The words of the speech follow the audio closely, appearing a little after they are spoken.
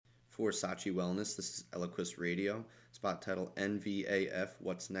for Saatchi Wellness. This is Eloquist Radio. Spot title NVAF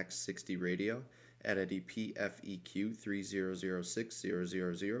What's Next 60 Radio. Edit PFEQ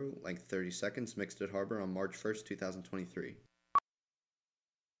 3006000. Length 30 seconds. Mixed at Harbor on March 1st, 2023.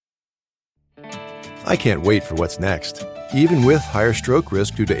 I can't wait for what's next, even with higher stroke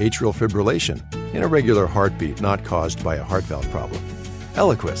risk due to atrial fibrillation, an irregular heartbeat not caused by a heart valve problem.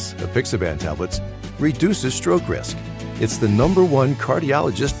 Eliquis, apixaban tablets, reduces stroke risk. It's the #1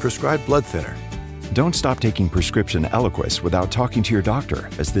 cardiologist-prescribed blood thinner. Don't stop taking prescription Eliquis without talking to your doctor,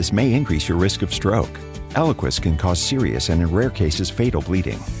 as this may increase your risk of stroke. Eliquis can cause serious and, in rare cases, fatal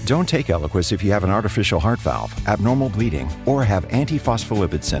bleeding. Don't take Eliquis if you have an artificial heart valve, abnormal bleeding, or have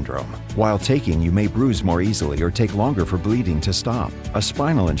antiphospholipid syndrome. While taking, you may bruise more easily or take longer for bleeding to stop. A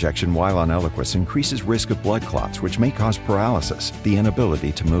spinal injection while on Eliquis increases risk of blood clots, which may cause paralysis, the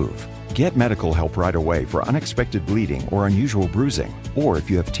inability to move. Get medical help right away for unexpected bleeding or unusual bruising, or if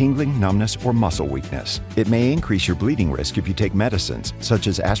you have tingling, numbness, or muscle weakness. It may increase your bleeding risk if you take medicines such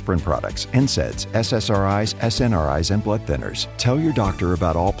as aspirin products, NSAIDs, SSRIs, SNRIs, and blood thinners. Tell your doctor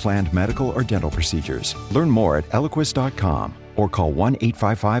about all planned medical or dental procedures. Learn more at Eliquis.com or call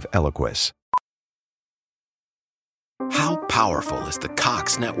 1-855-ELIQUIS. How powerful is the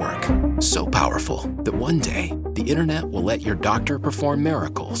Cox network? So powerful that one day, the internet will let your doctor perform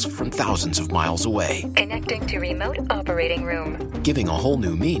miracles from thousands of miles away. Connecting to remote operating room. Giving a whole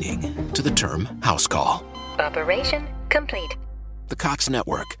new meaning to the term house call. Operation complete. The Cox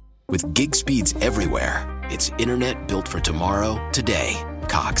network. With gig speeds everywhere. It's internet built for tomorrow, today.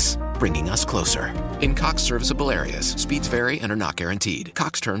 Cox, bringing us closer. In Cox serviceable areas, speeds vary and are not guaranteed.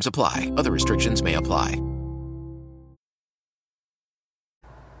 Cox terms apply. Other restrictions may apply.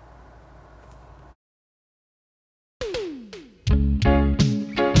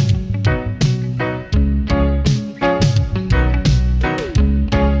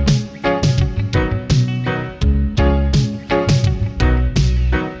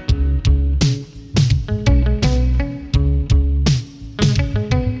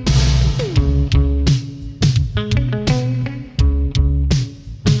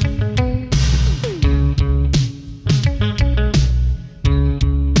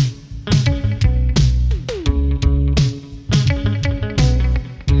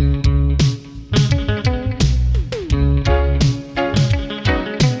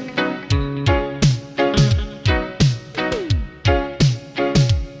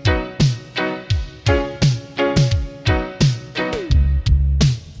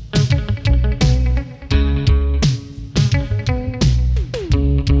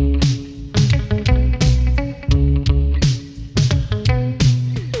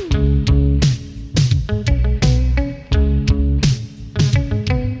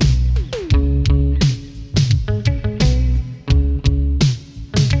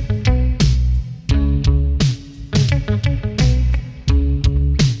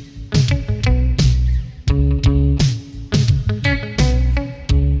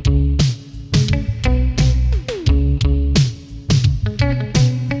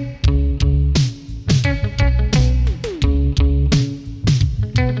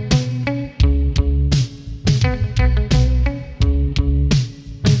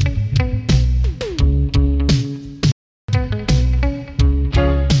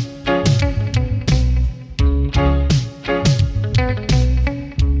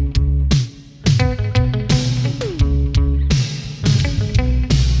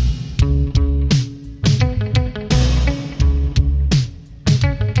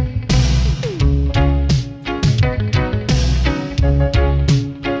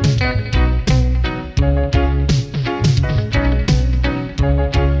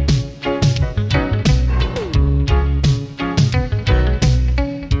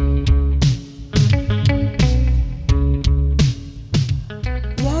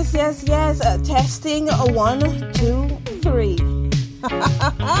 Testing 1, 2, 3.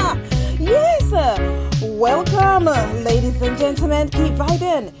 Yes, welcome, ladies and gentlemen. Keep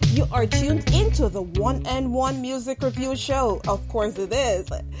vibing. You are tuned into the One and One Music Review Show. Of course it is.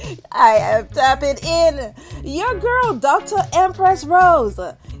 I am tapping in. Your girl, Dr. Empress Rose.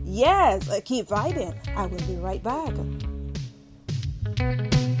 Yes, keep vibing. I will be right back.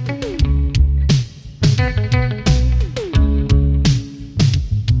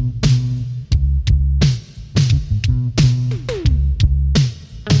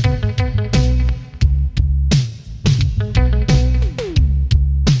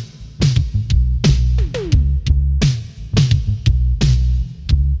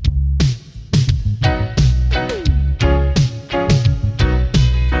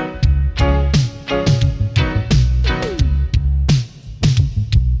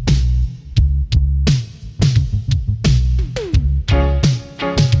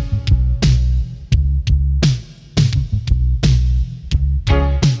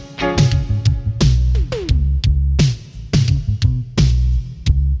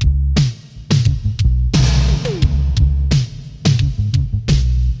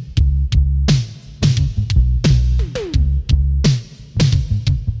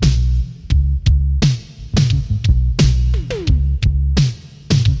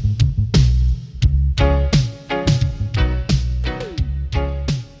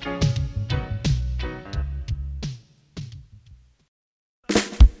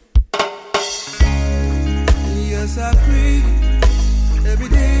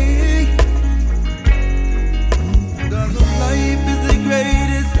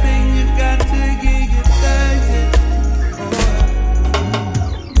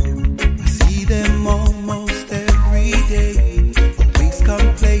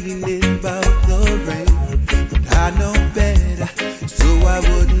 complaining about the rain, but I know better, so I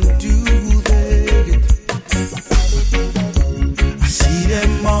wouldn't do that. I see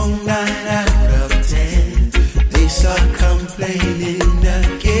them all 9 out of 10. They start complaining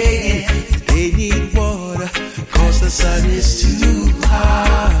again. They need water, cause the sun is too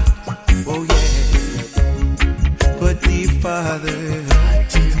hot. Oh yeah. But dear Father, I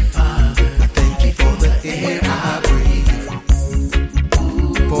thank you for the air I breathe,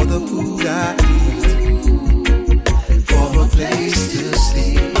 for the food I eat, for a place to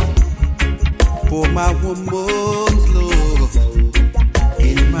sleep, for my woman's love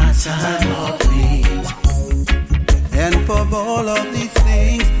in my time of need, and for all of these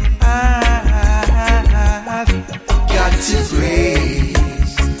things I've got to praise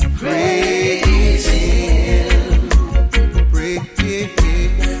Him, praise Him.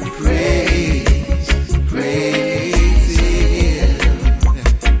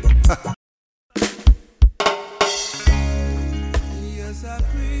 Yes, I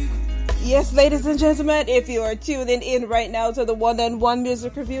praise. Yes, ladies and gentlemen, if you are tuning in right now to the One and One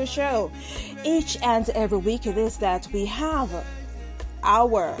Music Review Show, each and every week it is that we have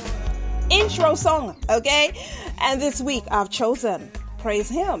our intro song, okay? And this week I've chosen Praise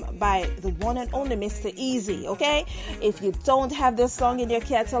Him by the one and only Mr. Izeezi, okay? If you don't have this song in your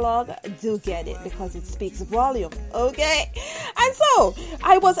catalog, do get it because it speaks volume, okay? And so,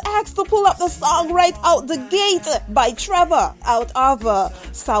 I was asked to pull up the song right out the gate by Trevor out of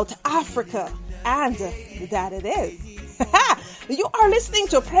South Africa. And that it is. You are listening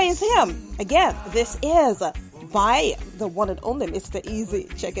to Praise Him. Again, this is by the one and only Mr. Izeezi.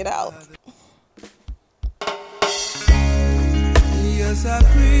 Check it out. Yes, I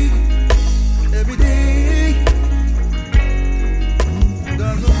pray every day,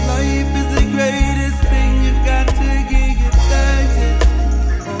 because life is the greatest thing. You've got to give it thanks.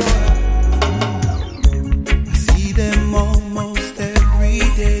 I see them almost every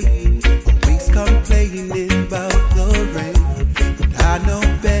day, always complaining about the rain, but I know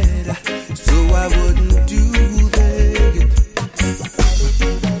better, so I wouldn't do that.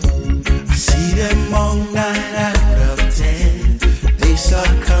 I see them all 9 out of 10. They start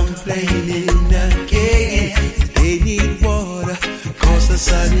complaining again. They need water, cause the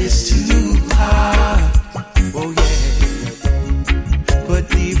sun is too hot. Oh yeah. But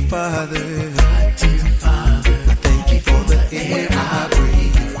dear Father, I thank you for the air I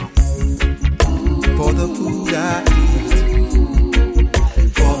breathe, for the food I eat,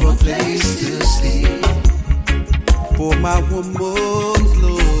 for a place to sleep, for my woman's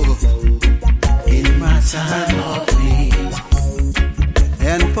love in my time of need.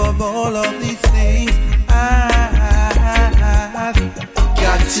 And for all of these things I've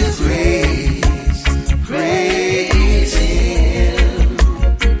got to praise Him,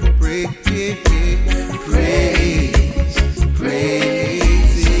 praise Him.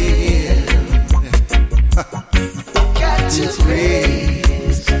 Got to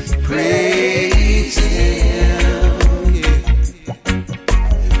praise Him, yeah.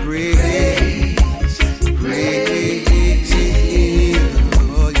 Praise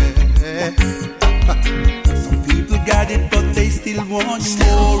but they still want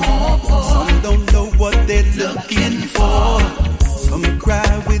more. Some don't know what they're looking for. Some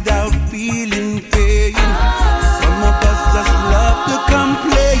cry without feeling pain. Some of us just love to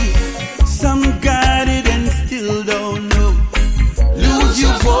complain. Some got it and still don't know. Lose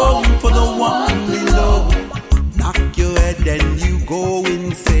your phone for the one below. Knock your head and you go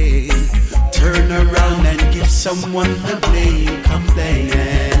insane. Turn around and give someone the blame. Complaining.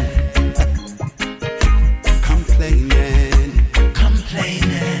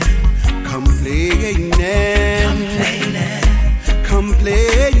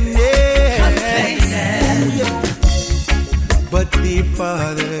 But dear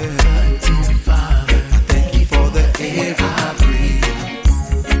Father, I thank you for the air I breathe,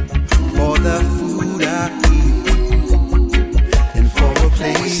 for the food I eat, and for a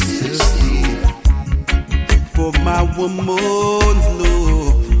place to sleep, for my woman's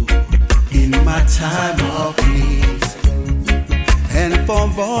love in my time of need, and for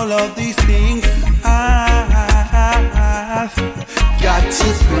all of these things I've got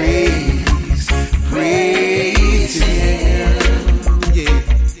to praise Him, yeah.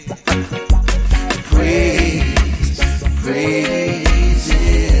 Praise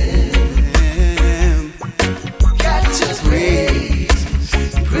Him. Got to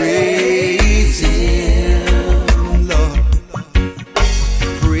praise Him, Lord.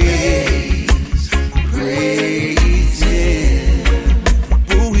 Praise Him.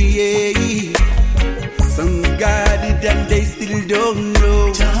 Oh yeah. Some got it and they still don't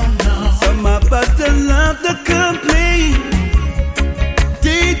know.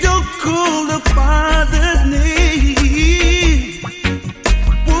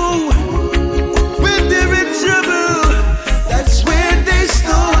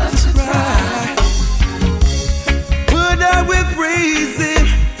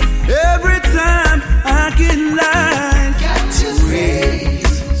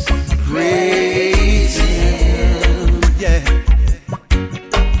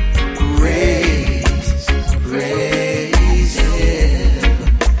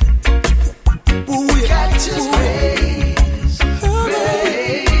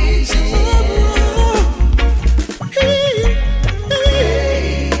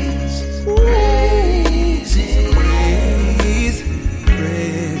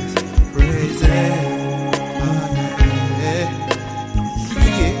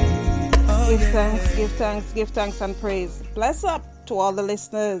 give thanks and praise. Bless up to all the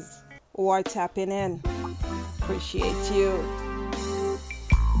listeners who are tapping in. Appreciate you.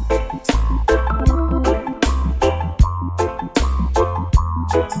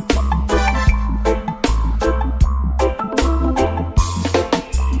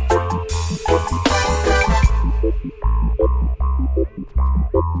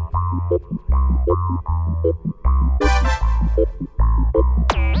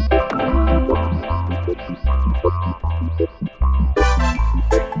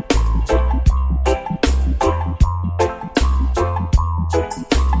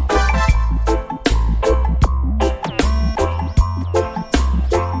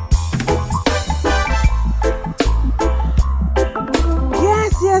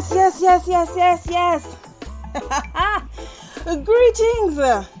 Yes. Greetings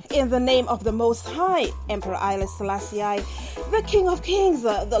in the name of the Most High, Emperor Haile Selassie, the King of Kings,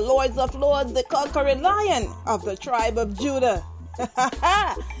 the Lords of Lords, the conquering Lion of the tribe of Judah.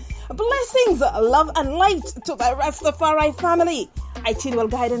 Blessings, love and light to my Rastafari family. Itineral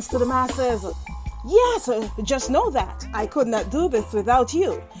guidance to the masses. Yes, just know that I could not do this without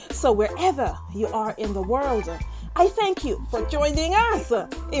you. So wherever you are in the world, I thank you for joining us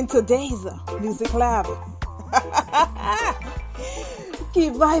in today's Music Lab.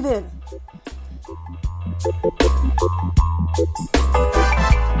 Keep vibing.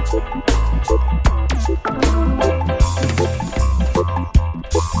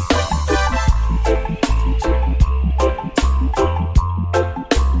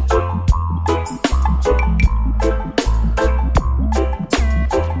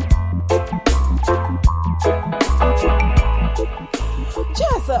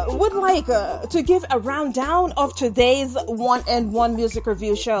 Would like to give a rundown of today's One and One Music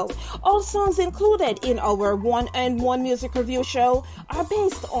Review Show. All songs included in our One and One Music Review Show are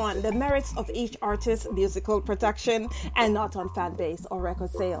based on the merits of each artist's musical production and not on fan base or record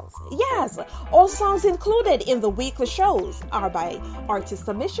sales. Yes, all songs included in the weekly shows are by artist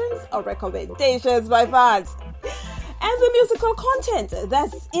submissions or recommendations by fans. And the musical content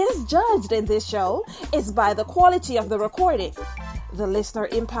that is judged in this show is by the quality of the recording. The listener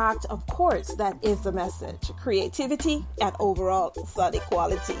impact, of course, that is the message. Creativity and overall sonic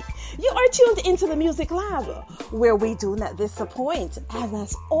quality. You are tuned into the Music Lab, where we do not disappoint. And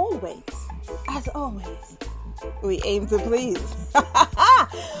as always, we aim to please.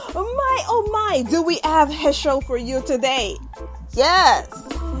 My, do we have a show for you today? Yes.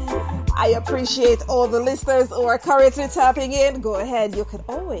 I appreciate all the listeners who are currently tapping in. Go ahead, you can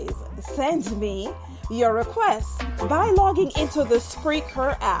always send me your requests by logging into the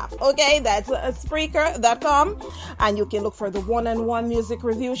Spreaker app. Okay, that's Spreaker.com, and you can look for the One and One Music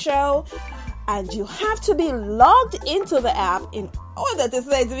Review Show, and you have to be logged into the app in order to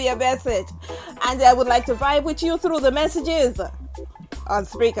send me a message. And I would like to vibe with you through the messages on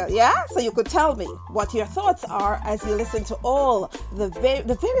Spreaker, yeah? So you could tell me what your thoughts are as you listen to all the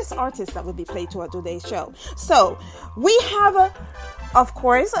various artists that will be played to today's show. So we have of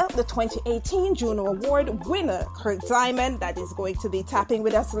course, the 2018 Juno Award winner, Kirk Diamond, that is going to be tapping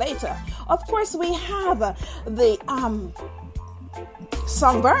with us later. Of course, we have the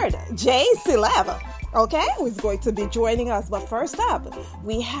songbird, Celeb, okay, who is going to be joining us. But first up,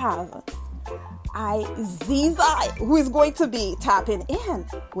 we have Izeezi, who is going to be tapping in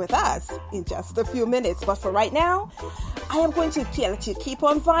with us in just a few minutes. But for right now, I am going to let you keep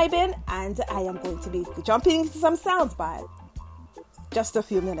on vibing, and I am going to be jumping into some sounds by just a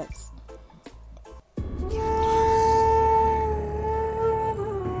few minutes.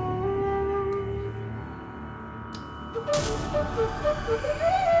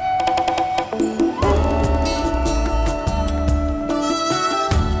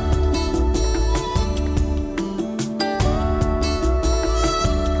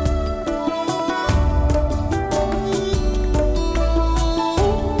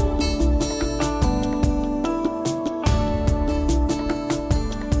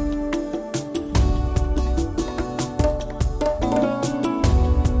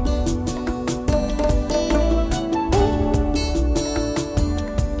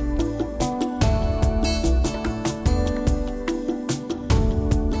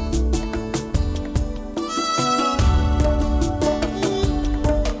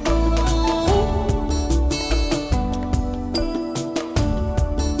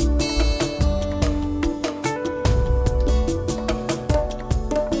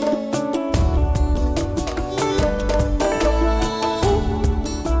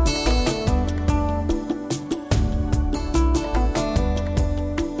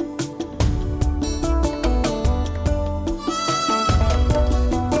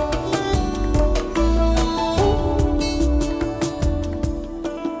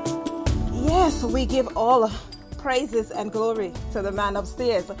 yes, we give all praises and glory to the man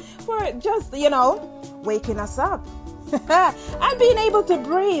upstairs for just, waking us up and being able to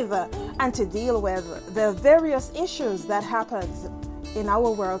breathe and to deal with the various issues that happens in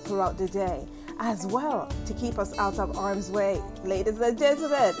our world throughout the day, as well to keep us out of harm's way. Ladies and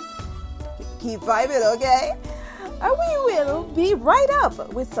gentlemen, keep vibing, okay? And we will be right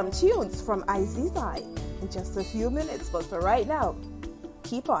up with some tunes from Izeezi in just a few minutes. But for right now,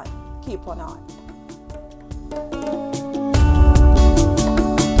 keep on on.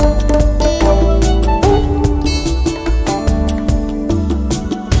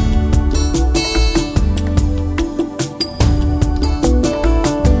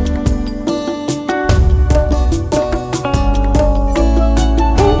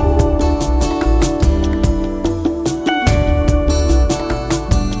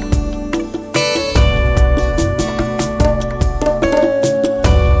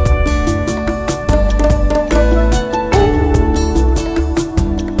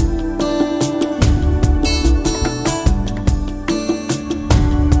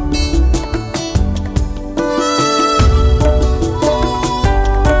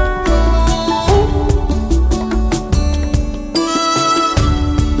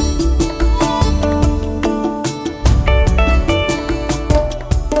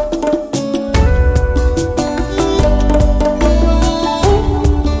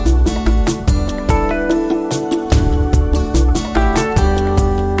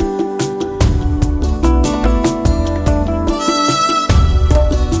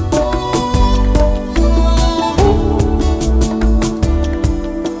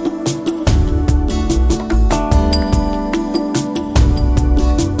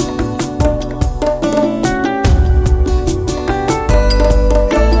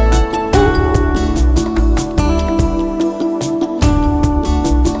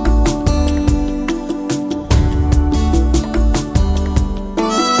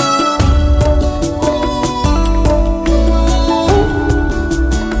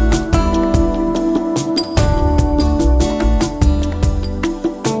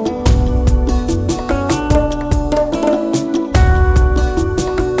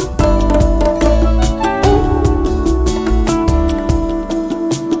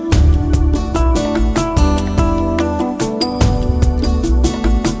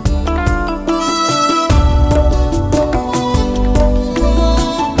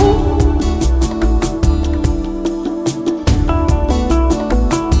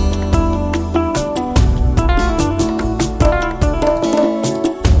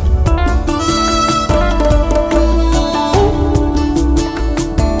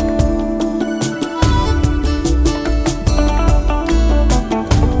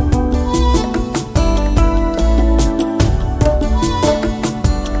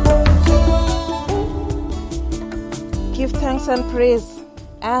 And praise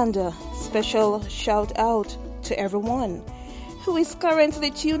and a special shout out to everyone who is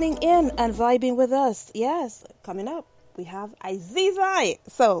currently tuning in and vibing with us. Yes, coming up we have Izeezi,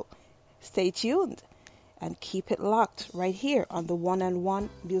 so stay tuned and keep it locked right here on the One and One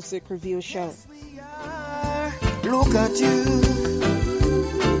Music Review Show. Yes, look at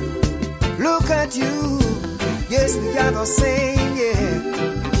you, yes, we are the same, yeah.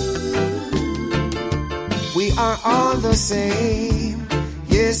 We are all the same.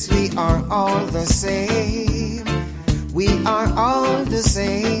 Yes, we are all the same. We are all the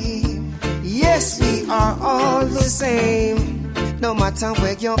same. Yes, we are all the same. No matter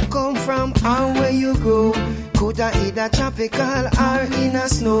where you come from or where you grow, coulda either tropical or in a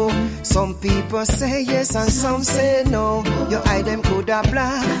snow. Some people say yes and some say no. Your eye them coulda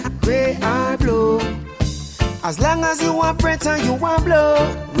black, gray or blue. As long as you are bright and you are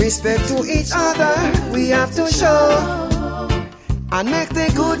blue, respect to each other we have to show, and make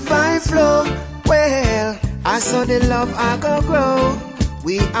the good vibe flow. Well, I saw the love I go grow.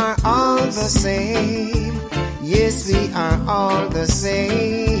 We are all the same. Yes, we are all the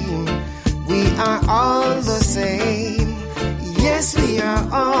same. We are all the same. Yes, we are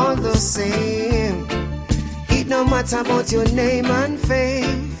all the same. It no matter about your name and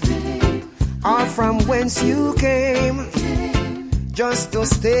fame, or from whence you came, just to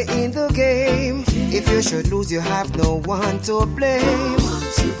stay in the game. If you should lose, you have no one to blame.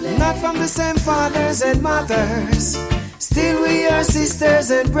 Not from the same fathers and mothers, still we are sisters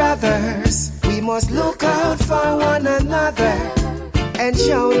and brothers. We must look out for one another and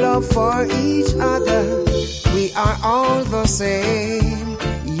show love for each other. We are all the same.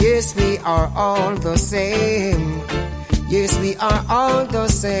 Yes, we are all the same. Yes, we are all the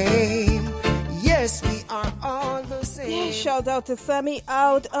same. Yes, we are all the same. Yeah, shout out to Sammy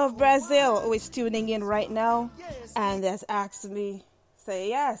out of Brazil who is tuning in right now and has asked me, say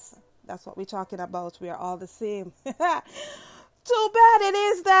yes, that's what we're talking about. We are all the same. Too bad it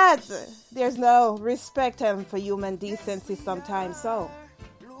is that there's no respect for human decency sometimes. So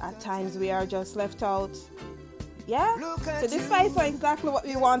at times we are just left out. Yeah, so this fight for exactly what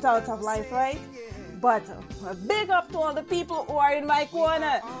we want out of life, right? But big up to all the people who are in my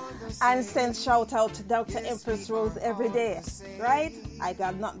corner and send shout out to Dr. Empress Rose every day, right? I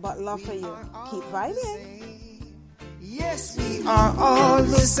got nothing but love for you. Keep vibing. Yes, we are all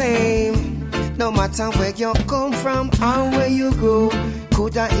the same. No matter where you come from or where you go,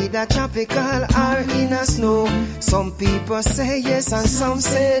 coulda either tropical or in a snow. Some people say yes and some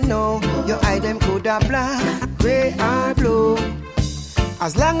say no. Your eye them coulda black, gray or blue.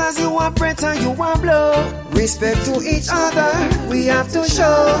 As long as you are bright and you are blue, respect to each other we have to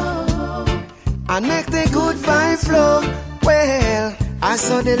show and make the good vibe flow. Well, I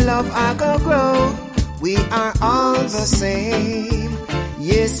saw the love I go grow. We are all the same.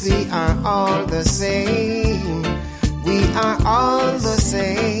 Yes, we are all the same. We are all the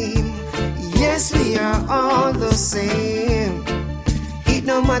same. Yes, we are all the same. It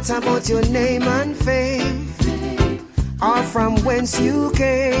no matter about your name and fame or from whence you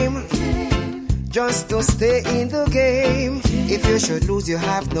came, just to stay in the game. If you should lose, you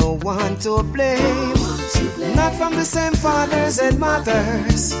have no one to blame. Not from the same fathers and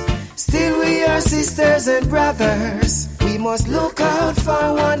mothers, still we are sisters and brothers. We must look out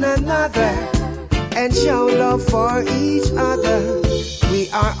for one another and show love for each other. We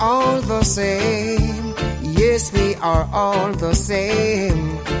are all the same. Yes, we are all the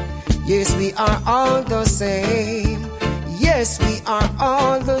same. Yes, we are all the same. Yes, we are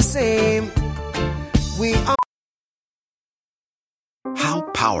all the same. We are. How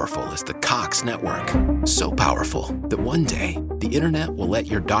powerful is the Cox network? So powerful that one day the internet will let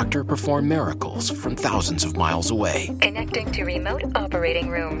your doctor perform miracles from thousands of miles away. Connecting to remote operating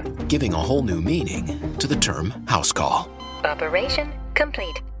room. Giving a whole new meaning to the term house call. Operation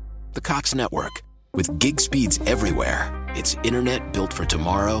complete. The Cox network. With gig speeds everywhere. It's internet built for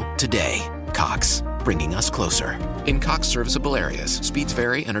tomorrow, today. Cox. Bringing us closer. In Cox serviceable areas, speeds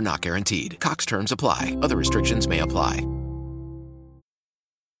vary and are not guaranteed. Cox terms apply. Other restrictions may apply.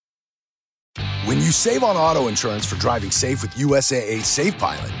 When you save on auto insurance for driving safe with USAA Safe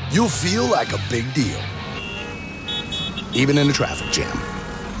Pilot, you'll feel like a big deal, even in a traffic jam.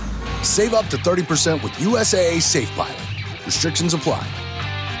 Save up to 30% with USAA Safe Pilot. Restrictions apply.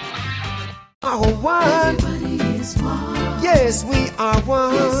 One. Yes, we are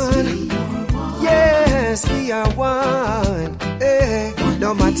one. Yes, we are one. Hey.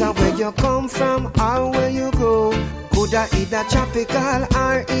 No matter where you come from or where you go, coulda either tropical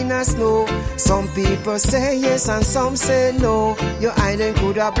or in a snow. Some people say yes and some say no. Your island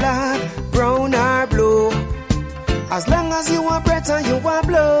coulda black, brown or blue. As long as you are bright and you are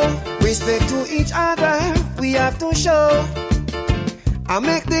blue, respect to each other we have to show and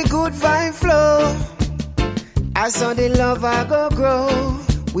make the good vibe flow. I saw the love I go grow.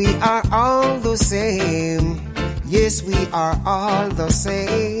 We are all the same. Yes, we are all the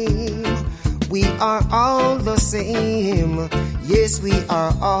same. We are all the same. Yes, we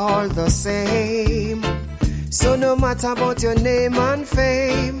are all the same. So no matter about your name and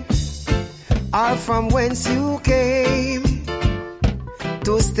fame or from whence you came,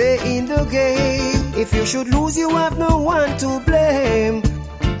 to stay in the game. If you should lose, you have no one to blame.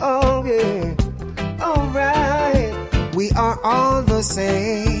 Oh yeah, alright. We are all the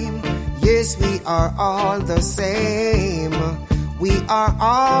same. Yes, we are all the same. We are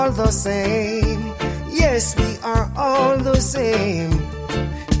all the same. Yes, we are all the same.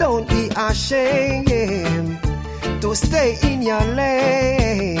 Don't be ashamed to stay in your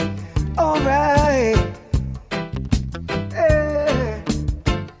lane. Alright. Hey.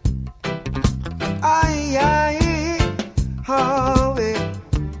 Aye, oh,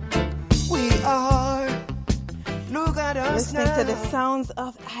 we are. Look at us Listening now. to the sounds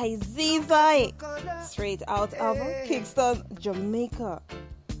of Izeezi, straight out of Kingston, Jamaica.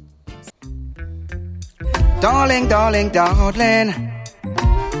 Darling, darling, darling,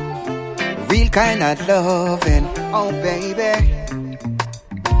 real kind of loving, oh baby.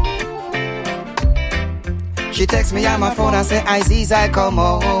 She texts me on my phone and say, Izeezi, come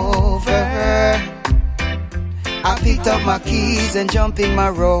over. I picked up my keys and jumped in my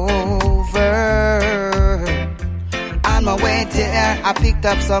Rover. On my way there, I picked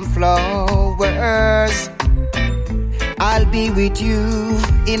up some flowers. I'll be with you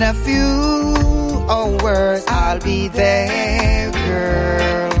in a few hours. I'll be there,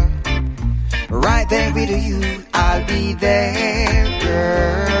 girl. Right there with you, I'll be there,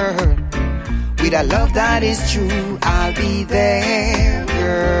 girl. With a love that is true, I'll be there,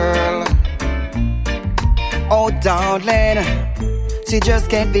 girl. Oh, darling, she just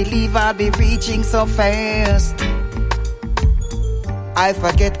can't believe I'll be reaching so fast. I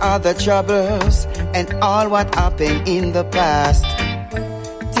forget all the troubles and all what happened in the past.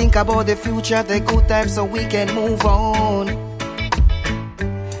 Think about the future, the good times, so we can move on.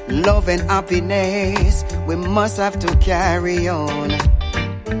 Love and happiness, we must have to carry on.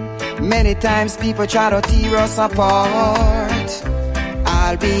 Many times people try to tear us apart.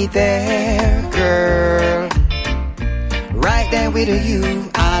 I'll be there, girl. Right there with you,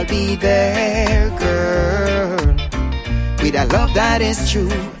 I'll be there, girl. With a love that is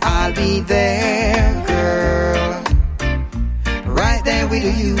true, I'll be there, girl. Right there with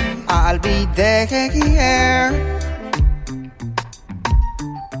you, I'll be there.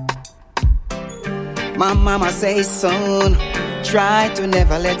 My mama says, son, try to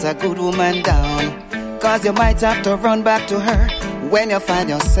never let a good woman down, 'cause you might have to run back to her when you find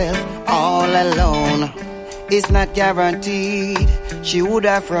yourself all alone. It's not guaranteed she would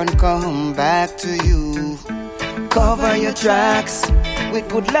have come back to you. Cover your tracks with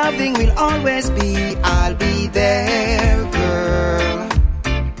good loving, will always be. I'll be there, girl.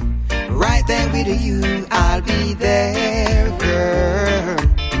 Right there with you, I'll be there, girl.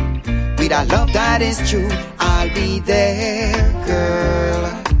 With a love that is true, I'll be there, girl.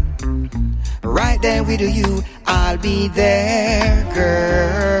 Right there with you, I'll be there,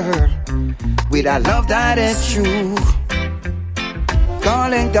 girl. With a love that is true.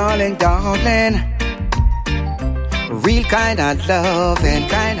 Darling, darling, darling. Real kind of loving,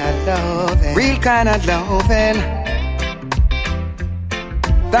 real kind of loving.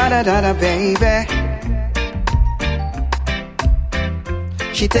 Da-da-da-da, baby.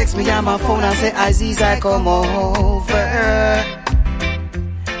 She texts me on my phone and say, Izeezi, I come over.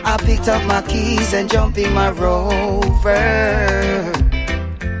 I picked up my keys and jumped in my Rover.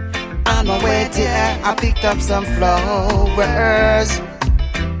 On my way there, I picked up some flowers.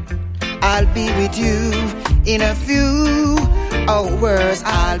 I'll be with you in a few hours.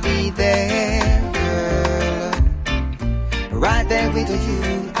 I'll be there, girl. Right there with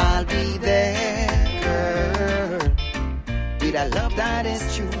you, I'll be there, girl. With a love that is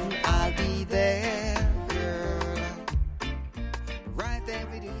true, I'll be there, girl. Right there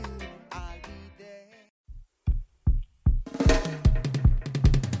with you, I'll be there.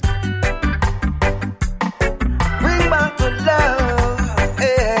 Bring back the love,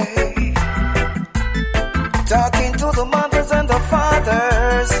 hey. Talking to the mothers and the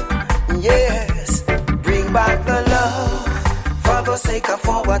fathers, yes. Bring back the love for the sake of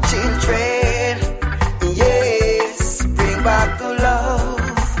our children, yes. Bring back the love,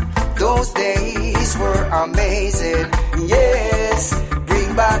 those days were amazing, yes.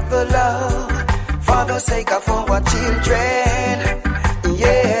 Bring back the love for the sake of our children,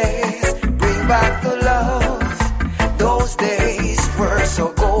 yes. Bring back the love, those days were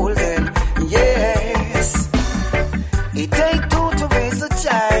so golden, yes. It takes two to raise a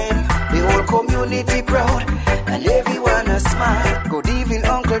child, the whole community proud, and everyone a smile. Good evening,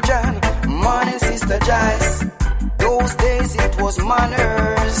 Uncle John, morning, Sister Joyce. Those days it was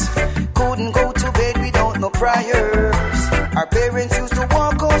manners, couldn't go to bed without no prayers. Our parents used to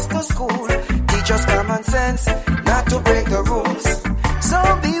walk us to school, teach us common sense, not to break the rules. So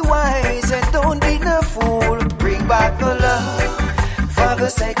be wise and don't be no fool. Bring back the love for the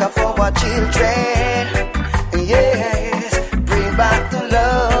sake of our children, yes. Bring back the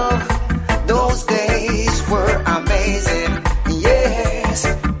love, those days were amazing, yes.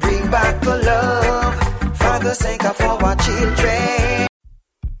 Bring back the love for the sake of our children.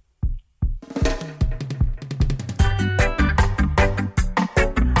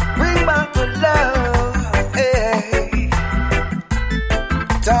 Bring back the love, hey.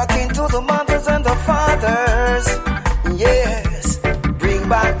 Talking to the mothers and the fathers, yes. Bring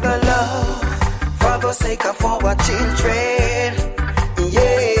back the love for the sake of our children,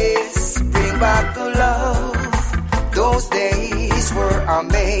 yes. Bring back the love, those days were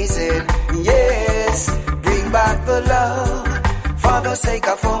amazing, yes. Bring back the love for the sake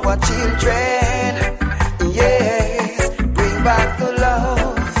of our children, yes. Bring back the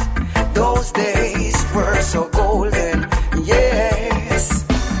love, those days were so golden, yes.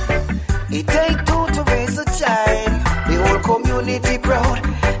 It takes two to raise a child, the whole community proud,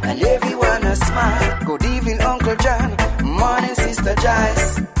 and everyone a smile. Good evening, Uncle John, morning, Sister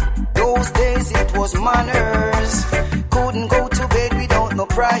Joyce. Those days it was manners, couldn't go to bed without no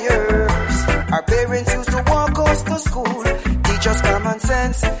prayers. Our parents used to walk us to school, teach us common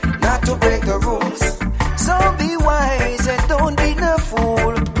sense, not not to break the rules. So be wise and don't be no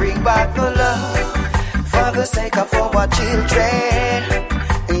fool. Bring back the love for the sake of our children.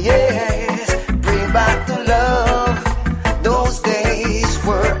 Yes, bring back the love. Those days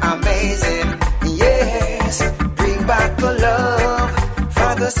were amazing. Yes, bring back the love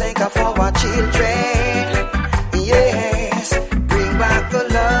for the sake of our children. Yes, bring back the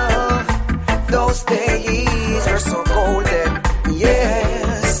love. Those days were so golden.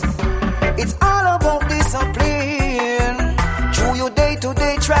 Yes, it's all about discipline. Through your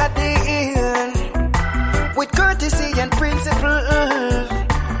day-to-day trading, with courtesy and principle,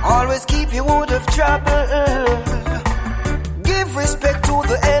 always keep you out of trouble. Give respect to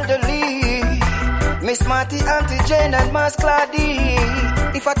the elderly, Miss Marty, Auntie Jane and Mas Clady.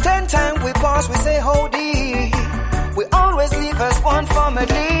 If at 10 times we pause, we say howdy. We always live as one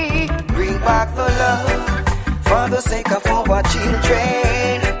family. Bring back the love for the sake of our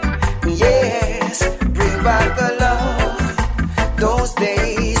children. Yes, bring back the love. Those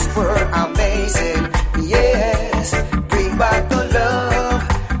days were amazing. Yes, bring back the love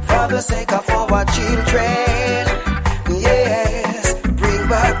for the sake of our children. Yes, bring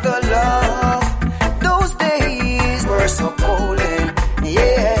back the love. Those days were so golden.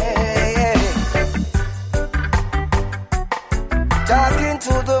 Yeah. Talking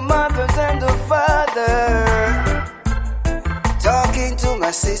to the mothers and the father, talking to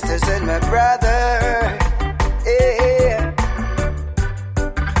my sisters and my brother. Yeah.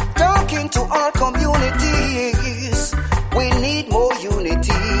 Talking to all communities, we need more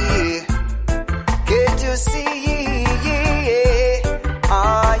unity. Can't you see?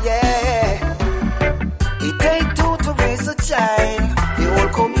 Ah, yeah. It takes two to raise a child. The whole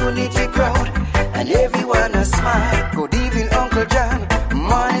community proud and everyone a smile. Good evening, Uncle John.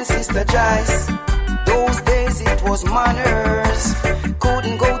 Morning, Sister Joyce. Those days it was manners.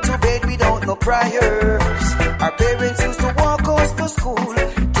 Couldn't go to bed without no prayers. Our parents used to walk us to school.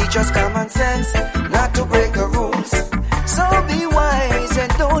 Teach us common sense, not to break the rules. So be wise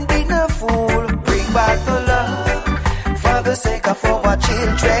and don't be no fool. Bring back the love for the sake of our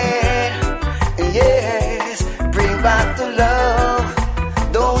children. Yes, bring back the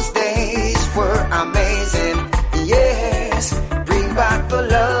love. Those days were amazing. Yes, bring back the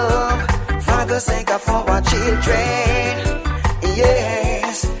love for the sake of our children.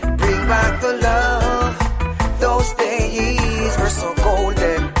 Yes, bring back the love. Those days were so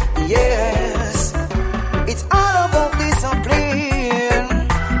golden. Yes, it's all about discipline.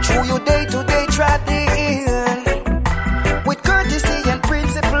 Through your day-to-day trading, with courtesy and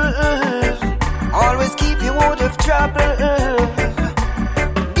principle, always keep you out of trouble.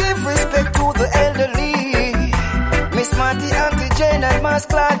 Give respect to the elderly, Miss Marty, Auntie Jane and Mas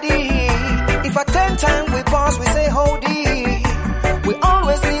Clady. If at 10 times we pause, we say howdy. We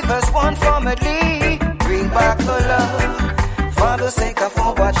always live as one family. Bring back the love for the sake of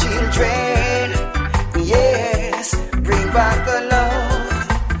our children. Yes, bring back the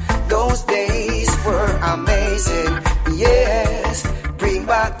love. Those days were amazing. Yes, bring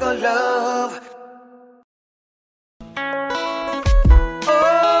back the love.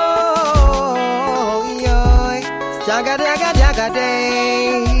 Oh, yeah. Jaga, jaga, jaga, day.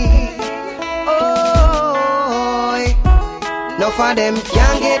 No for them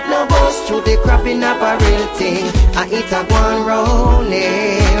can't get no bus through the crapping up a real thing. I eat a one round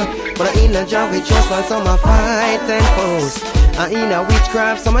here, but I in a job with just one some fight and post. I in a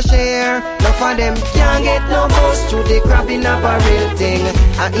witchcraft some share. No for them can't get no bus through the crapping up a real thing.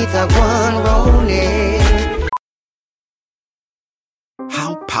 I eat a one round here.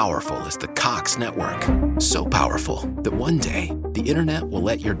 How powerful is the Cox network? So powerful that one day the internet will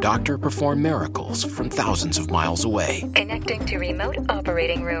let your doctor perform miracles from thousands of miles away. Connecting to remote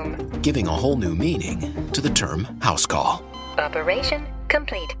operating room. Giving a whole new meaning to the term house call. Operation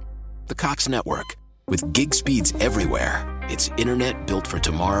complete. The Cox network. With gig speeds everywhere, it's internet built for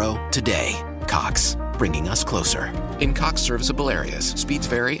tomorrow, today. Cox, bringing us closer. In Cox serviceable areas, speeds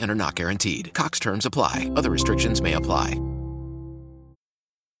vary and are not guaranteed. Cox terms apply. Other restrictions may apply.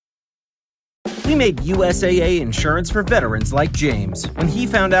 We made USAA insurance for veterans like James. When he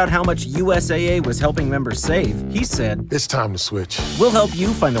found out how much USAA was helping members save, he said, "It's time to switch." We'll help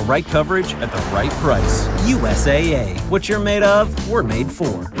you find the right coverage at the right price. USAA. What you're made of, we're made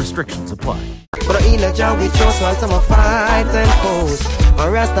for. Restrictions apply. But in a job we just want some fight and pose. A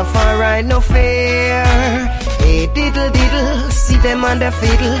Rastafari no fear. Hey diddle diddle, see them on the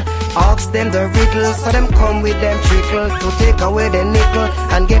fiddle. Ask them the riddle, so them come with them trickle to take away the nickel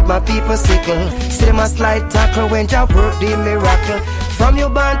and get my people sickle. See them a slide tackle when Jah work the miracle. From your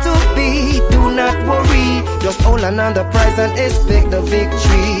born to be, do not worry. Just hold on the prize and expect the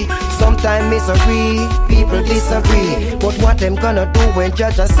victory. Sometimes misery, people disagree. But what them gonna do when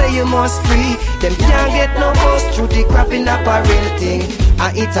judges say you must free? Them can't get no bus through the crap in apparel thing. I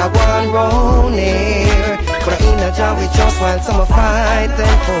eat a one round here. But in a job we just while some fight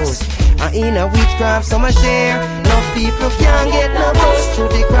and force. I in a witchcraft some share. No people can't get no bus through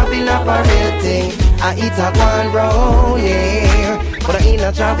the crap in apparel thing. I eat a one round here. But in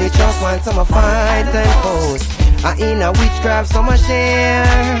a job we just while some fight and force. I in a witchcraft some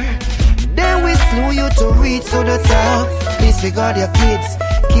share. Then we slew you to reach to the top. Disregard your kids,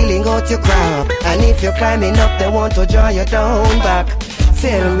 killing out your crop. And if you're climbing up, they want to draw you down back.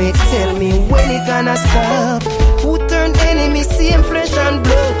 Tell me, when it gonna stop? Who turned enemy, same flesh and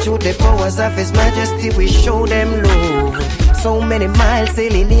blood? Through the powers of His Majesty, we show them love. So many miles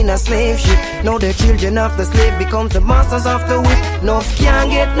sailing in a slave ship. Now the children of the slave become the masters of the whip. No can't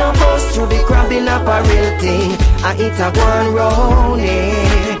get no bus through the crabbing apparel thing. I eat a one round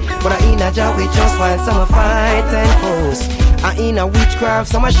here. But I in a job with just while some fight and force. I in a witchcraft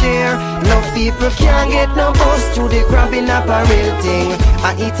some share. No people can't get no bus through the crabbing apparel thing.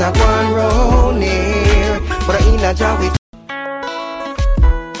 I eat a one round here. But I in a job with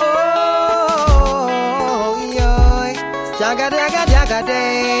Jaga jaga jaga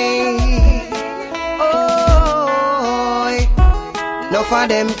day. Oh, no for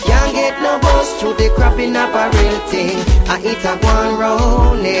them can't get no bus through the crapping apparel thing. I eat a one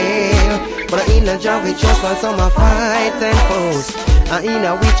round here. But I in a job with just one summer fight and force. I in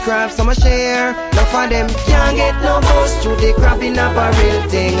a witchcraft some share. No for them can't get no bus through the crapping apparel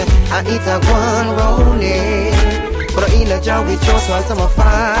thing. I eat a one round here. But I in a job with just one summer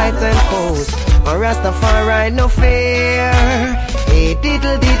fight and force. A Rastafari no fear. Hey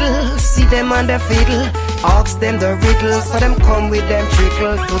diddle diddle, see them on the fiddle. Ask them the riddle, so them come with them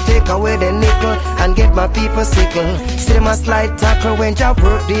trickle to take away the nickel and get my people sickle. See them a slide tackle when Jah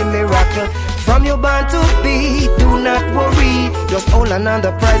work the miracle. From your born to be, do not worry. Just hold on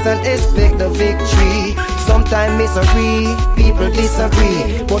the prize and expect the victory. Sometimes misery, people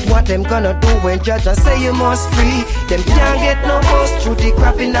disagree. But what them gonna do when judges say you must free? Them can't get no bus through the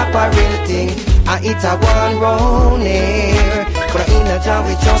crap in apparel thing. I eat a one round here. But I in a job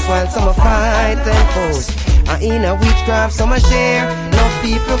with just while some fight and force. I in a witchcraft some share. No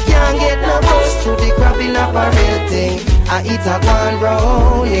people can't get no bus through the crap in apparel thing. I eat a one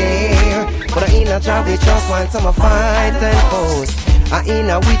round here. But I in a job with just while some fight and force. I in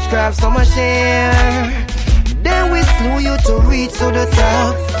a witchcraft some share. Then we slew you to reach to the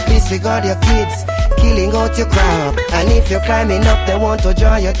top. Disregard your kids, killing out your crop. And if you're climbing up, they want to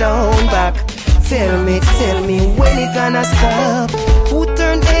draw you down back. Tell me, when it gonna stop? Who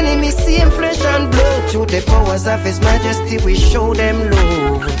turned enemy, same flesh and blood? Through the powers of His Majesty, we show them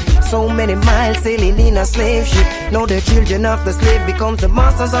love. So many miles sailing in a slave ship. Now the children of the slave become the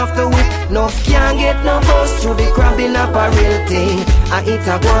masters of the whip. No can't get no bus through the crabbing apparel thing. I eat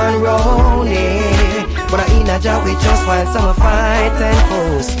a one round here. But I in a job with just while some fight and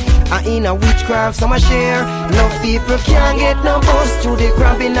force. I in a witchcraft some share. No people can't get no bus through the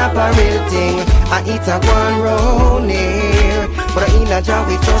crabbing apparel thing. I eat a one round here. But I in a job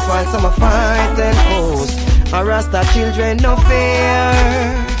with just while some fight and force. I Rasta children no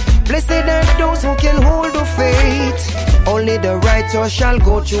fear. Blessed are those who can hold the faith. Only the righteous shall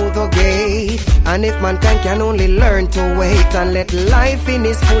go through the gate. And if mankind can only learn to wait and let life in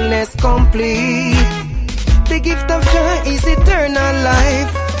its fullness complete. The gift of joy is eternal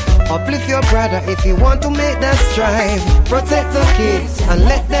life. Uplift your brother if you want to make that strive. Protect the kids and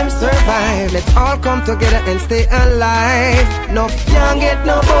let them survive. Let's all come together and stay alive. No can't get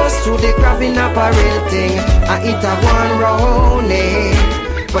no bus through the crabbing apparel thing. I eat a one round here.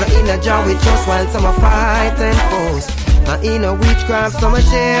 But I in a job with just while some fight and force. I in a witchcraft some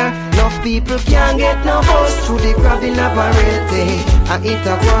share. No people can't get no bus through the crabbing apparel thing. I eat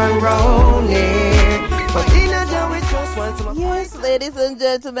a one round here. But in a job with just while some. Yes, ladies and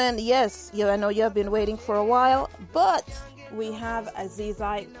gentlemen, yes, I know you have been waiting for a while, but we have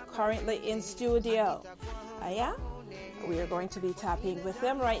Izeezi currently in studio. Yeah, we are going to be tapping with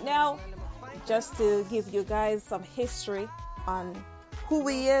them right now, just to give you guys some history on who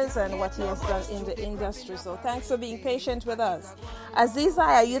he is and what he has done in the industry. So thanks for being patient with us. Izeezi,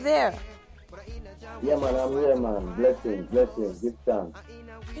 are you there? Yeah, man, I'm here, man. Blessing, give thanks.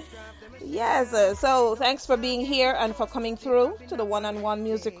 Yes, so thanks for being here and for coming through to the one-on-one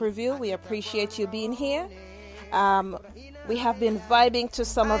music review. We appreciate you being here. We have been vibing to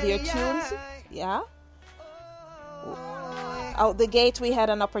some of your tunes. Yeah. Out the gate, we had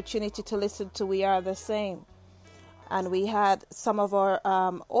an opportunity to listen to We Are the Same. And we had some of our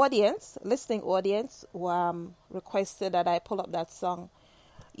listening audience, who requested that I pull up that song.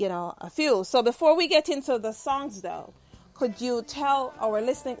 a few. So before we get into the songs, though, could you tell our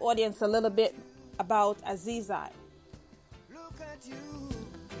listening audience a little bit about Izeezi?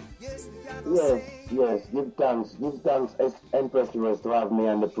 Yes. Give thanks, Empress to have me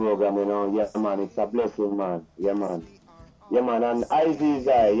on the program. Yeah, man, it's a blessing, man. Yeah, man. And Izeezi,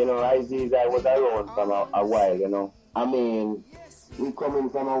 Izeezi was around from a while. I mean, we coming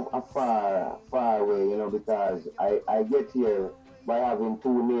from a far way, because I get here by having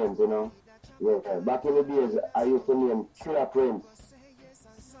two names, Yeah, back in the days, I used to name Killer Prince.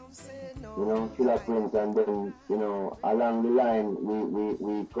 Killer Prince, and then, along the line,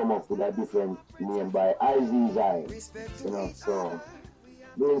 we come up with a different name by Izeezi, so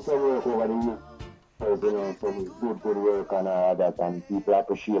doing some work over the years, some good work and all that, and people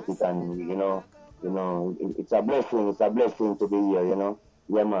appreciate it, and, it's a blessing to be here,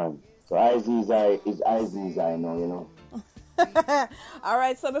 yeah, man. So Izeezi is Izeezi now, All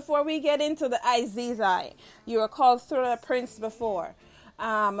right, so before we get into the Izeezi, you were called Thriller Prince before.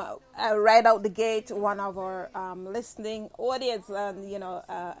 Right out the gate, one of our listening audience and,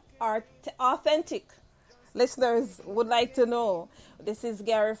 our authentic listeners would like to know. This is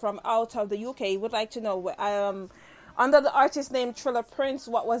Gary from out of the UK. Would like to know, under the artist name Thriller Prince,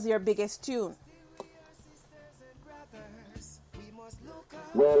 what was your biggest tune?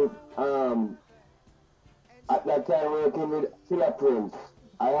 Well, at that time working with Thriller Prince,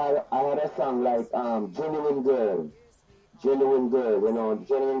 I had a song like Genuine Girl. Genuine Girl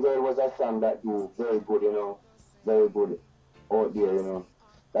was a song that was very good, very good out there,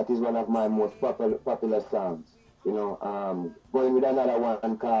 That is one of my most popular songs, Going with another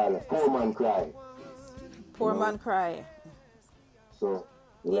one called Poor Man Cry. Poor Man Cry. So,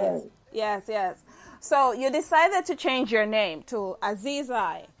 right. Yes. So you decided to change your name to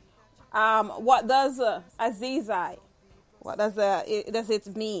Izeezi. What does Izeezi? What does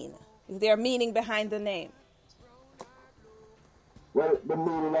it mean? Is there a meaning behind the name? Well, the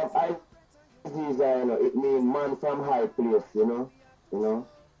meaning of Izeezi, it means man from high place, So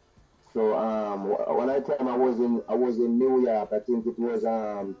when I was in New York, I think it was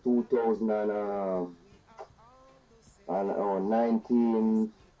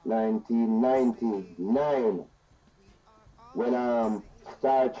 1999 when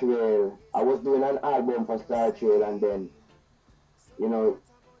Star Trail, I was doing an album for Star Trail, and then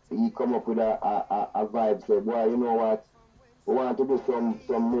he come up with a vibe, said, boy, you know what, we want to do some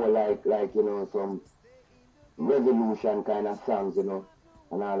more like some revolution kind of songs, and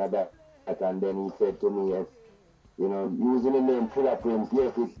all of that. And then he said to me, yes, using the name Thriller Prince,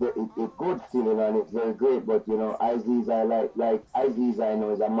 yes, it's good still, and it's very great, but Izeezi, like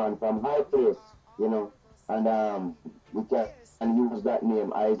Izeezi, is a man from high place, and we can use that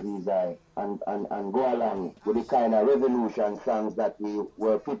name Izeezi and go along with the kind of revolution songs that we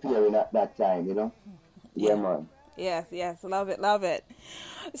were preparing at that time, Yeah, man. Yes, love it.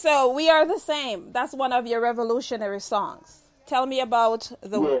 So We Are the Same. That's one of your revolutionary songs. Tell me about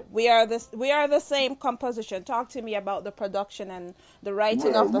the We Are the Same composition. Talk to me about the production and the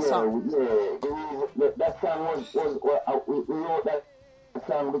writing of the song. That song we wrote that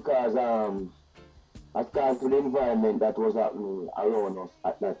song because I started the environment that was happening around us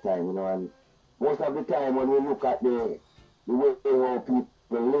at that time, and most of the time when we look at the way how people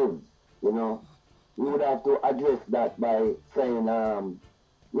live, we would have to address that by saying,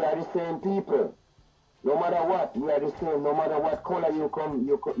 we are the same people. No matter what, we are the same. No matter what color you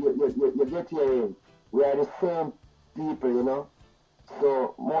get here in, we are the same people,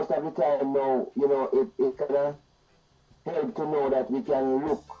 So most of the time now, it kind of help to know that we can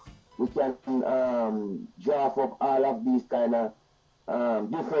draft up all of these kind of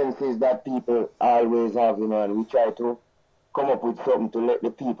differences that people always have, and we try to come up with something to let the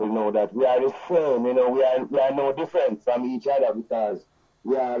people know that we are the same, we are no different from each other because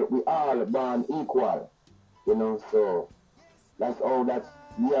we all born equal, so that's all that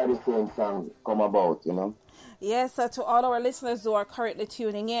We Are the Same song come about, Yes, so to all our listeners who are currently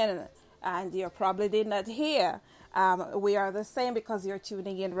tuning in, and you probably did not hear, We Are the Same because you're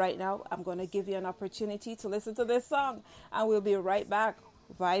tuning in right now. I'm going to give you an opportunity to listen to this song, and we'll be right back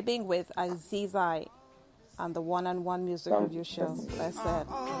vibing with Izeezi on the One-on-One Music Review Show. Bless it.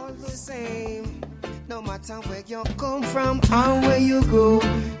 All the same, no matter where you come from or where you go,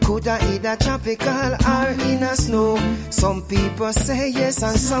 coulda either tropical or in a snow. Some people say yes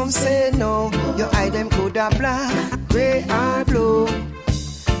and some say no. Your eye them coulda black, gray or blue.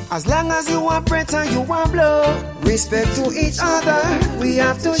 As long as you are bright and you are blue, respect to each other we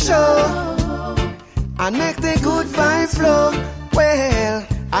have to show, and make the good vibe flow. Well,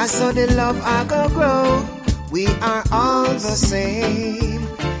 I saw the love I go grow. We are all the same.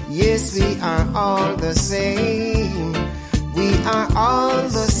 Yes, we are all the same. We are all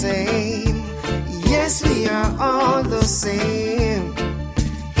the same. Yes, we are all the same.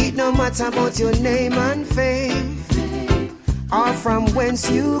 It no matter about your name and fame, or from whence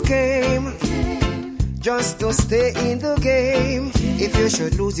you came. Just to stay in the game. If you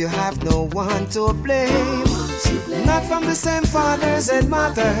should lose, you have no one to blame. Not from the same fathers and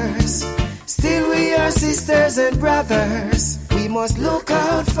mothers. Still we are sisters and brothers. We must look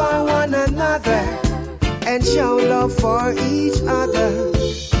out for one another and show love for each other.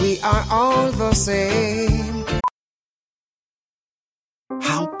 We are all the same.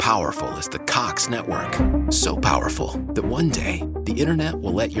 How powerful is the Cox network? So powerful that one day the internet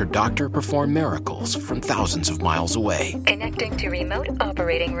will let your doctor perform miracles from thousands of miles away. Connecting to remote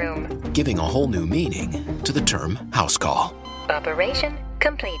operating room. Giving a whole new meaning to the term house call. Operation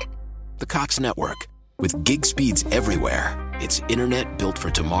complete. The Cox network. With gig speeds everywhere. It's internet built for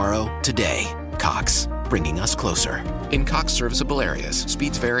tomorrow, today. Cox. Bringing us closer. In Cox serviceable areas,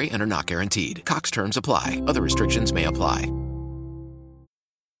 speeds vary and are not guaranteed. Cox terms apply. Other restrictions may apply.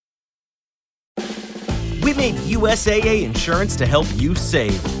 We made USAA Insurance to help you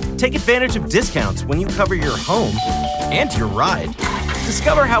save. Take advantage of discounts when you cover your home and your ride.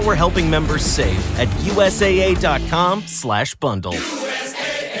 Discover how we're helping members save at USAA.com/bundle.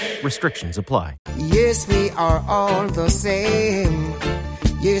 USAA. Restrictions apply. Yes, we are all the same.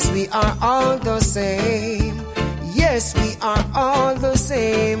 Yes, we are all the same. Yes, we are all the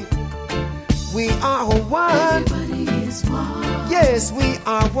same. We are one. Yes, we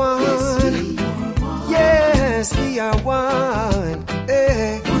are one. Yes, we are one.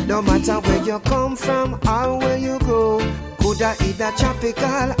 Hey. No matter where you come from or where you go, coulda either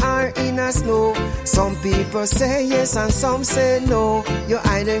tropical or in a snow. Some people say yes and some say no. Your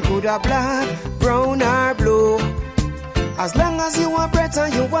island coulda black, brown or blue. As long as you are breath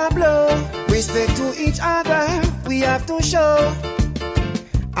and you are blow, respect to each other we have to show.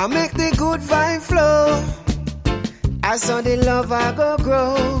 I make the good vibe flow. I saw the love I go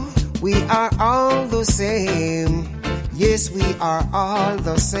grow. We are all the same. Yes, we are all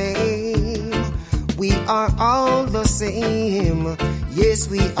the same. We are all the same. Yes,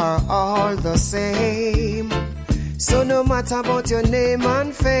 we are all the same. So no matter about your name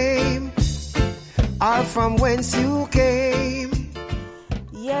and fame, or from whence you came.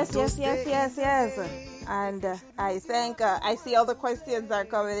 Yes. And I think I see all the questions are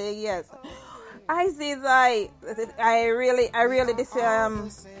coming in. Yes. Izeezi, I really this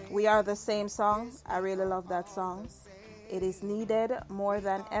We Are the Same song. I really love that song. It is needed more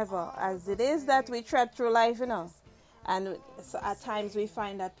than ever, as it is that we tread through life, and so at times we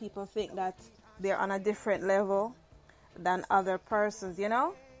find that people think that they're on a different level than other persons,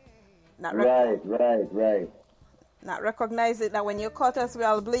 Right. Not recognize it that when you cut us, we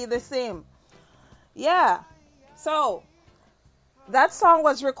all bleed the same. Yeah. So that song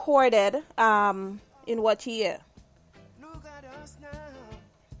was recorded in what year?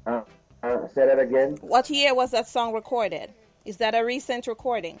 Say that again. What year was that song recorded? Is that a recent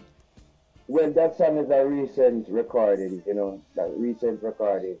recording? Well, that song is a recent recording, that recent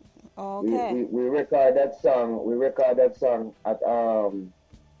recording. Okay. We record that song. We record that song at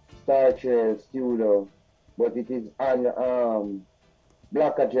Star Trail Studio, but it is on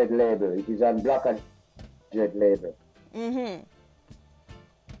Blacker Jet label. It is on Blacker Jet label. Mhm.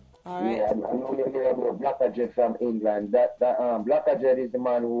 All right. Yeah, I know you hear about Blacker Jet from England. That Blacker Jet is the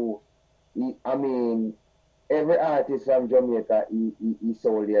man who, every artist from Jamaica, he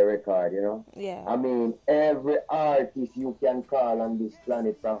sold their record, Yeah. Every artist you can call on this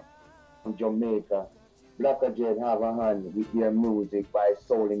planet from Jamaica, Blacker Jet have a hand with their music by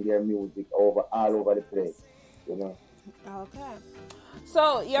selling their music all over the place, Okay.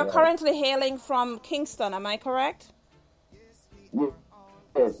 So you're currently hailing from Kingston, am I correct? Yes,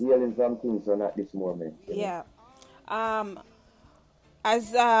 hailing from Kingston at this moment. Yeah.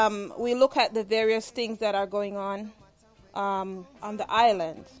 As we look at the various things that are going on the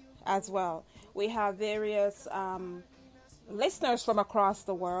island as well, we have various listeners from across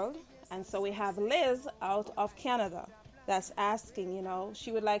the world. And so we have Liz out of Canada that's asking,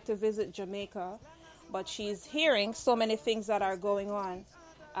 she would like to visit Jamaica, but she's hearing so many things that are going on.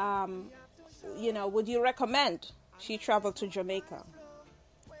 Would you recommend she travel to Jamaica?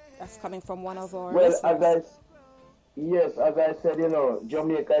 That's coming from one of our listeners. As I said,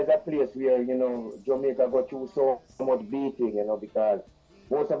 Jamaica is a place where, Jamaica got through so much beating, because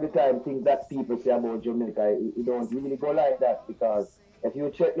most of the time things that people say about Jamaica, it don't really go like that, because if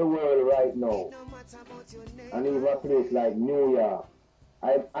you check the world right now, and even a place like New York,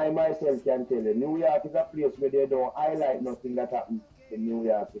 I myself can tell you, New York is a place where they don't highlight nothing that happened in New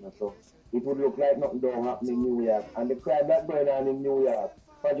York, you know, so it would look like nothing don't happen in New York. And the crime that going on in New York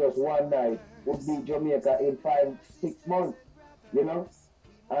for just one night would be Jamaica in 5-6 months, you know.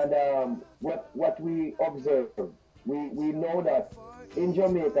 And what we observe, we know that in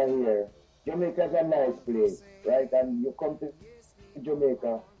Jamaica here, Jamaica is a nice place, right? And you come to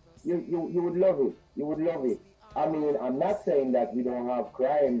Jamaica, you would love it. You would love it. I mean, I'm not saying that we don't have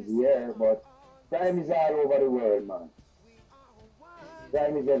crimes here, but crime is all over the world, man.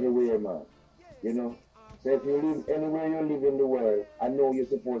 Crime is everywhere, man. You know? So if you live anywhere you live in the world, I know you're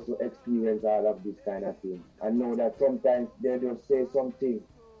supposed to experience all of this kind of thing. I know that sometimes they just say something.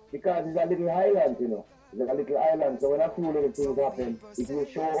 Because it's a little island, you know. It's a little island. So when a few little things happen, it will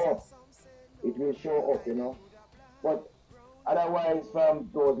show up. It will show up, you know. But otherwise, from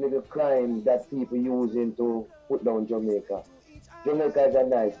those little crimes that people using to put down Jamaica, Jamaica is a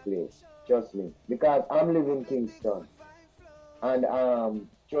nice place. Trust me. Because I'm living in Kingston. And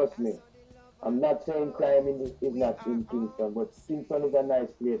trust me, I'm not saying crime is not in Kingston, but Kingston is a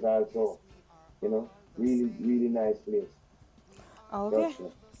nice place also. You know, really, really nice place. Okay.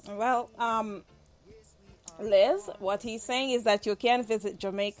 Well, Liz, what he's saying is that you can visit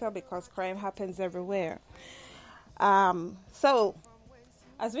Jamaica because crime happens everywhere. So,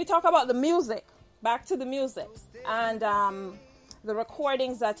 as we talk about the music, back to the music, and the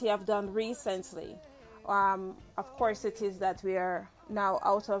recordings that you have done recently, of course it is that we are now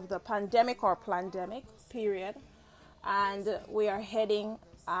out of the pandemic or plandemic period, and we are heading,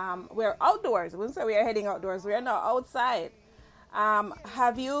 we're outdoors. We wouldn't say we are heading outdoors, we are now outside.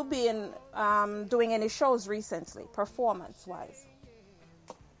 Have you been doing any shows recently, performance-wise?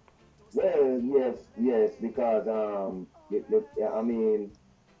 Well, yes, because I mean,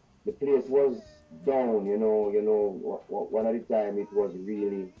 the place was down, you know, one at a time it was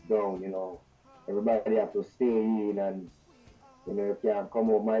really down, you know. Everybody have to stay in, and you know, if you can't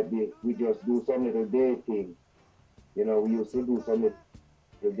come out, we just do some little day thing. You know, we used to do some little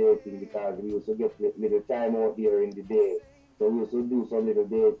day thing because we used to get little time out there in the day. So we used to do some little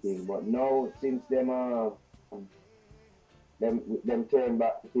day thing. But now, since them turn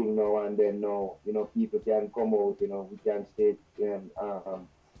back the thing now and then now, you know, people can come out, you know, we can stay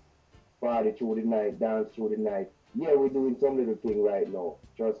party through the night, dance through the night. Yeah, we're doing some little thing right now.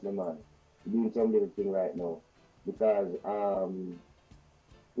 Trust me, man. We're doing some little thing right now. Because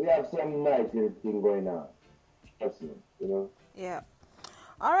we have some nice little thing going on. Trust me, you know? Yeah.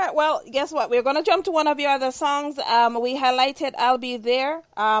 All right, well, guess what? We're going to jump to one of your other songs. We highlighted I'll Be There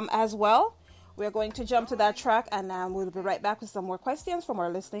as well. We're going to jump to that track, and we'll be right back with some more questions from our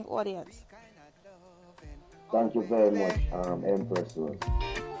listening audience. Thank you very much, Empress.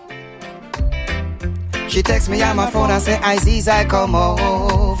 She texts me on my phone and say, Izeezi, I come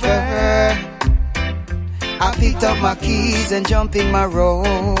over. I picked up my keys and jumped in my Rover.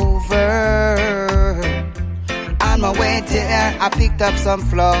 On my way there, I picked up some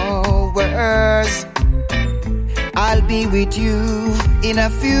flowers. I'll be with you in a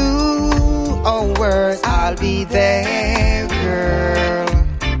few hours. I'll be there, girl.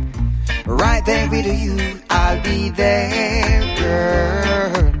 Right there with you, I'll be there,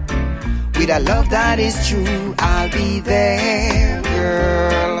 girl. With a love that is true, I'll be there,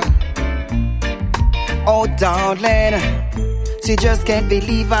 girl. Oh, darling, she just can't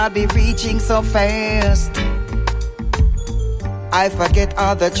believe I'll be reaching so fast. I forget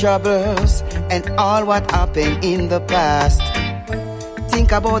all the troubles and all what happened in the past.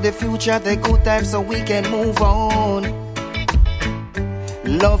 Think about the future, the good times, so we can move on.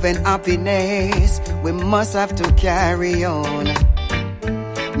 Love and happiness, we must have to carry on.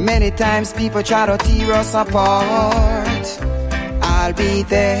 Many times people try to tear us apart. I'll be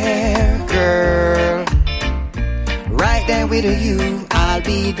there, girl. Right there with you, I'll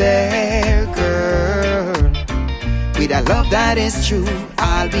be there, girl. With a love that is true,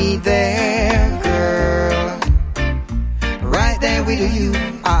 I'll be there, girl. Right there with you,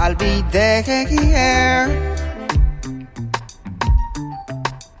 I'll be there.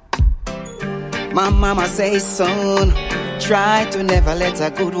 My mama says, son, try to never let a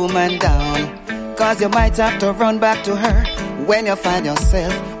good woman down, 'cause you might have to run back to her when you find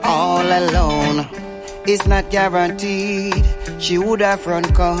yourself all alone. It's not guaranteed she would have run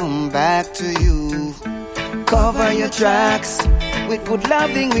come back to you. Cover your tracks with good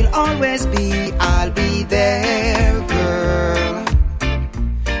loving, will always be. I'll be there, girl.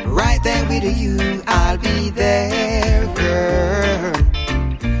 Right there with you, I'll be there, girl.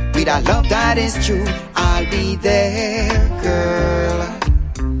 With a love that is true, I'll be there, girl.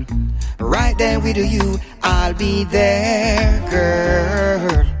 Right there with you, I'll be there,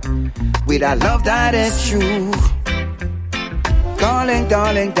 girl. With a love that is true. Calling,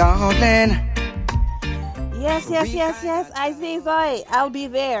 darling, darling. Yes. Izeezi, I'll be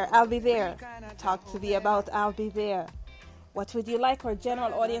there. Talk to me about I'll be there. What would you like our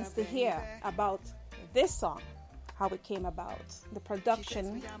general audience to hear about this song? How it came about, the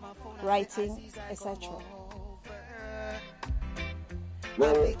production, writing, etc.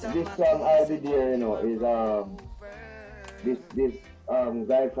 Well, this song I'll be there, is this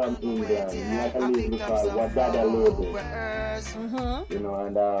guy from England. He had a label called Wadada Label.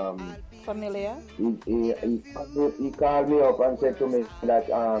 And familiar. He called me up and said to me that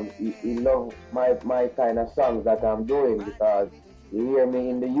he loved my kind of songs that I'm doing because he hear me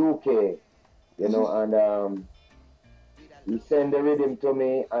in the UK, and he sent the rhythm to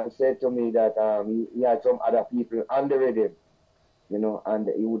me and said to me that he had some other people on the rhythm, and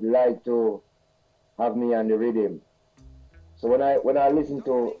he would like to have me on the rhythm. So when I listen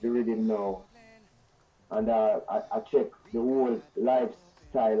to the rhythm now, and I check the whole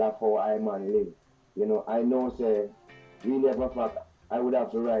lifestyle of how I man live, I know say really for a fact I would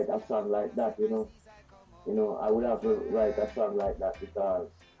have to write a song like that, I would have to write a song like that because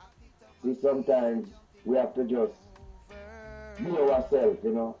see sometimes we have to just be ourselves,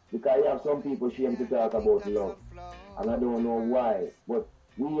 because you have some people shame to talk about love, and I don't know why, but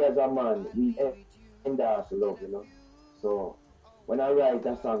we as a man, we endorse love, So when I write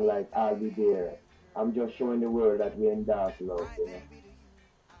a song like I'll Be There, I'm just showing the world that we endorse love,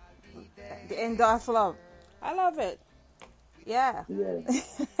 The endorse love. I love it. Yeah.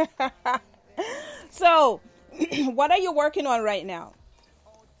 So, what are you working on right now?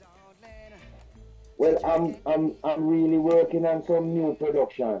 Well, I'm really working on some new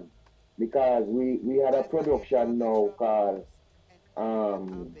production because we had a production now called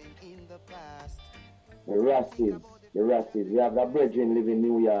the Rasties. We have a brethren living in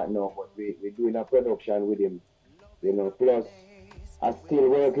New York now, but we're doing a production with him, Plus, I'm still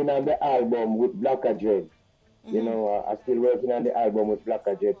working on the album with Blacker Dread. I'm still working on the album with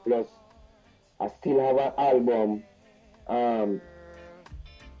Blacker Dread. Plus, I still have an album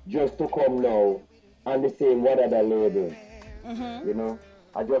just to come now on the same Wadada label.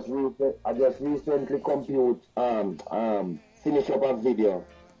 I just recently finish up a video.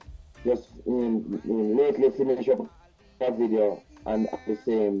 Lately finish up a video and the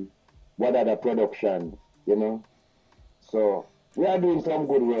same Wadada production, So we are doing some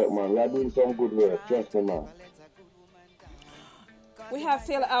good work, man. We are doing some good work, trust me, man. We have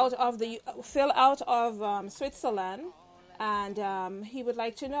Phil out of Switzerland, and he would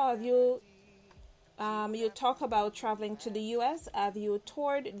like to know if you talk about traveling to the U.S. Have you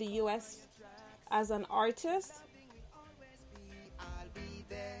toured the U.S. as an artist?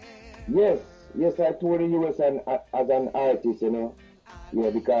 Yes, I toured the U.S. as an artist,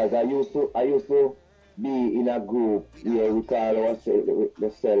 because I used to be in a group where we call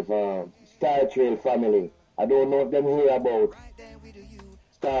ourselves Star Trail Family. I don't know if them hear about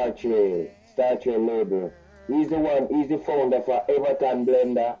Star Trail label. He's the founder for Everton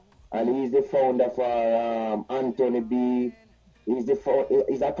Blender, and he's the founder for Anthony B. He's a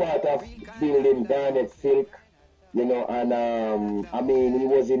part of building Garnet Silk, and he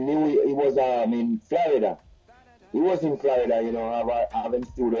was in Florida. He was in Florida, having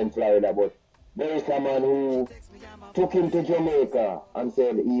studio in Florida, but there is a man who took him to Jamaica and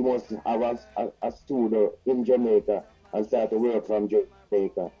said he must have a studio in Jamaica and start to work from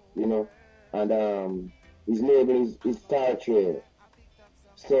Jamaica, and his label is Star Trail.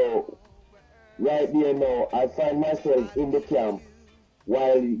 So right there now, I find myself in the camp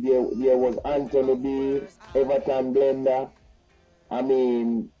while there was Anthony B, Everton Blender,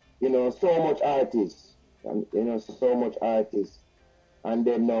 so much artists, and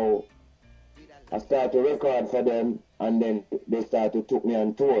then now I start to record for them, and then they start to take me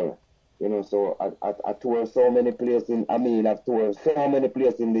on tour, so I tour so many places I've toured so many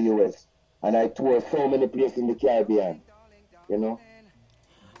places in the US, and I tour so many places in the Caribbean,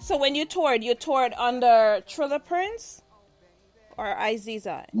 So when you toured under Triller Prince or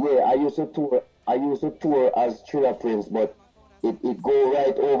Izeezi? Yeah, I used to tour as Triller Prince, but it go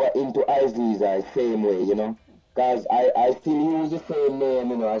right over into Izeezi same way, because I still use the same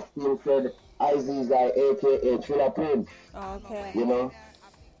name, I still said Izeezi, aka Triller Prince. Okay.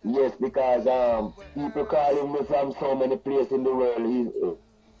 Yes, because people calling me from so many places in the world,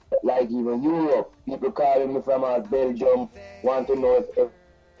 like even Europe, people calling me from Belgium, want to know if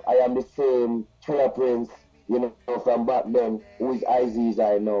I am the same Triller Prince, from back then, who is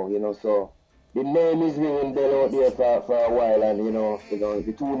Izeezi now, so the name is ringing bell out there for a while, and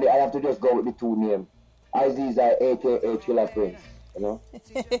the two, I have to just go with the two names, Izeezi, aka Triller Prince,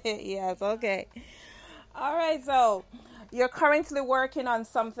 Yes, okay. All right, so You're currently working on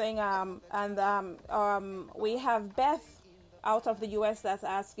something, and we have Beth out of the U.S. that's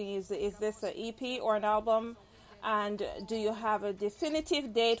asking, is this an EP or an album? And do you have a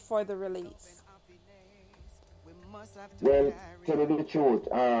definitive date for the release? Well, tell you the truth,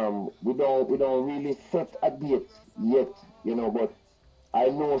 we don't really set a date yet, but I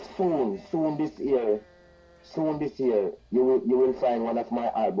know soon this year, you will find one of my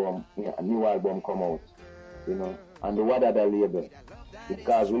album, a new album come out, on the Wadada label,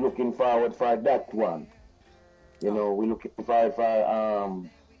 because we're looking forward for that one. We're looking forward for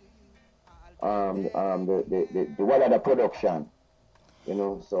the Wadada production,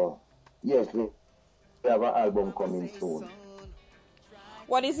 so yes, we have an album coming soon.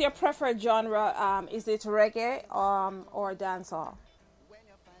 What is your preferred genre? Is it reggae or dancehall?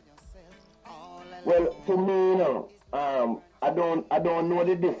 Well, to me, I don't know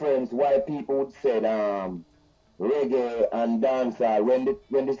the difference why people would say reggae and dancehall when the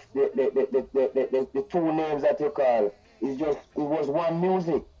two names that you call it was one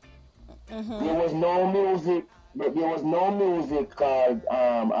music. Mm-hmm. There was no music called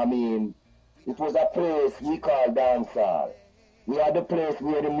it was a place we call dancehall. We had the place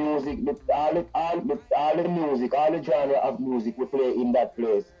where the music, all the music, all the genre of music we play in that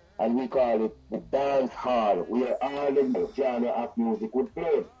place, and we call it the dance hall, where all the genre of music would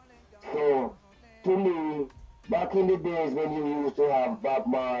play. So, to me, back in the days when you used to have Bob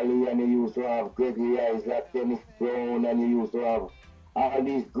Marley and you used to have Gregory Isaac, Dennis Brown, and you used to have all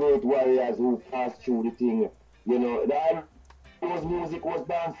these great warriors who passed through the thing, that those music was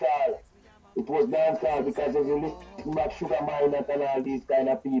dancehall. It was dancehall because if you listen back Sugar Minott and all these kind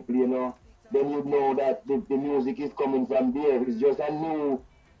of people, then you know that the music is coming from there. It's just a new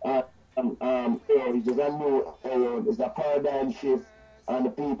it's a paradigm shift, and the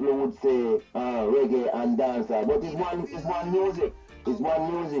people would say reggae and dancehall. But it's one music. It's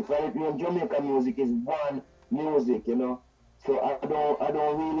one music. For in Jamaica music is one music, So I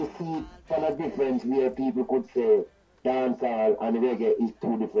don't really see kind of difference where people could say dancehall and reggae is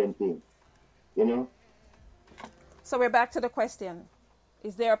two different things. So we're back to the question.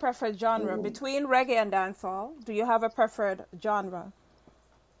 Is there a preferred genre between reggae and dancehall? Do you have a preferred genre?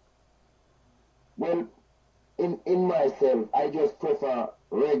 Well, in myself, I just prefer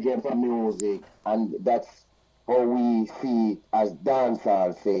reggae for music, and that's how we see it as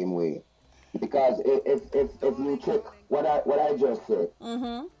dancehall same way. Because if you check what I just said,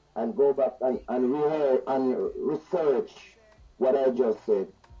 mm-hmm. and go back and research what I just said,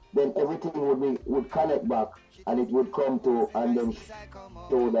 then everything would connect back, and it would come to and then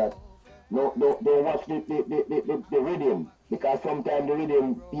show that don't watch the rhythm, because sometimes the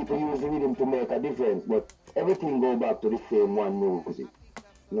rhythm, people use the rhythm to make a difference, but everything go back to the same one music,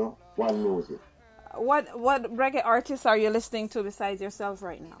 one music. What reggae artists are you listening to besides yourself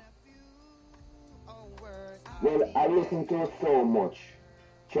right now? Well, I listen to so much.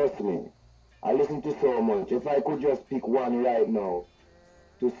 Trust me, I listen to so much. If I could just pick one right now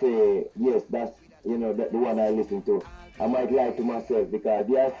to say, yes, that's, the one I listen to, I might lie to myself, because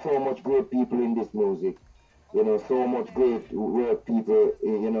there are so much great people in this music. So much great work people,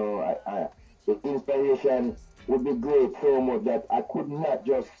 the inspiration would be great so much that I could not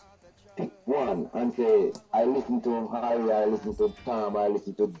just pick one and say, I listen to Harry, I listen to Tom, I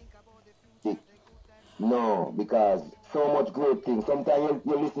listen to Dick. No, because so much great things. Sometimes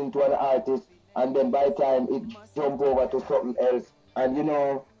you listen to an artist, and then by the time it jump over to something else, and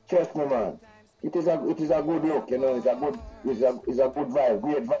trust me, man, it is a good look, it's a good vibe,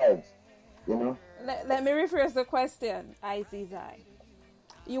 great vibes, Let me rephrase the question, Izeezi.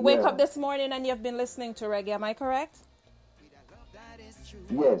 You wake up this morning and you've been listening to reggae, am I correct?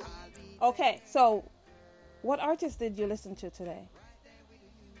 Yes. Okay, so what artist did you listen to today?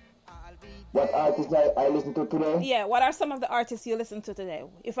 What artist I listen to today? Yeah, what are some of the artists you listen to today?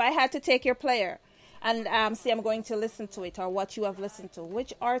 If I had to take your player and say I'm going to listen to it, or what you have listened to,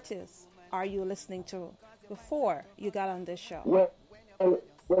 which artists are you listening to before you got on this show? Well,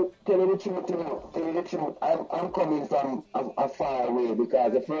 tell you the truth, I'm coming from a far away,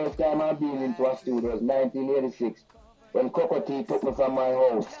 because the first time I've been into a studio was 1986, when Coco T took me from my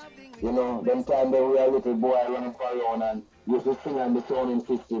house. Them time they were a little boy running around and used to sing on the sounding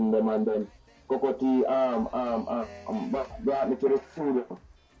system, and then Coco T brought me to the studio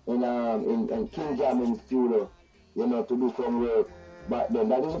in King Jamming studio, to do some work. But then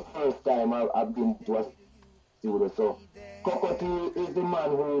that is the first time I've been to a studio. So Coco T is the man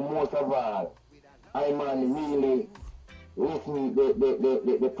who most of all I really listen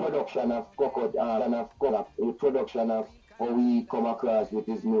the production of Coco and of Coco, the production of how we come across with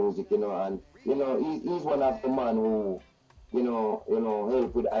his music, and he's one of the man who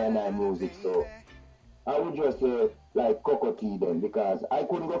help with I&I music. So I would just say like Cocoa Tea then, because I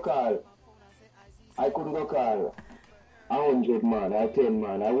couldn't go call 100 man or 10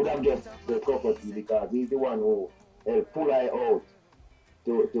 man. I would have just said Cocoa Tea because he's the one who helped pull I out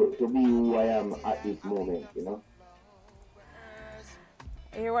to be who I am at this moment,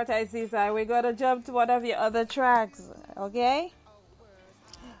 Hear what I see, sir. We're going to jump to one of your other tracks, okay?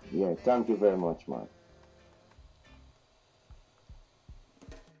 Yeah, thank you very much, man.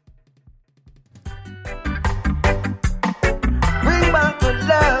 Bring back the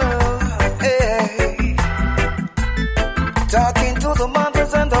love, hey. Talking to the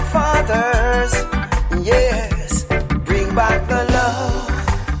mothers and the fathers, yes. Bring back the love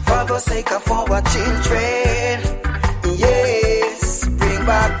for the sake of our children, yes. Bring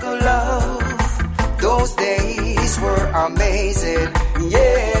back the love. Those days were amazing,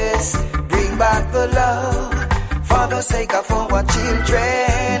 yes. Bring back the love for the sake of our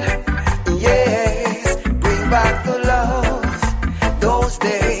children, yes. Bring back the love. Those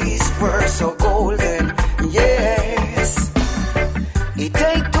days were so golden, yes. It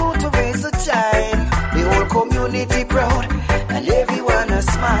takes two to raise a child, the whole community proud, and everyone a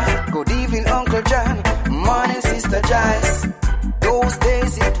smile. Good evening, Uncle John. Morning, Sister Joyce. Those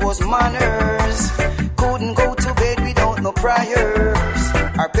days it was manners. Couldn't go to bed without no prayers.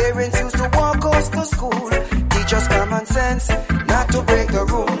 Our parents used to walk us to school, teach us common sense, not to break the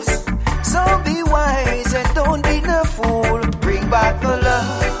rules. So be wise and don't be no fool. Bring back the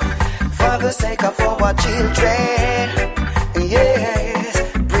love for the sake of our children. Yes,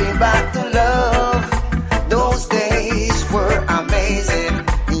 bring back the love. Those days were amazing.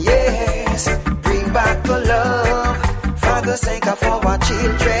 Yes, bring back the love for the sake of our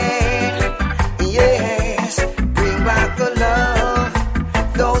children. Yes, bring back the love.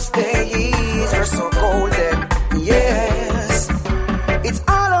 Those days were so golden. Yes, it's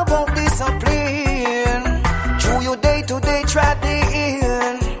all about discipline. Through your day-to-day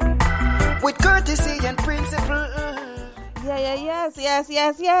trading, with courtesy and principle. Yes.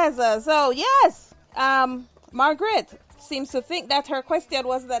 So, yes, Margaret seems to think that her question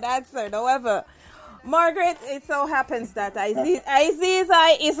was not answered. However, Margaret, it so happens that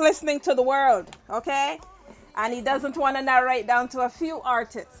Izeezi is listening to the world, okay? And he doesn't want to narrate down to a few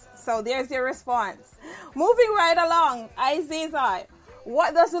artists. So there's your response. Moving right along, Izeezi,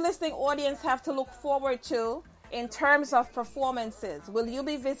 what does the listening audience have to look forward to in terms of performances? Will you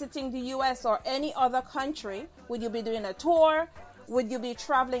be visiting the U.S. or any other country? Will you be doing a tour? Would you be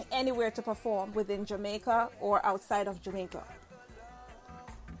traveling anywhere to perform within Jamaica or outside of Jamaica?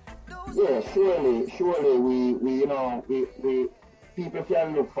 Yeah, surely we people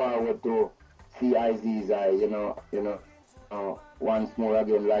can look forward to see Izeezi, once more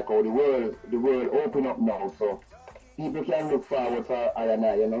again, like how the world open up now, so people can look forward for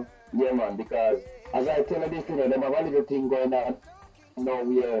I&I, yeah man, because as I tell you this, them have a little thing going on now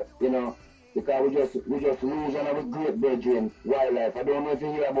where, because we just lose one of the great brethren, Wildlife. I don't know if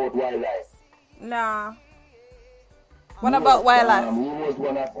you hear about Wildlife. Nah. What about Wildlife? He was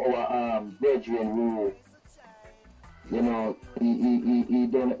one of our brethren who, he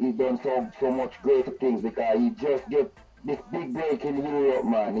done so much great things because he just get this big break in Europe,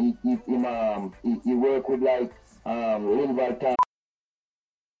 man. He work with like Linval.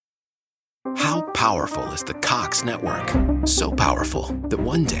 How powerful is the Cox network? So powerful that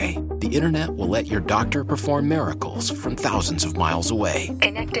one day the internet will let your doctor perform miracles from thousands of miles away.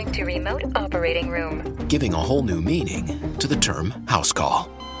 Connecting to remote operating room. Giving a whole new meaning to the term house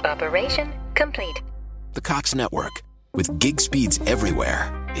call. Operation complete. The Cox network. With gig speeds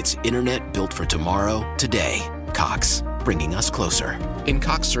everywhere, it's internet built for tomorrow, today. Cox, bringing us closer. In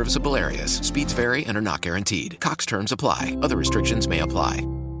Cox serviceable areas, speeds vary and are not guaranteed. Cox terms apply. Other restrictions may apply.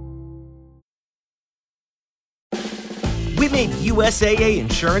 We made USAA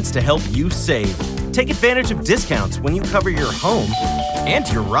insurance to help you save. Take advantage of discounts when you cover your home and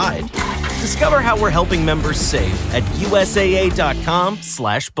your ride. Discover how we're helping members save at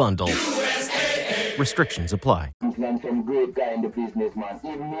USAA.com/bundle. USAA. Restrictions apply. And some great guy in the business, man.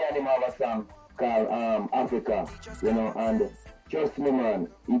 Even me and him have a song called Africa, and trust me, man,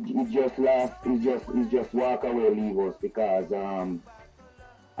 he just laugh, he just walk away, leave us, because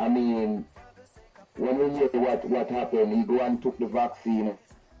I mean, when we hear what happened, he go and took the vaccine,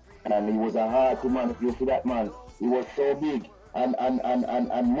 and he was a hard man. You see that man? He was so big and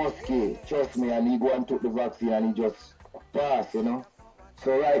musky, trust me, and he go and took the vaccine and he just passed,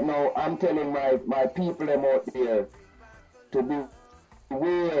 So right now, I'm telling my people them out there to be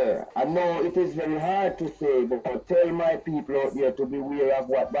aware. I know it is very hard to say, but I tell my people out there to be aware of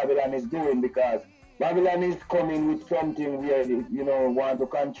what Babylon is doing, because Babylon is coming with something where they, want to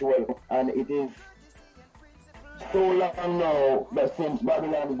control, and it is so long now that since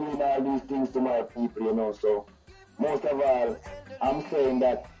Babylon is doing all these things to my people, so most of all, I'm saying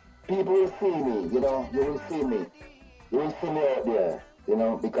that people will see me, you will see me. You will see me out there,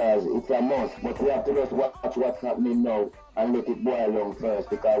 because it's a must. But we have to just watch what's happening now and let it boil down first,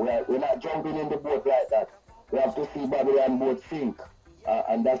 because we're not jumping in the boat like that. We have to see Babylon boat sink,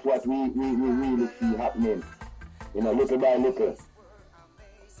 and that's what we really see happening, little by little.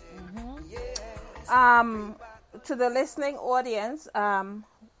 To the listening audience, can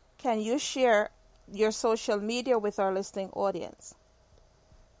you share your social media with our listening audience?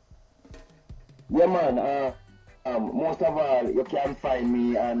 Yeah, man. Most of all, you can find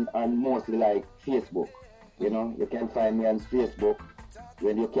me on mostly like Facebook. You can find me on Facebook.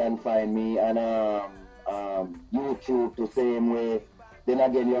 When you can find me on YouTube the same way. Then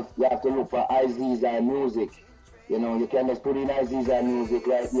again, you have to look for Izeezi Music. You can just put in Izeezi Music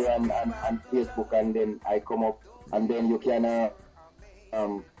right here on Facebook, and then I come up, and then you can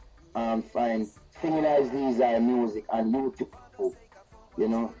find Singing Izeezi Music on YouTube.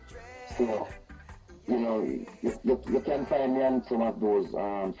 So. You can find me on some of those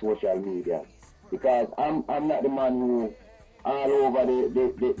social media, because I'm not the man who all over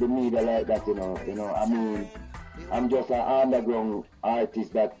the media like that, I mean, I'm just an underground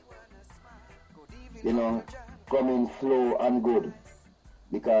artist that, coming slow and good,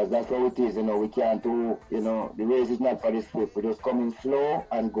 because that's how it is, we can't do, the race is not for the swift, we're just coming slow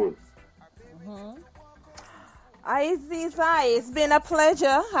and good. Izeezi, it's been a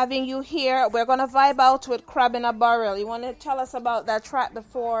pleasure having you here. We're going to vibe out with Crab in a Barrel. You want to tell us about that track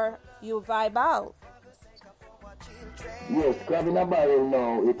before you vibe out? Yes, Crab in a Barrel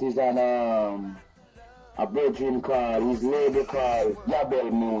now. It is on a virgin called, his label called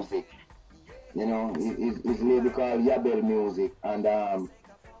Yabel Music. His label called Yabel Music. And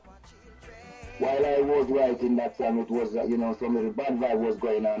while I was writing that song, it was, some of the bad vibe was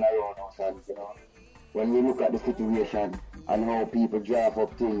going on around us, and, when we look at the situation and how people draft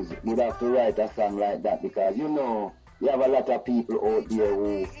up things, we'd have to write a song like that, because you have a lot of people out there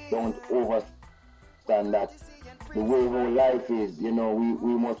who don't understand that the way how life is, we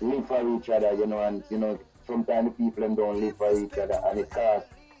must live for each other, and sometimes the people don't live for each other, and it's hard.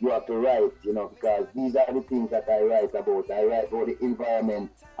 You have to write, because these are the things that I write about. I write about the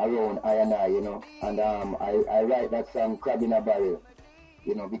environment around I and I, and I write that song Crab in a Barrel,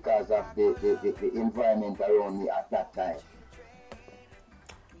 because of the environment around me at that time.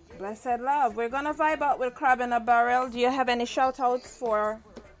 Blessed love. We're going to vibe out with Crab in a Barrel. Do you have any shout-outs for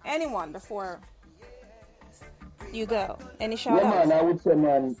anyone before you go? Any shout-outs? Yeah, man,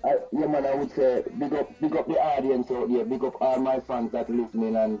 I would say, big up the audience out there. Big up all my fans that are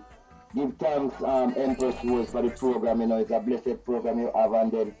listening, and give thanks, Empress for the program. It's a blessed program you have,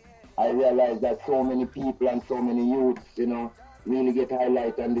 and then I realize that so many people and so many youths, really get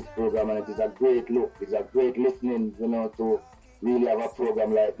highlighted on this program, and it is a great look. It's a great listening, to really have a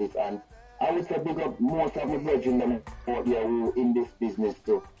program like this. And I would say big up most of my brethren out there who in this business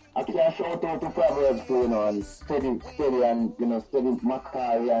too. I can shout out to Proverbs too, and steady and steady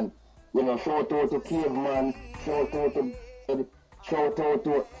Macari, and shout out to Caveman, shout out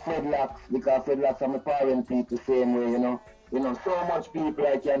to Fredlocks, because Fredlocks are my parent people the same way, so much people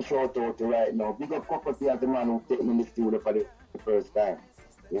I can shout out to right now. Big up Cocotti as the man who take me in the studio for the first time,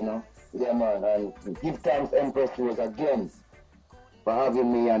 Yeah, man, and give thanks Empress again for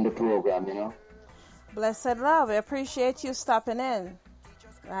having me on the program, Blessed love. We appreciate you stopping in.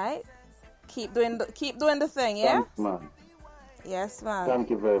 Right? Keep doing the thing, yeah? Thanks, man. Yes, man. Thank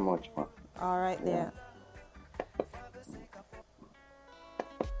you very much, man. All right, there.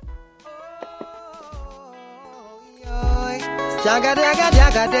 Jaga jaga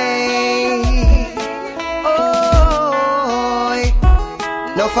jaga day. Oh,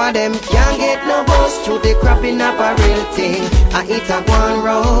 no for them can't get no bus through the crapping up a real thing. I eat a one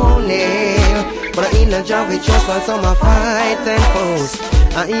rolling, but I in a job with just while some a fight and post.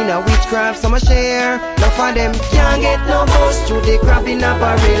 I in a witchcraft some a share. No for them can't get no bus through the crapping up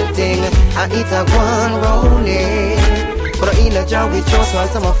a real thing. I eat a one rolling, but I in a job with just while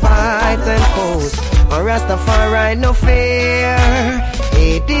some a fight and post. A Rastafari no fear.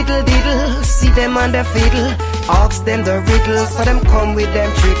 Hey diddle diddle, see them on the fiddle. Ask them the riddle, so them come with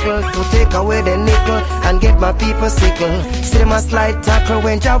them trickle to take away the nickel and get my people sickle. See them a slide tackle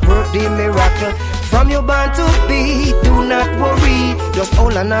when Jah work the miracle. From your born to be, do not worry. Just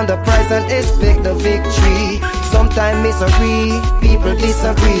hold on the prize and expect the victory. Sometimes misery, people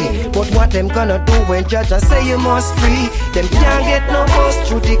disagree. But what them gonna do when judges say you must free? Them can't get no bus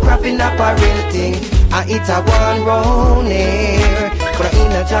through the crap in apparel thing. I eat a one round here, but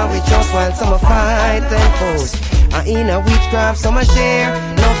in a job we just want some fight and force. I in a witchcraft, some a share.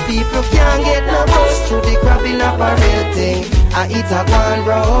 No people can't get no bus through the crap in apparel thing. I eat a one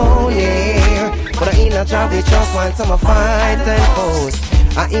round here, but in a job we just want some fight and force.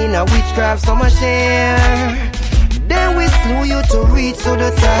 I in a witchcraft, some a share. Then we slew you to reach to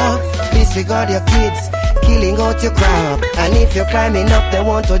the top. Disregard your kids, killing out your crop. And if you're climbing up, they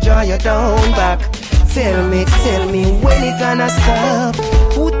want to draw you down back. Tell me, when it gonna stop?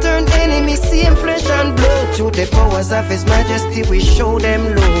 Who turned enemy, same flesh and blood? Through the powers of His Majesty, we show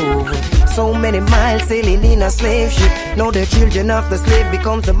them love. So many miles sailing in a slave ship. Now the children of the slave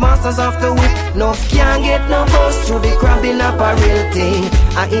becomes the masters of the whip. No can't get no bus through the crabbing apparel thing.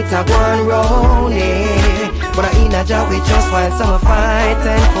 I eat a one round here, but I in a job we just want some fight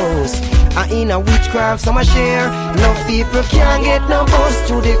and force. I in a witchcraft, some a share. No people can't get no bus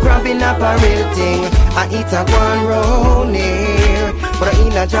through the crabbing apparel thing. I eat a one round here, but I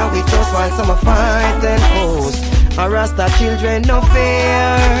in a job we just want some fight and force. A Rasta children no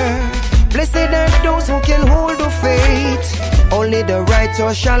fear. Blessed are those who can hold the faith. Only the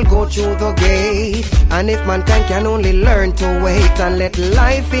righteous shall go through the gate. And if mankind can only learn to wait and let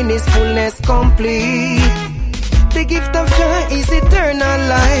life in its fullness complete, the gift of joy is eternal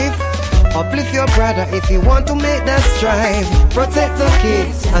life. Uplift your brother if you want to make that strive. Protect the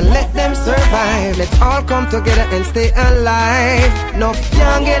kids and let them survive. Let's all come together and stay alive. No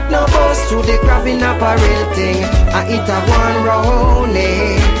can't get no bus through the crabbing apparel thing. I eat a one round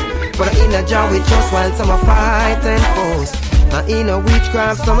here, but in a jar we just want some fight and force. I in a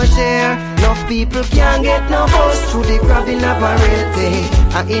witchcraft, some share. No people can't get no bus through the crabbing apparel thing.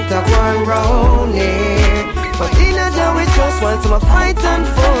 I eat a one round here, but in a jar we just want some fight and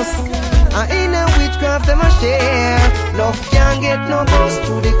force. I in a witchcraft, them a share. Love can't get no bus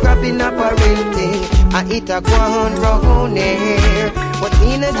through the crabbing apparel thing. I eat a one round here, but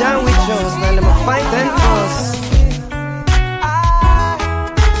in a jar we just want them a fight and force.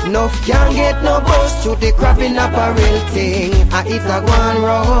 No can't get no bus through the crabbing apparel thing. I eat a one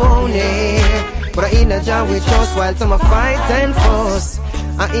round here, but in a jar we just want some fight and force.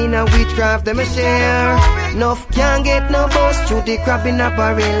 I in a witchcraft, them a share. No can't get no bus through the crabbing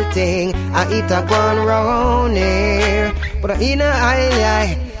apparel thing. I eat a one round here, but in a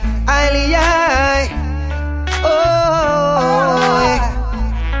eye. Oh,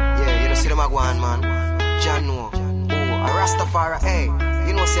 yeah, you don't see them a go on, man. Juno, oh, a Rastafari, hey.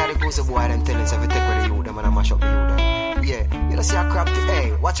 You know, see how the pussy boy them tell us if you take with the youth, them and I mash up the youth, them. Yeah, you don't see how crap the,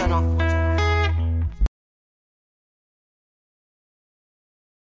 hey, watch out now.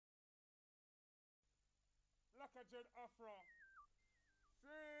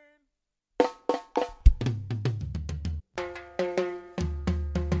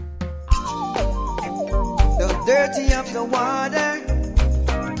 The dirty of the water,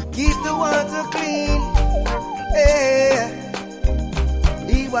 keep the water clean. Yeah.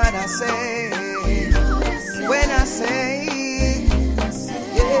 What I say, when I say,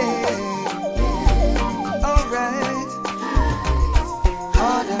 yeah, alright.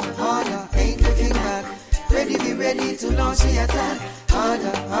 Harder, ain't looking back. Ready, be ready to launch the attack.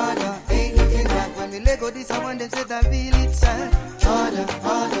 Harder, ain't looking back. When we let go this, I want them to I feel it sad. Harder,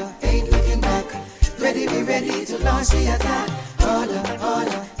 ain't looking back. Ready, be ready to launch the attack. Harder,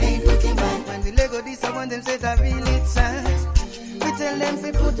 ain't looking back. When we let go this, I want them to I feel it sad. We tell them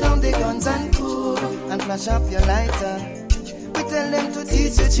to put down the guns and cool and flash up your lighter. We tell them to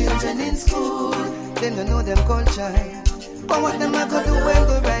teach your children in school. Them don't know them culture. But what them a go do when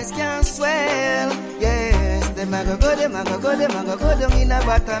the rice can't swell? Yes, them a go go down in a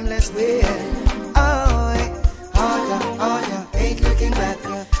bottomless well. Oh, harder, ain't looking back.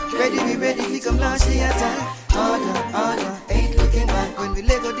 Ready, be ready, we come launch the attack. Harder, ain't looking back. When we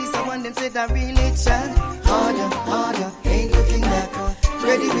let go this, I want them say that really chat. Harder, ain't looking back.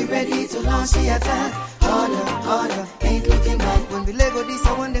 Ready, be ready to launch the attack. Harder, ain't looking back. When we let go this,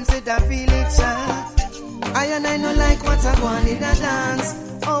 I want them say that really chat. I no like what I want in a dance.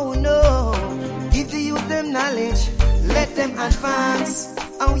 Oh no, give the youth them knowledge, let them advance.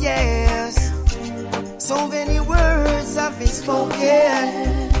 Oh yes, so many words have been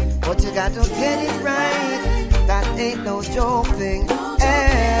spoken, but you got to get it right. That ain't no joke thing. Don't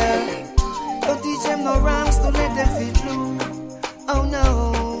teach them no rhymes to let them feel blue. Oh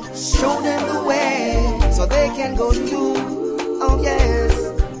no, show them the way so they can go through. Oh yes,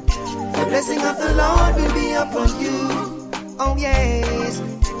 the blessing of the Lord will be upon you. Oh yes,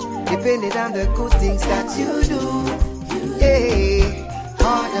 depending on the good things that you do. Yeah.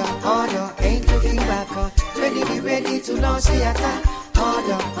 Harder, ain't looking back. Ready, be ready to launch the attack.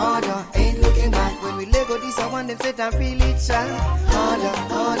 Harder, ain't looking back. When we Lego this, I want them set and feel it shot.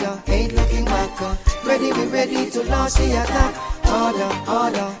 Harder, ain't looking back. Ready, be ready to launch the attack.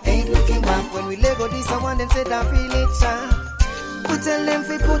 Harder, ain't looking back. When we Lego this, I want them set and feel it shot. We tell them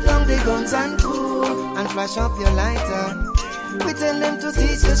to put down the guns and cool and flash up your lighter. We tell them to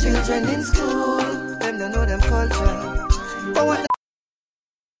teach the children in school. Them don't know them culture. But what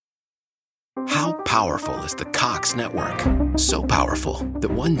How powerful is the Cox network? So powerful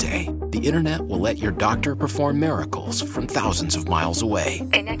that one day, the internet will let your doctor perform miracles from thousands of miles away.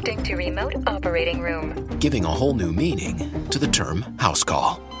 Connecting to remote operating room. Giving a whole new meaning to the term house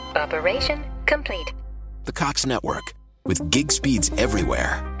call. Operation complete. The Cox network. With gig speeds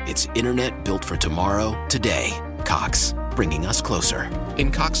everywhere, it's internet built for tomorrow, today. Cox, bringing us closer.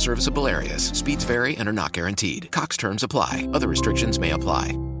 In Cox serviceable areas, speeds vary and are not guaranteed. Cox terms apply. Other restrictions may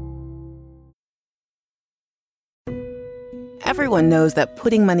apply. Everyone knows that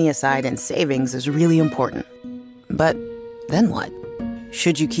putting money aside in savings is really important. But then what?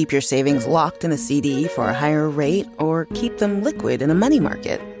 Should you keep your savings locked in a CD for a higher rate or keep them liquid in a money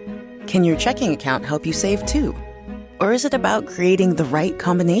market? Can your checking account help you save too? Or is it about creating the right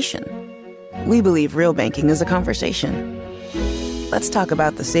combination? We believe real banking is a conversation. Let's talk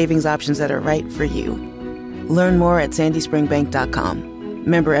about the savings options that are right for you. Learn more at sandyspringbank.com.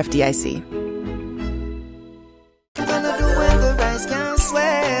 Member FDIC.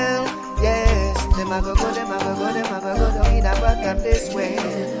 This way.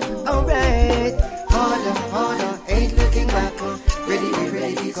 Alright, harder, ain't looking back.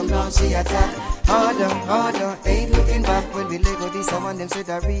 Ready, come launch the attack. Harder, ain't looking back. When we Lego this, I want them said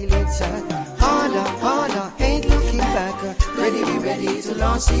I really shot. Harder, ain't looking back. Ready to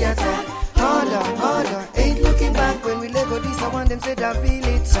launch the attack. Harder, ain't looking back. When we Lego this, I want them said I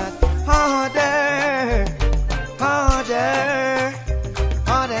really shot.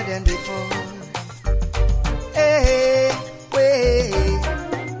 Harder than before. Hey.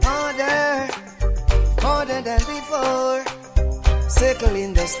 Harder than before. Circle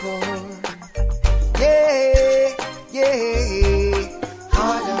in the score. Yeah.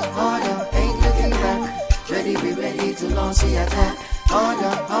 Harder, ain't looking back. Ready to launch the attack.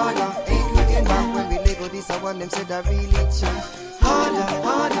 Harder, ain't looking back. When we Lego this, I want them said I really try.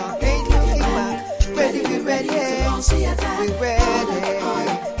 Harder, ain't looking back. Ready to launch the attack. We ready.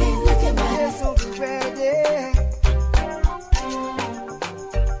 Ain't looking back. Yes, so we ready.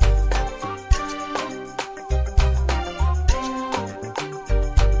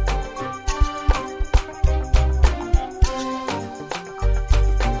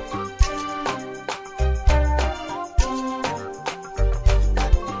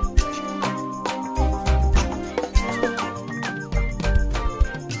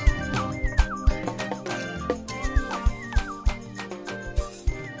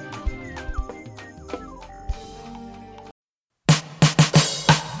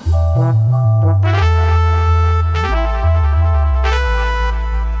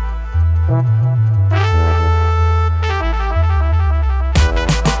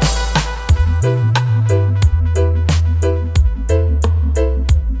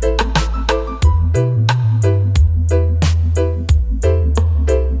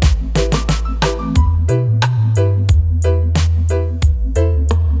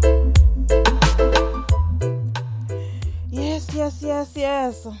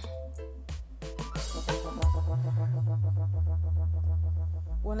 Yes.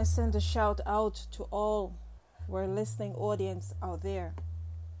 Want to send a shout out to all our listening audience out there.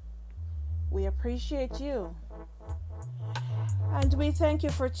 We appreciate you. And we thank you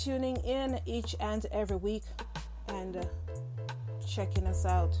for tuning in each and every week and checking us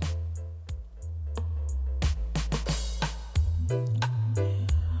out.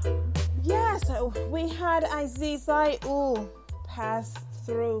 Yes, we had Izeezi who passed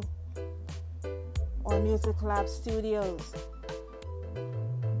through our Music Lab studios.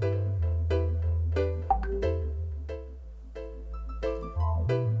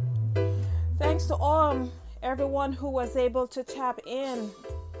 Thanks to everyone who was able to tap in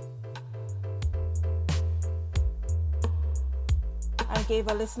and gave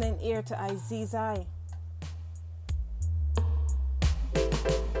a listening ear to Izeezi.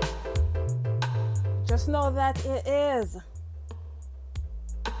 Just know that it is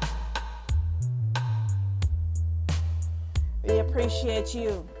we appreciate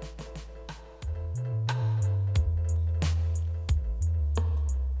you.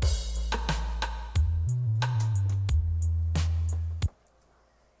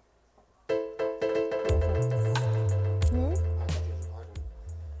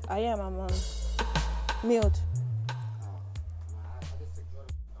 I am. I'm on mute.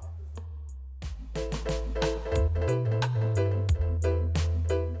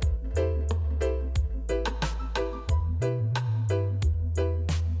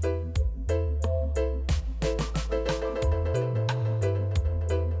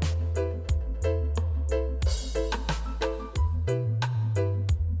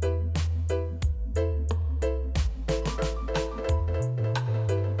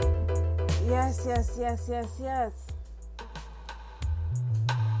 Yes.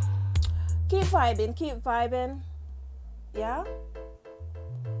 Keep vibing. Yeah?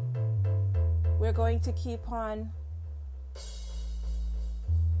 We're going to keep on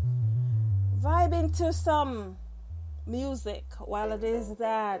vibing to some music while it is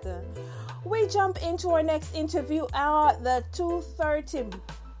that we jump into our next interview at the 2:30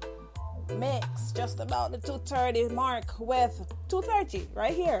 mix, just about the 2:30 mark, with 2:30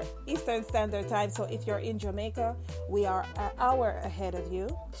 right here Eastern Standard Time. So if you're in Jamaica, we are an hour ahead of you.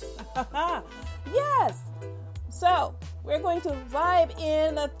 Yes, so we're going to vibe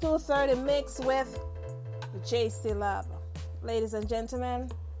in the 2:30 mix with Celeb. Ladies and gentlemen,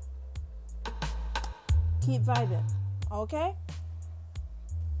 keep vibing, okay?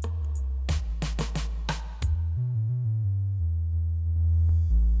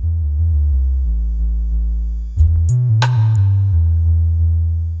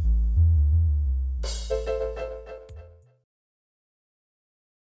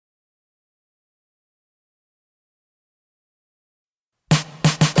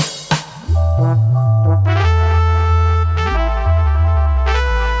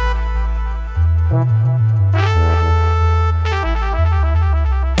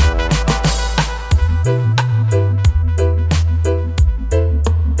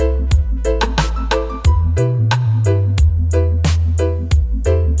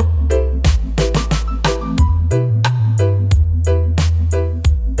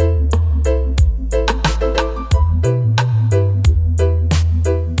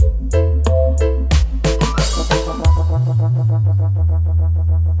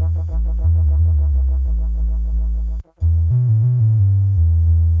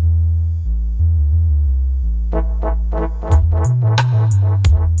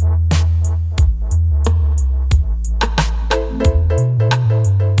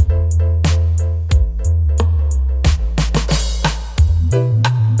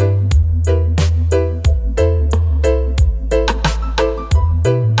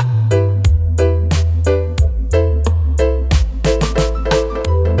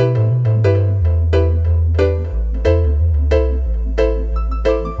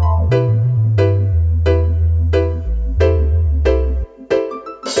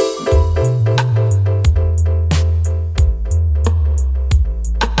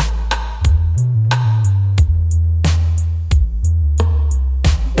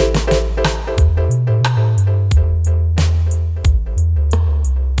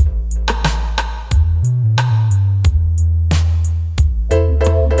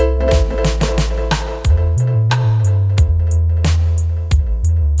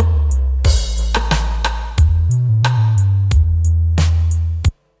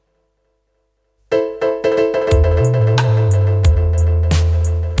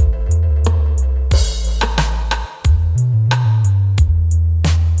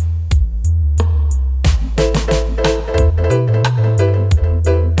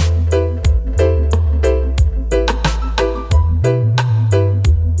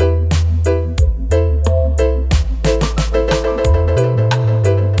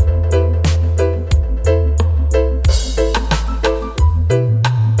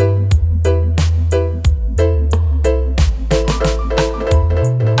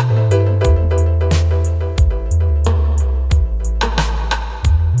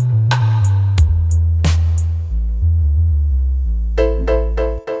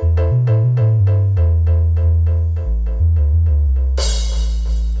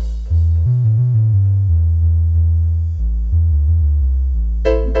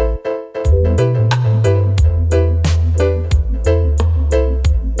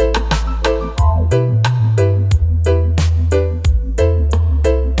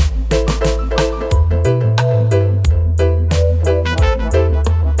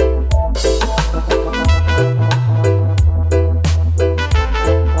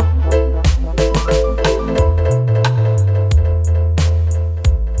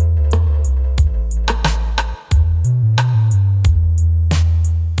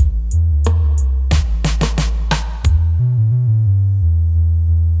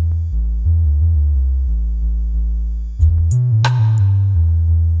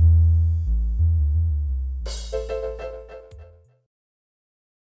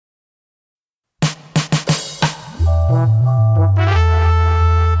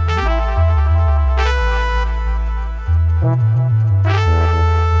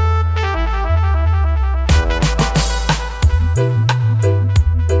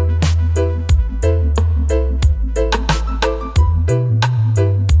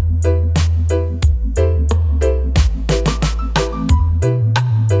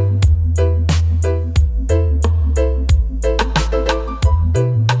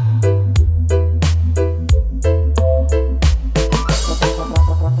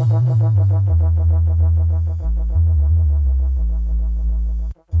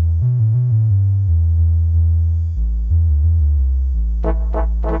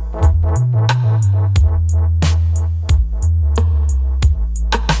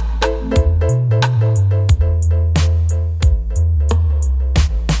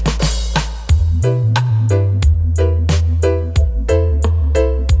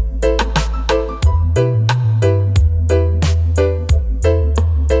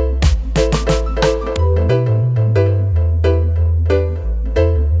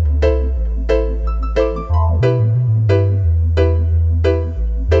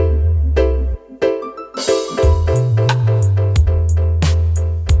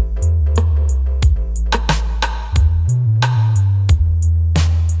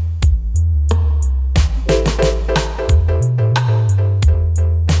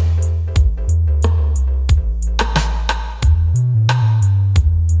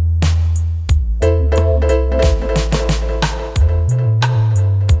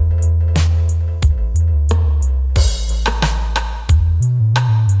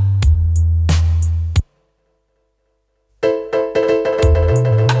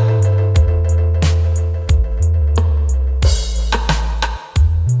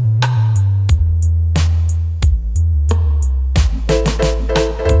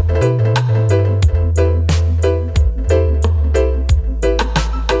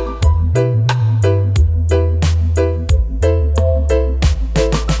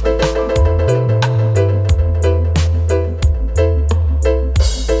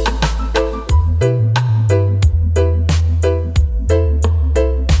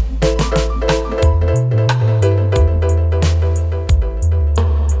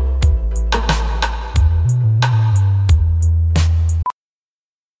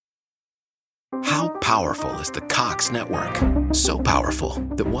 powerful is the Cox network. So powerful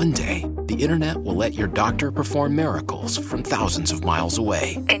that one day, the internet will let your doctor perform miracles from thousands of miles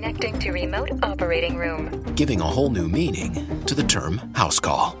away. Connecting to remote operating room. Giving a whole new meaning to the term house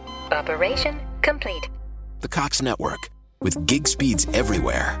call. Operation complete. The Cox network. With gig speeds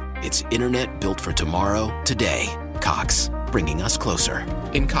everywhere, it's internet built for tomorrow, today. Cox, bringing us closer.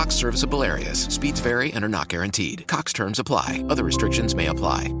 In Cox serviceable areas, speeds vary and are not guaranteed. Cox terms apply. Other restrictions may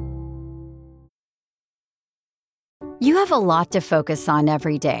apply. You have a lot to focus on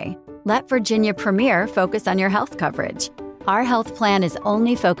every day. Let Virginia Premier focus on your health coverage. Our health plan is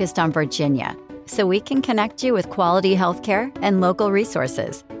only focused on Virginia, so we can connect you with quality health care and local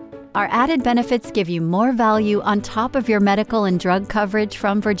resources. Our added benefits give you more value on top of your medical and drug coverage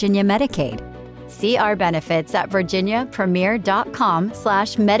from Virginia Medicaid. See our benefits at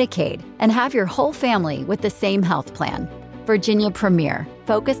virginiapremier.com/Medicaid and have your whole family with the same health plan. Virginia Premier,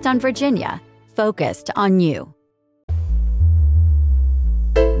 focused on Virginia, focused on you.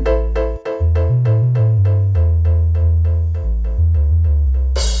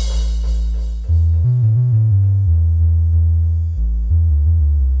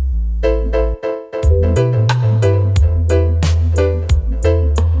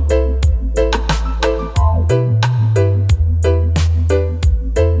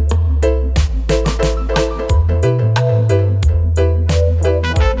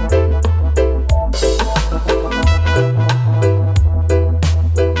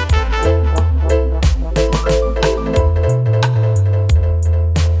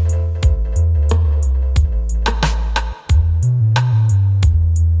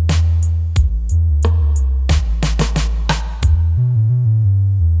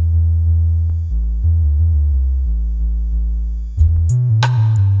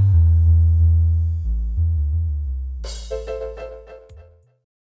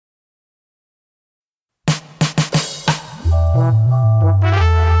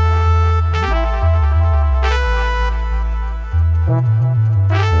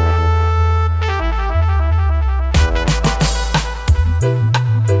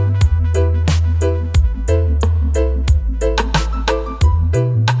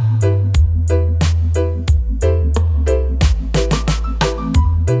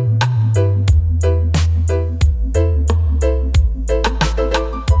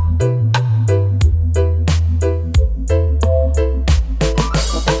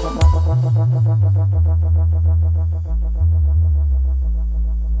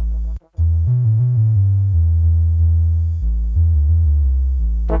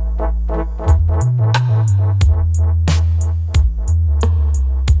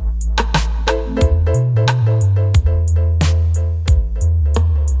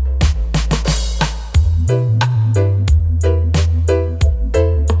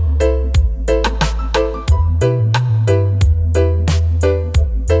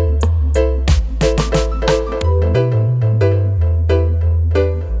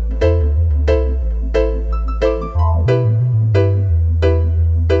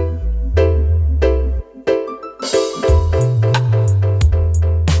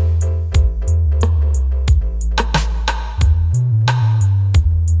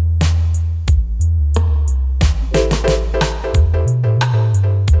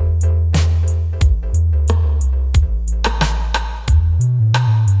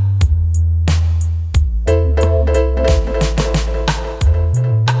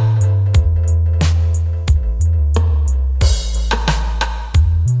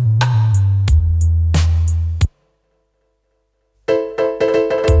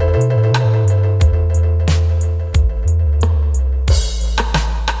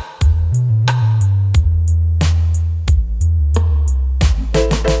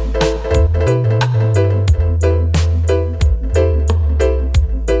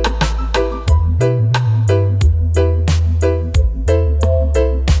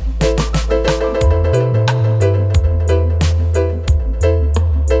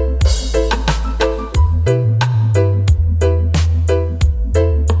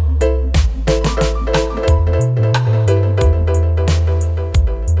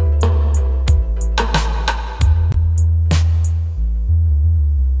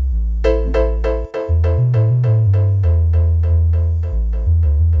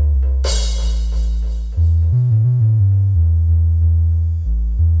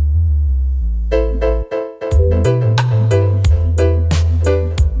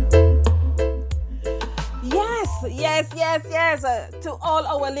 yes. To all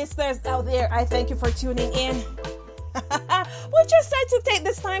our listeners out there, I thank you for tuning in. We just like to take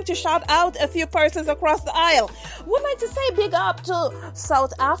this time to shout out a few persons across the aisle. Would like to say big up to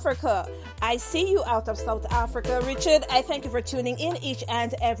South Africa. I see you out of South Africa, Richard. I thank you for tuning in each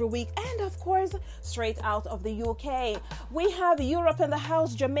and every week. And of course, straight out of the UK. We have Europe in the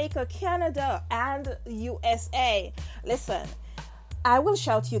house, Jamaica, Canada, and USA. Listen, I will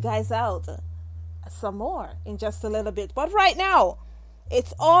shout you guys out some more in just a little bit. But right now,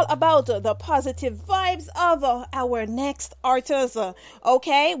 it's all about the positive vibes of our next artist.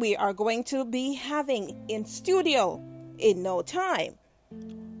 Okay, we are going to be having in studio in no time.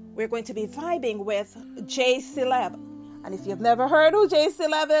 We're going to be vibing with Celeb. And if you've never heard who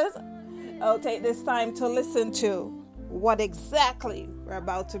Celeb is, I'll take this time to listen to what exactly we're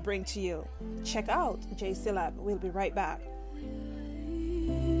about to bring to you. Check out Celeb. We'll be right back.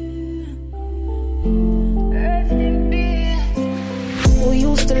 We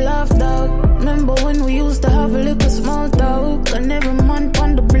used to laugh, dog. Remember when we used to have a little small talk? And every man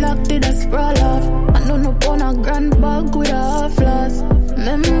on the block did a sprawl off. And run up on a grand bag with a half loss.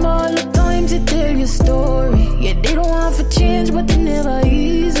 Remember all the times you tell your story. You didn't want to change, but it never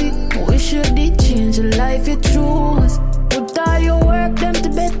easy. Wish you did change your life, you chose. Put all your work, them to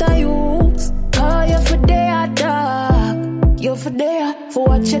better use. Oh, you're for there, dog. You're for there. For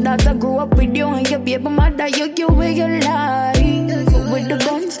what your daughter grew up with you and your baby mother, you give away your life. With the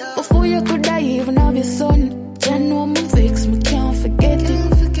guns, before you could die, even have your son. I know my fix, me can't forget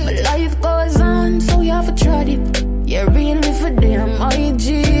it. But life goes on, so you have to try it. You really for damn IG.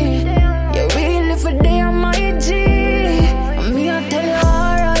 You really for damn IG. And me, I tell you,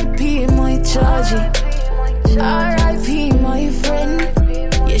 R.I.P. my chargy. R.I.P. my friend.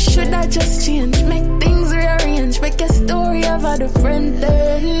 You should have just changed, make things rearrange, make a story of a different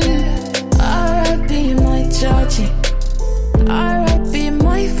day. R.I.P. my chargy. R.I.P.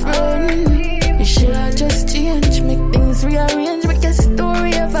 my friend. You should have just changed, make things rearrange, make a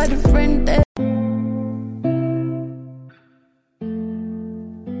story of a different day.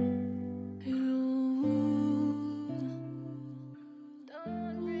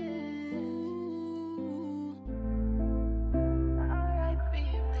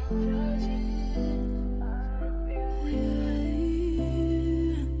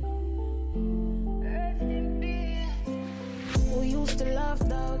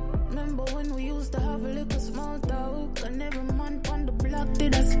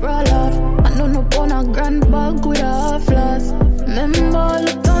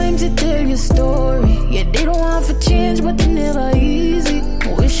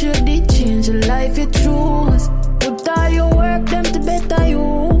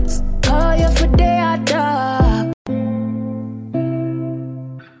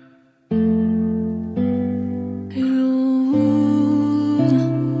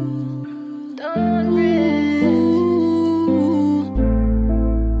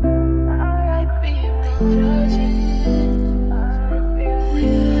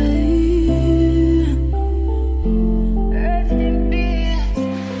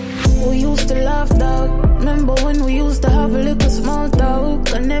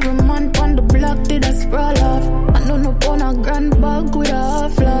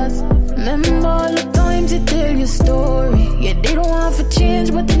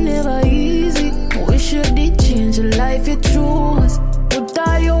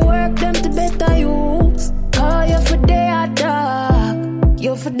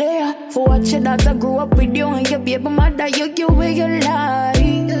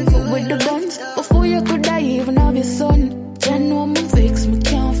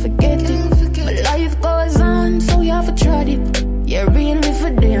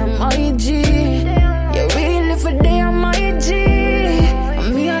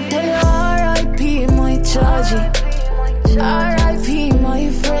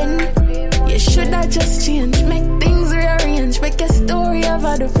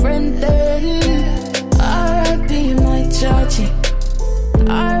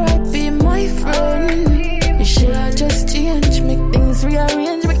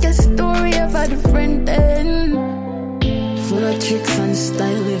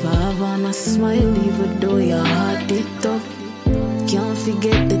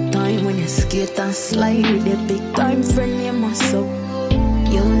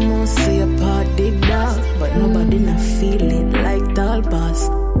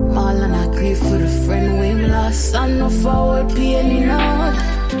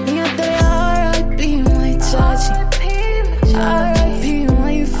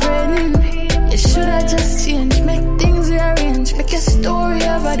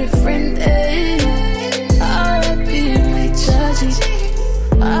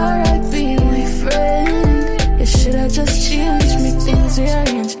 R.I.P. my friend. You should have just changed.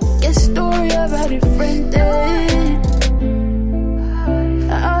 different day.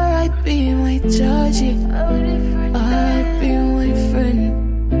 R.I.P. my Georgie, R.I.P. my friend,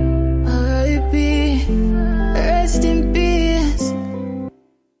 R.I.P. rest in peace.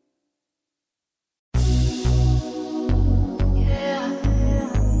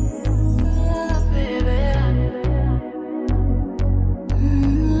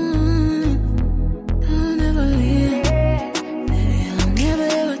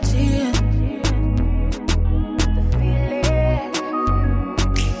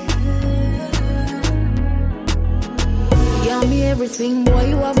 Everything, boy,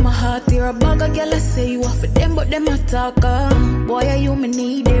 you have my heart. You're a bag of girl, I say you are for them, but them a talker. Boy, are you me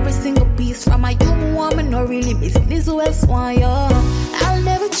need every single piece from my young woman, no really business, who else want you? I'll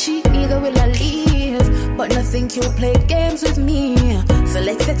never cheat, neither will I leave, but nothing you play games with me. So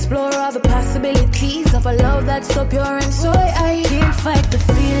let's explore all the possibilities of a love that's so pure and so I can't fight the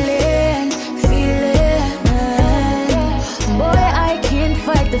feeling. Boy, I can't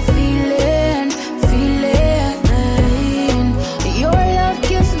fight the feeling. Your love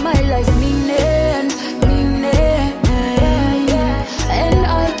gives my life meaning, and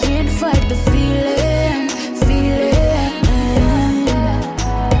I can't fight the feeling.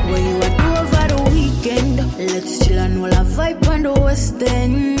 What you are do over the weekend? Let's chill and roll a vibe on the West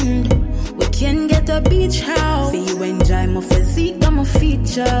End. We can get a beach house for you enjoy my physique and my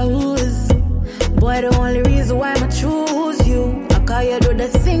features. Boy, the only reason why I choose you, I call you do the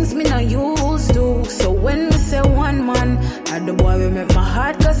things me not used to. So when we say one man, and the boy will make my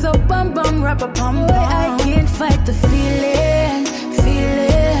heart go so bum bum rap a pum. Boy, I can't fight the feeling.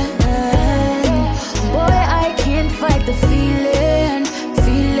 Boy, I can't fight the feeling.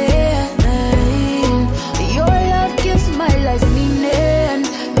 Your love gives my life meaning,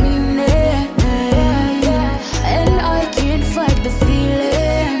 and I can't fight the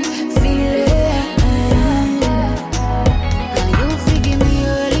feeling. Now you forgive me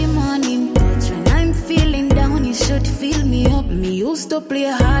early morning touch when I'm feeling down. You should feel me up. Me used to play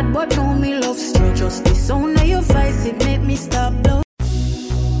hard, but now me love strong. Just the sound of your voice, it make me stop love.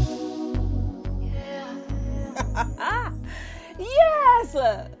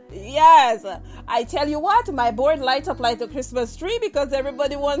 Yes. I tell you what, my board lights up like a Christmas tree because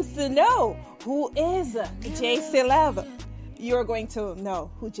everybody wants to know who is J Celeb. You're going to know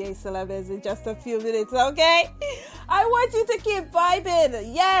who J Celeb is in just a few minutes, okay? I want you to keep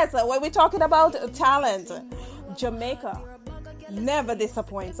vibing. Yes, when we're talking about talent, Jamaica never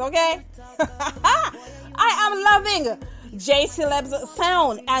disappoints, okay? I am loving J Celeb's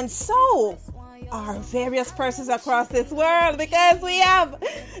sound, and so are various persons across this world, because we have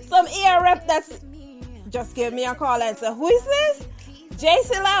some ear rep that's just give me a call and say, who is this? J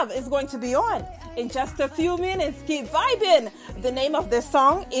Celeb is going to be on in just a few minutes. Keep vibing. The name of this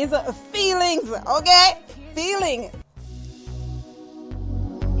song is Feelings, okay? Feeling.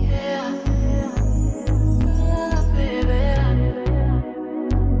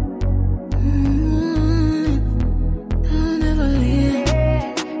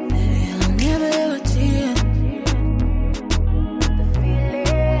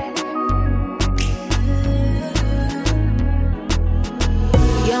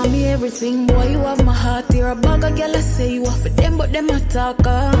 Everything, boy, you have my heart. You're a bag of girl, I say you are for them, but them a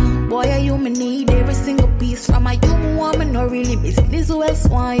talker. Boy, are you me need every single piece from my young woman, no really business, who else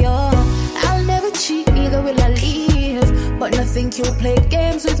want you? I'll never cheat, neither will I leave, but nothing you play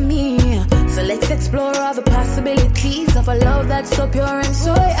games with me. So let's explore all the possibilities of a love that's so pure and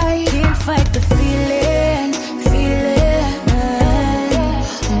so I can't fight the feeling.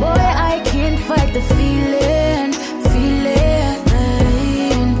 Boy, I can't fight the feeling.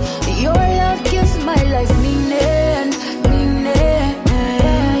 Your love gives my life meaning,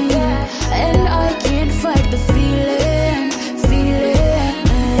 and I can't fight the feeling.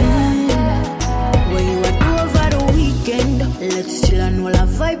 What you are do over the weekend? Let's chill and roll a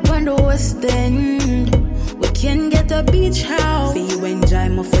vibe on the West End. We can get a beach house for you enjoy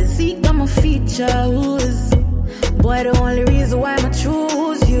my physique and my features. Boy, the only reason why I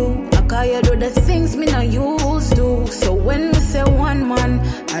choose you, I call you do the things me not used to. So when we say one man,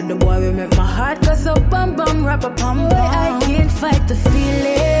 and the boy will make my heart go so bum bum rap a pum. Boy, I can't fight the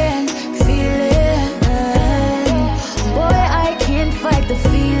feeling. Boy, I can't fight the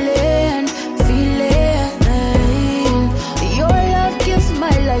feeling. Your love gives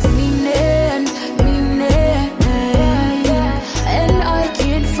my life meaning, and I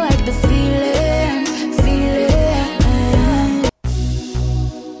can't fight the feeling.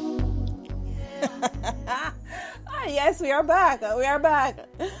 Yes, we are back.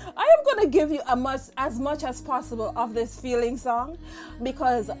 I am going to give you as much as possible of this feeling song,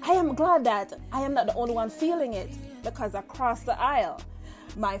 because I am glad that I am not the only one feeling it, because across the aisle,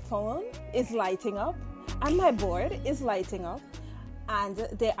 my phone is lighting up and my board is lighting up, and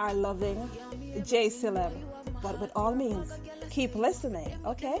they are loving J Celeb. But with all means, keep listening,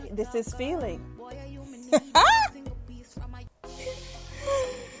 okay? This is Feeling.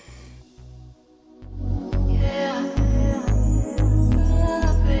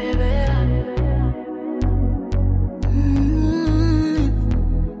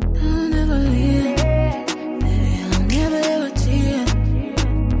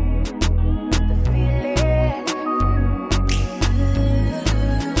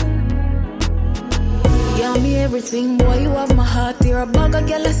 Everything, boy, you have my heart. You're a bag of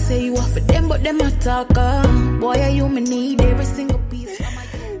girl, I say you are for them, but them a talker. Boy, are you me need every single piece.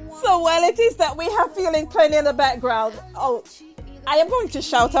 So while it is that we have Feeling playing in the background, I am going to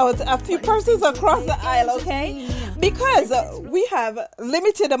shout out a few persons across the aisle, okay? Because we have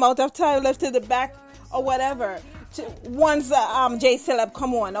limited amount of time left in the back or whatever. Once J Celeb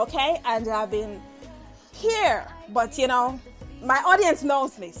come on, okay? And I've been here, but you know, my audience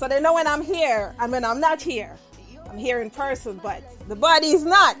knows me, so they know when I'm here and when I'm not here. I'm here in person, but the body is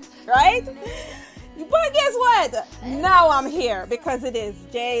not, right? But guess what? Now I'm here because it is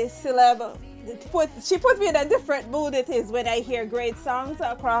J Celeb. She puts me in a different mood. It is when I hear great songs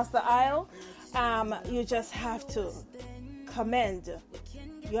across the aisle. You just have to commend.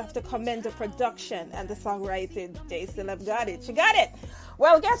 You have to commend the production and the songwriting. J Celeb got it. She got it.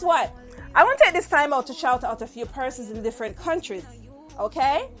 Well, guess what? I want to take this time out to shout out a few persons in different countries.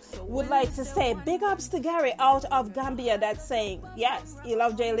 Okay? Would like to say big ups to Gary out of Gambia that's saying, yes, he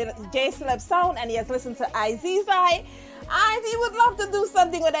loves J Celeb's sound and he has listened to Izeezi and he would love to do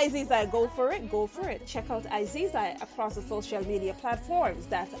something with Izeezi. Go for it. Go for it. Check out Izeezi across the social media platforms.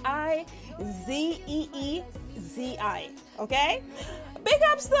 That's Izeezi. Okay? Big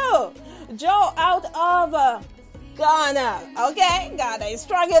ups to Joe out of Ghana. Okay, Ghana is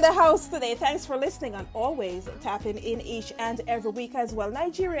strong in the house today. Thanks for listening and always tapping in each and every week as well.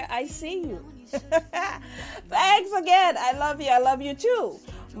 Nigeria, I see you. Thanks again. I love you. I love you too.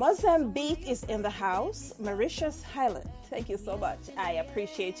 Mozambique is in the house. Mauritius Highland. Thank you so much. I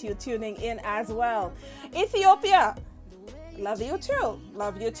appreciate you tuning in as well. Ethiopia. Love you too.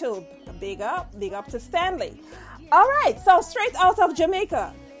 Love you too. Big up to Stanley. All right, so straight out of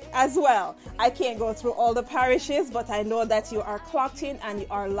Jamaica as well. I can't go through all the parishes, but I know that you are clocked in and you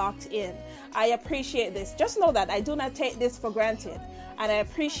are locked in. I appreciate this. Just know that I do not take this for granted. And I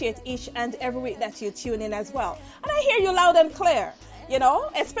appreciate each and every week that you tune in as well. And I hear you loud and clear, you know,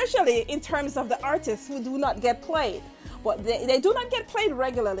 especially in terms of the artists who do not get played. But they do not get played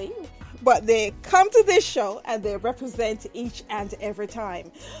regularly, but they come to this show and they represent each and every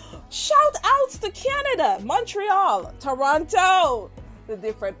time. Shout outs to Canada, Montreal, Toronto, the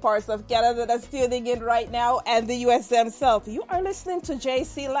different parts of Canada that's tuning in right now, and the US themselves. You are listening to J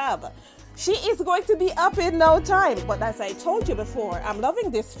Celeb. She is going to be up in no time, but as I told you before, I'm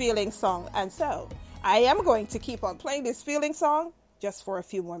loving this Feeling song, and so I am going to keep on playing this Feeling song just for a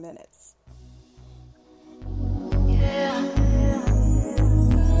few more minutes. Yeah,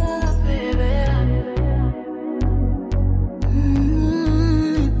 baby.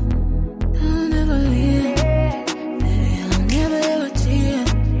 I'll never leave. Baby, I'll never ever cheat.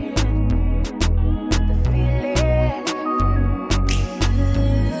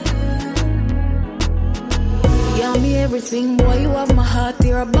 Yeah, me everything, boy, you have my heart.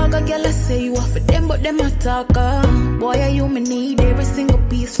 You're a bag of girl, I say you are for them, but them a talker. Boy, are you me need every single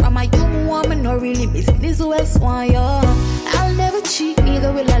piece from a young woman, no really business, who else want you? I'll never cheat,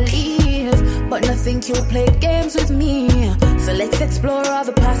 neither will I leave, but nothing you play games with me. So let's explore all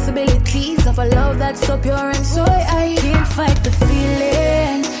the possibilities of a love that's so pure and so I can't fight the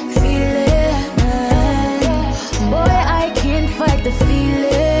feeling. Boy, I can't fight the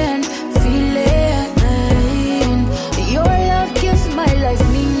feeling. Your love gives my life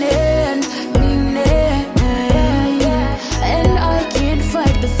meaning. And I can't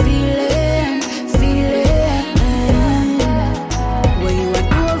fight the feeling. What you want to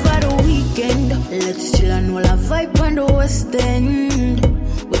do over the weekend? Let's chill and roll a vibe on the West End.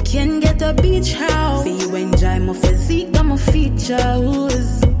 We can get a beach house. See you enjoy my physique and my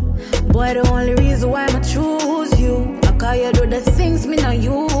features. Boy, the only reason why I choose you, I call you do the things me not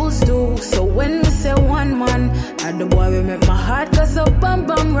used to. So when we say one man, and the boy will make my heart go so bum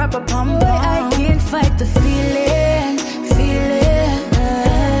bum rap a pum. Boy, I can't fight the feeling.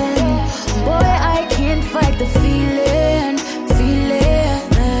 Boy, I can't fight the feeling.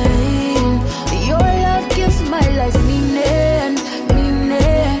 Your love gives my life meaning.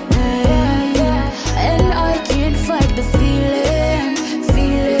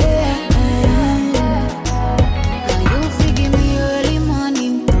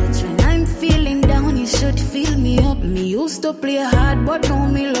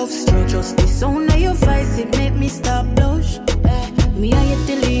 So now you fight it, make me stop blush. Me and you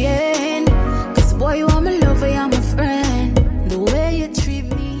till the end. Cause boy, you are my lover, you're my friend. The way you treat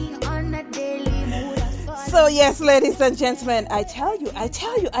me on a daily mood. So yes, ladies and gentlemen, I tell you,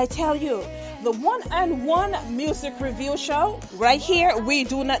 the one and one music review show right here, we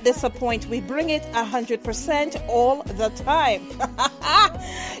do not disappoint. We bring it 100% all the time.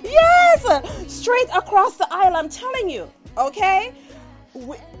 Yes, straight across the aisle, I'm telling you. Okay,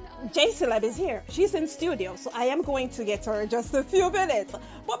 Celeb is here. She's in studio, so I am going to get her in just a few minutes.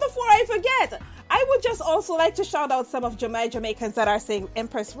 But before I forget, I would just also like to shout out some of Jamaicans that are saying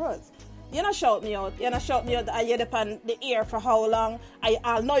Empress Rose. You know, shout me out. I hear upon the ear for how long.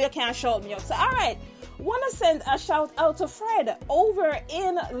 I know you can't shout me out. So, all right. Want to send a shout out to Fred over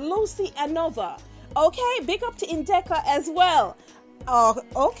in Lucy and Nova. Okay. Big up to Indeka as well.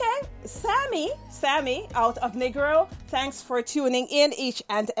 Okay. Sammy out of Negro. Thanks for tuning in each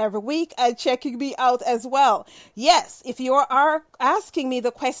and every week and checking me out as well. Yes, if you are asking me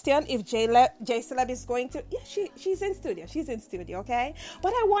the question if Celeb is going to, yeah, she's in studio. She's in studio, okay?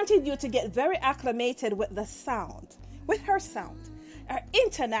 But I wanted you to get very acclimated with the sound, with her sound. Our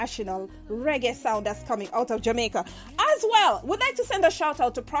international reggae sound that's coming out of Jamaica. As well, would like to send a shout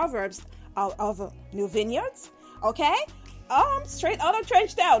out to Proverbs out of New Vineyards, okay? Straight out of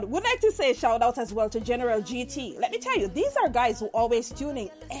Trenchtown. Would like to say shout out as well to General GT. Let me tell you, these are guys who always tune in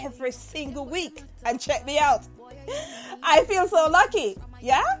every single week and check me out. I feel so lucky.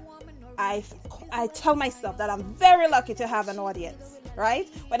 Yeah? I tell myself that I'm very lucky to have an audience, right?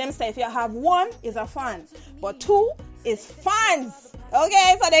 When them say if you have one is a fan, but two is fans.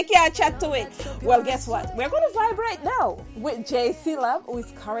 Okay, so they can't chat to it. Well, guess what? We're going to vibrate now with Celeb, who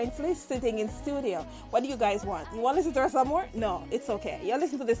is currently sitting in studio. What do you guys want? You want to listen to her some more? No, it's okay. You'll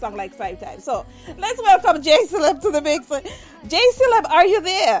listen to this song like 5 times. So let's welcome Celeb to the mix. Celeb, are you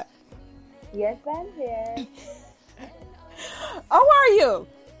there? Yes, I'm here. How are you?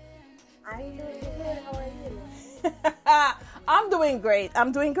 I'm doing good. How are you? I'm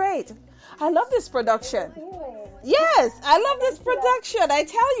doing great. I love this production. Yes, I love this production. I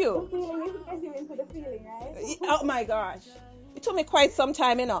tell you. You're into the feeling, right? Oh my gosh. It took me quite some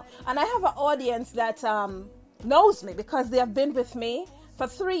time, And I have an audience that knows me because they have been with me for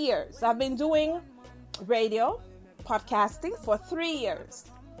 3 years. I've been doing radio, podcasting for 3 years.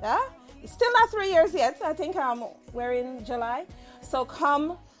 Yeah? It's still not 3 years yet. I think we're in July. So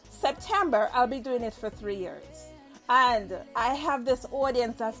come September, I'll be doing it for 3 years. And I have this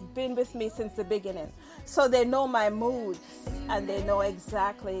audience that's been with me since the beginning. So they know my moods and they know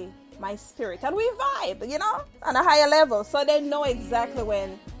exactly my spirit. And we vibe, on a higher level. So they know exactly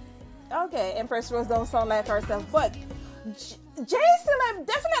when, okay, Empress Rose don't sound like herself. But Celeb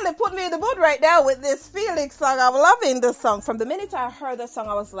definitely put me in the mood right now with this Felix song. I'm loving the song. From the minute I heard the song,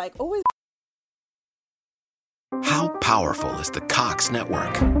 I was like, oh, How powerful is the Cox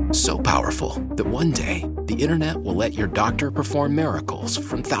network? So powerful that one day the internet will let your doctor perform miracles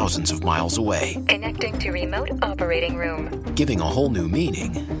from thousands of miles away. Connecting to remote operating room. Giving a whole new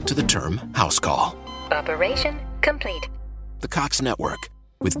meaning to the term house call. Operation complete. The Cox network.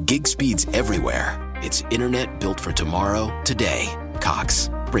 With gig speeds everywhere. It's internet built for tomorrow, today. Cox.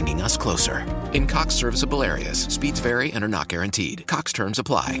 Bringing us closer. In Cox serviceable areas, speeds vary and are not guaranteed. Cox terms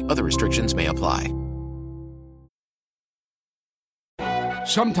apply. Other restrictions may apply.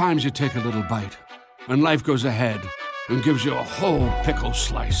 Sometimes you take a little bite, and life goes ahead and gives you a whole pickle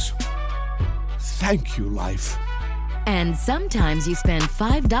slice. Thank you, life. And sometimes you spend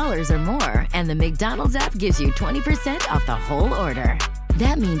 $5 or more, and the McDonald's app gives you 20% off the whole order.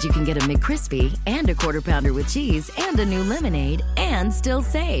 That means you can get a McCrispy and a Quarter Pounder with cheese and a new lemonade and still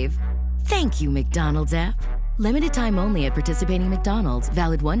save. Thank you, McDonald's app. Limited time only at participating McDonald's.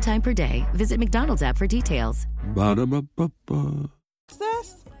 Valid one time per day. Visit McDonald's app for details. Ba-da-ba-ba-ba.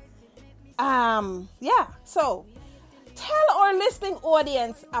 Yeah, so tell our listening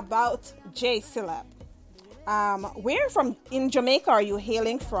audience about Celeb. Where in Jamaica are you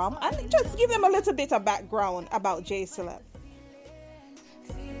hailing from? And just give them a little bit of background about Celeb.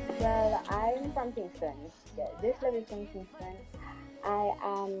 Well, I'm from Kingston. Yeah, Celeb is from Kingston. I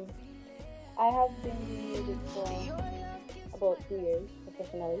have been doing music for about 2 years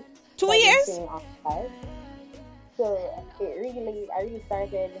professionally. 2 years? So I really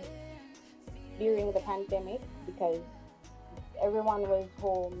started during the pandemic because everyone was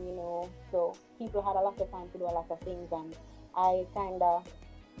home, so people had a lot of time to do a lot of things, and I kind of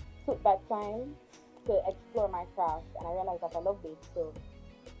took that time to explore my craft, and I realized that I loved it, so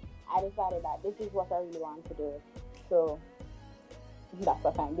I decided that this is what I really want to do. So that's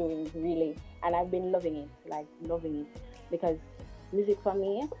what I'm doing, really, and I've been loving it, because music for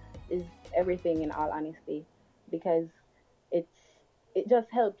me is everything, in all honesty, because it just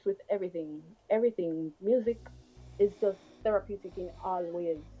helps with everything. Everything. Music is just therapeutic in all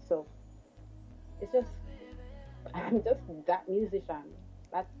ways. So it's just, I'm just that musician.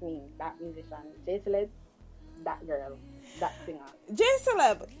 That's me, that musician. Celeb, that girl, that singer.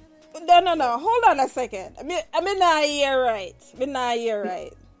 Celeb. No. Hold on a second. I mean, not hear right.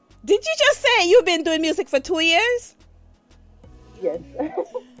 Did you just say you've been doing music for 2 years? Yes.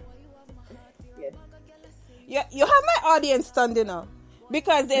 Yes. You have my audience stunned, you know,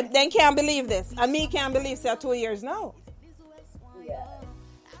 because they can't believe this, and me can't believe it's 2 years now. Yeah,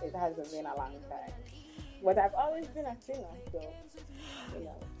 it hasn't been a long time, but I've always been a singer, so you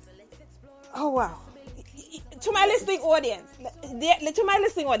know. Oh wow! To my listening audience,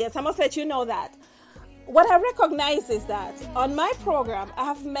 I must let you know that what I recognize is that on my program, I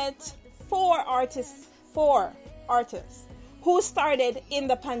have met four artists who started in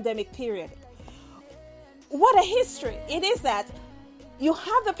the pandemic period. What a history. It is that you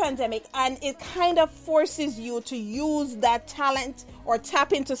have the pandemic and it kind of forces you to use that talent or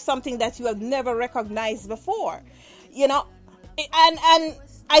tap into something that you have never recognized before. You know, and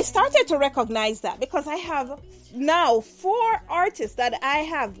I started to recognize that because I have now 4 artists that I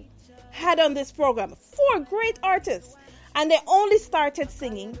have had on this program, 4 great artists, and they only started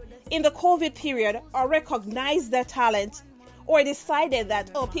singing in the COVID period or recognized their talent or decided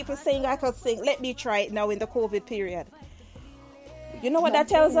that, oh, people saying I could sing, let me try it now in the COVID period. You know what that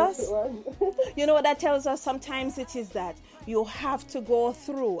tells us? You know what that tells us? Sometimes it is that you have to go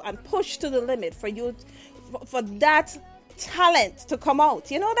through and push to the limit for that talent to come out.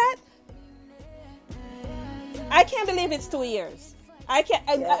 You know that? I can't believe it's 2 years. I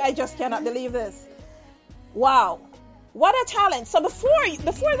just cannot believe this. Wow. What a talent. So before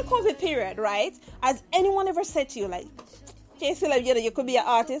the COVID period, right? Has anyone ever said to you, like, Celeb, you could be an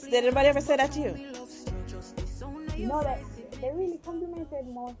artist? Did anybody ever say that to you? No, they really complimented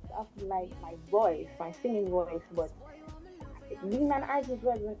most of my voice, my singing voice, but being an artist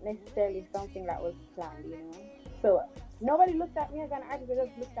wasn't necessarily something that was planned, you know? So nobody looked at me as an artist, they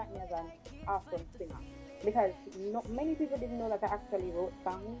just looked at me as an awesome singer. Because many people didn't know that I actually wrote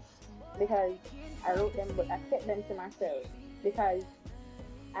songs, because I wrote them but I kept them to myself, because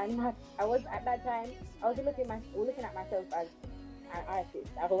at that time I was looking at myself as an artist.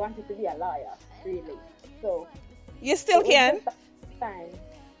 I wanted to be a lawyer, really. So you still can. Time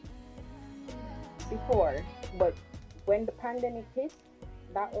before, but when the pandemic hit,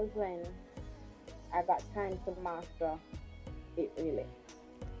 that was when I got time to master it, really.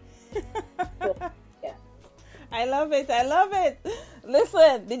 So, yeah. I love it.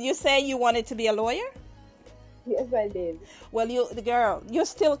 Listen, did you say you wanted to be a lawyer? Yes, I did. Well, you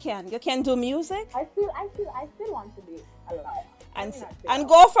still can. You can do music. I still want to be a lawyer. And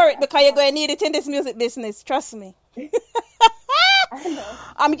go for it, because you're going to need it in this music business. Trust me.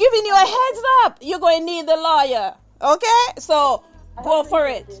 I'm giving you a heads up. You're going to need the lawyer. Okay? So go for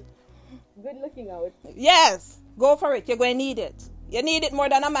it. Good looking out. Yes. Go for it. You're going to need it. You need it more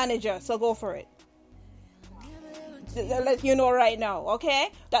than a manager. So go for it. I'll let you know right now. Okay?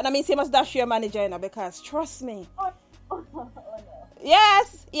 That means you must dash your manager now, because trust me. Oh, no.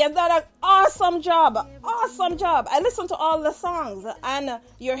 Yes, he has done an awesome job. I listened to all the songs and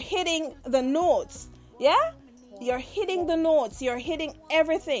you're hitting the notes. Yeah? You're hitting the notes. You're hitting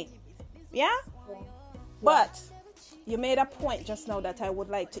everything. Yeah? But you made a point just now that I would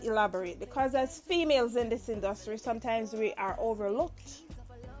like to elaborate, because as females in this industry, sometimes we are overlooked.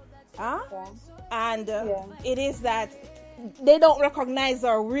 Huh? And it is that they don't recognize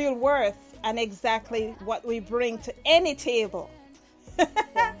our real worth and exactly what we bring to any table.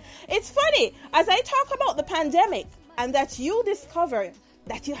 It's funny, as I talk about the pandemic and that you discover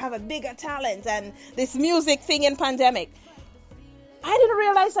that you have a bigger talent and this music thing in pandemic, I didn't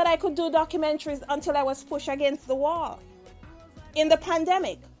realize that I could do documentaries until I was pushed against the wall in the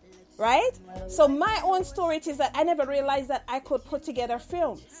pandemic, right? So my own story is that I never realized that I could put together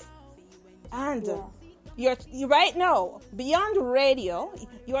films. And you're right now, beyond radio,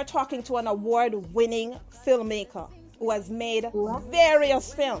 you're talking to an award-winning filmmaker who has made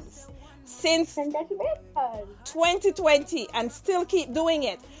various films since 2020 and still keep doing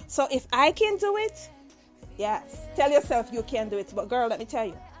it. So if I can do it, yes, tell yourself you can do it. But girl, let me tell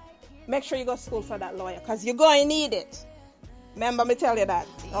you, make sure you go to school for that lawyer, because you're going to need it. Remember me tell you that,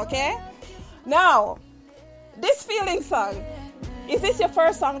 okay? Now, this feeling song, is this your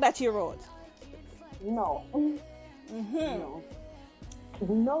first song that you wrote? No. No.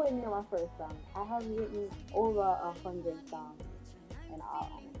 No, it's not my first song. I have written over 100 songs in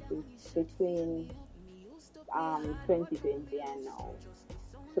all, between 2020 and now.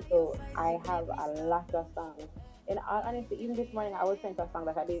 So I have a lot of songs. And honestly, even this morning I was sent a song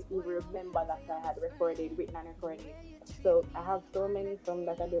that I didn't even remember that I had written and recorded. So I have so many songs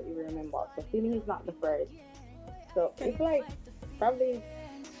that I don't even remember. So Feeling is not the first. So it's like probably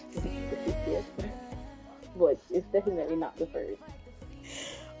the 50th, but it's definitely not the first.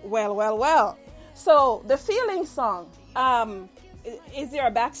 Well. So the Feeling song, is there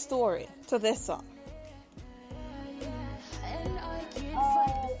a backstory to this song?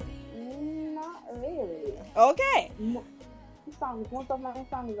 Not really. Okay. Most of my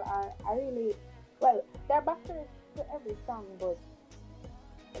songs are well, they're backstories to every song, but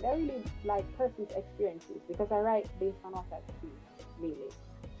they're really like personal experiences because I write based on what I see, really.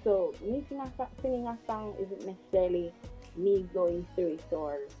 So me singing a song isn't necessarily me going through it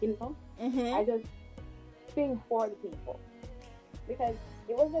or, I just sing for the people because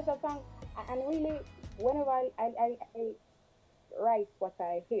it was just a song, and really whenever I write what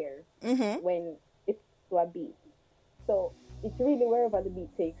I hear when it's to a beat, so it's really wherever the beat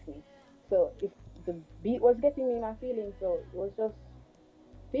takes me. So if the beat was getting me my feelings, so it was just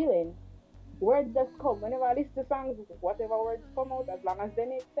feeling. Words just come. Whenever I listen to songs, whatever words come out, as long as they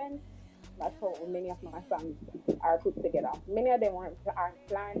make sense, that's how many of my songs are put together. Many of them aren't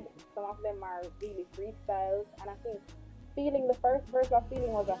planned. Some of them are really freestyles. And I think Feeling, the first verse of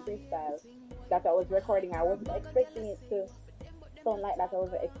Feeling was a freestyle that I was recording. I wasn't expecting it to sound like that. I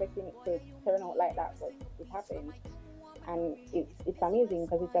wasn't expecting it to turn out like that, but it happened. And it's amazing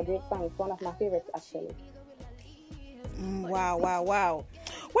because it's a great song. It's one of my favorites, actually. Wow. Well,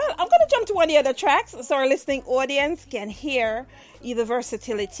 I'm going to jump to one of the other tracks so our listening audience can hear the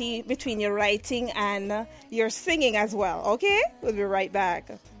versatility between your writing and your singing as well. Okay? We'll be right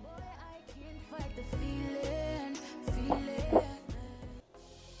back.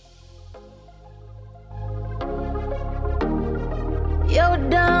 Yo,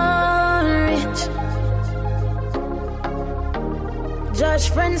 done rich. Judge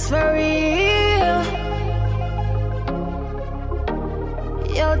friends for real.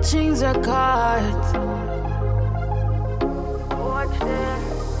 Your things are caught. Watch them.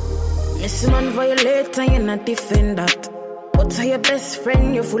 Listen, man, violate and you're not defend that. But to your best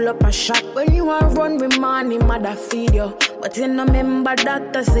friend, you full up a shot. When you are run with money, mother feed you. But you no remember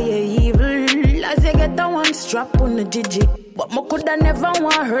that I say you're evil. As you get a one strap on the Gigi. But me coulda never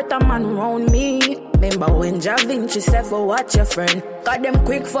want hurt a man round me. Remember when Ja Vinci said for watch your friend. Got them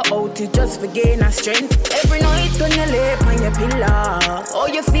quick for out it just for gain a strength. Every night when you lay on your pillow, oh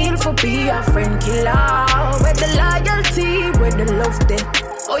you feel for be a friend killer. Where the loyalty, where the love there.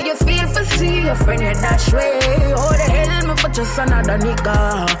 Oh you feel for see your friend you dash way. Oh the hell me for just another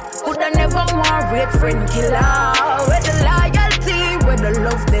nigga. Coulda never want rate friend killer. Where the loyalty, where the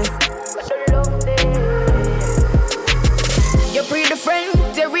love there. You breed a friend,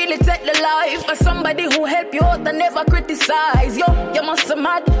 they really take the life of somebody who help you out and never criticize. Yo, you must be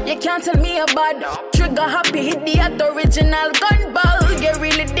mad, you can't tell me about. Trigger happy, hit the at original gun ball. You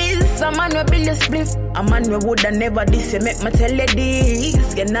really this, a man will build a spliff. A man we woulda never this, you make me tell you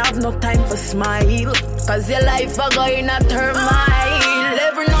this. You have no time for smile, cause your life a going a turmoil.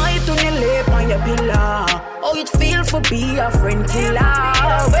 Every night when you lay on your pillow, oh it feel for be a friend killer.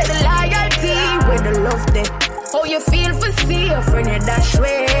 Where the loyalty, where the love there. Oh, you feel for see your friend you dash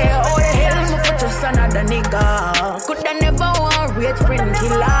way. Oh, the hell me for just another nigga. Coulda never want rate friend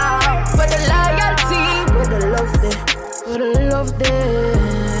killer. For the loyalty, with the love there. For the love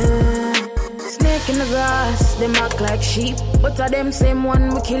there. Snake in the grass, them act like sheep. But of them same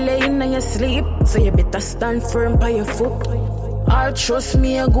one we kill you in your sleep. So you better stand firm by your foot. Or trust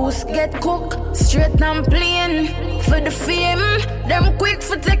me, a goose get cooked. Straight and plain for the fame. Them quick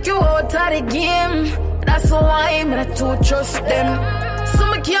for take you out of the game. That's why I'm not to trust them. So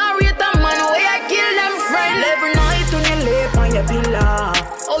I can't rate a man where I kill them friend. Every night when you lay on your pillow,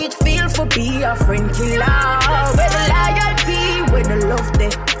 oh it feel for be a friend killer. Where the loyalty, where the love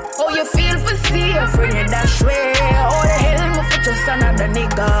there. Oh you feel for see a friend you dash way. Oh the hell me for just another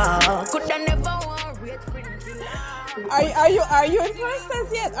nigga. Could I never want rate friend killer. Are you impressed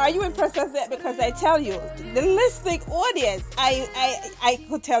as yet? Are you impressed as yet? Because I tell you, the listening audience, I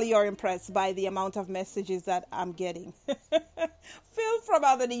could tell you're impressed by the amount of messages that I'm getting. Phil from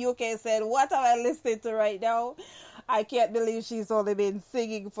out of the UK said, "What am I listening to right now? I can't believe she's only been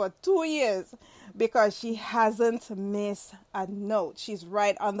singing for 2 years because she hasn't missed a note. She's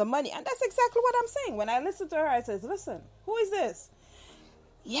right on the money." And that's exactly what I'm saying. When I listen to her, I says, "Listen, who is this?"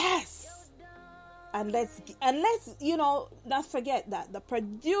 Yes. And let's not forget that the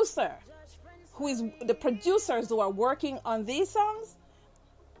producers who are working on these songs,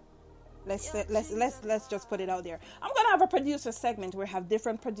 Let's just put it out there. I'm gonna have a producer segment where we have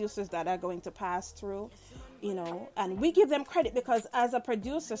different producers that are going to pass through, and we give them credit because as a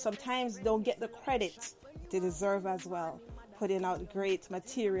producer, sometimes don't get the credit they deserve as well, putting out great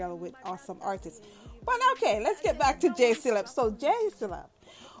material with awesome artists. But okay, let's get back to J Celeb. So J Celeb,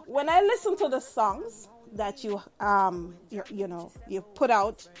 when I listen to the songs that you put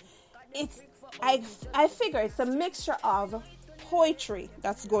out, I figure it's a mixture of poetry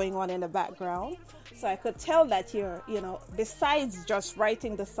that's going on in the background. So I could tell that you're, besides just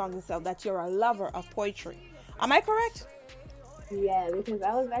writing the song itself, that you're a lover of poetry. Am I correct? Yeah, because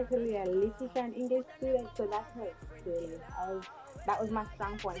I was actually a literature and English student, so that helped really. That was my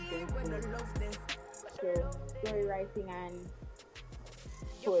strong point in school. So story writing and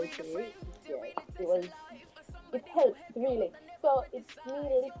poetry, it helps really. So it's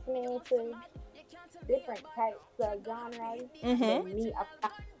me listening to different types of genres than me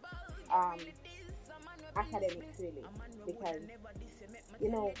academics really, because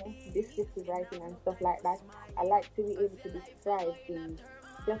descriptive writing and stuff like that, I like to be able to describe things.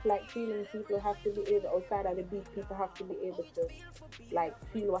 Just like feeling, people have to be able, outside of the beat, people have to be able to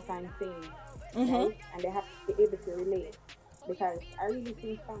feel what I'm saying, right? And they have to be able to relate, because I really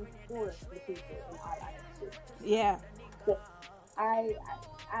feel songs for the people in all honesty. Yeah. So I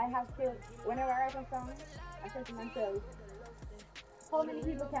have to, whenever I write a song, I say to myself, how many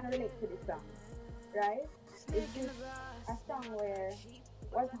people can relate to this song, right? It's just a song where,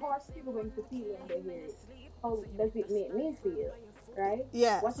 how are people going to feel when they hear it? How does it make me feel, right?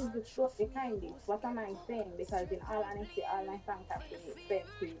 Yes. What is the story behind it? What am I saying? Because in all honesty, all my songs have to make sense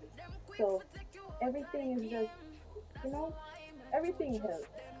to you. So everything is just, everything helps.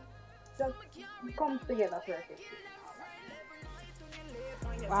 Just comes together perfectly.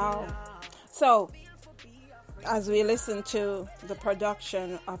 Wow. So, as we listen to the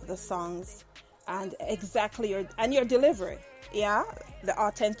production of the songs and exactly your delivery, the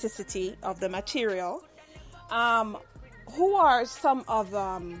authenticity of the material, who are some of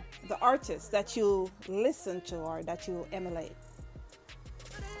the artists that you listen to or that you emulate?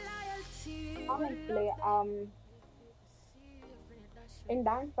 Honestly, in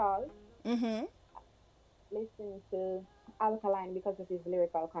dancehall, listen to Alkaline because of his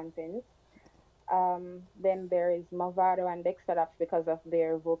lyrical content. Then there is Movado and Dexter Daps because of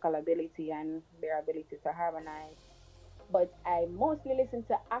their vocal ability and their ability to harmonize. But I mostly listen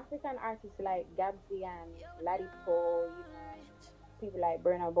to African artists like Gabsy and Ladipo, people like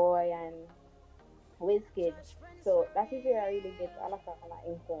Burna Boy and Wizkid. So that is where I really get a lot of my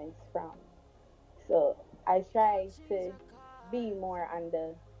influence from. So I try to be more on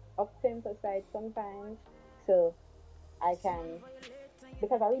the up-tempo side sometimes, so I can,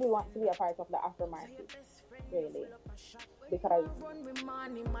 because I really want to be a part of the Afro market, really, because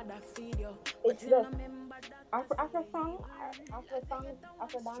it's just Afro songs,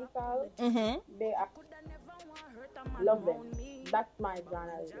 Afro dancehall, they are, love them. That's my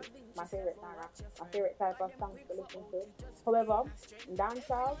genre, my favorite genre, my favorite type of songs to listen to. However,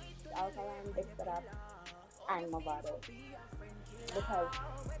 dancehall, Alkaline, Dexter Daps, and Movado, because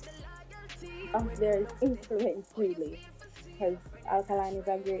of their influence really. Because Alkaline is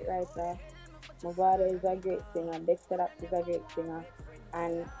a great writer, Movado is a great singer, Dexter Daps is a great singer,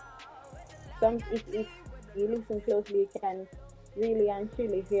 and if you listen closely, you can really and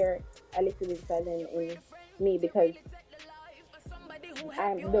truly hear a little bit of them in me, because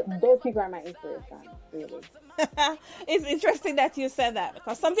those people are my inspiration, really. It's interesting that you said that,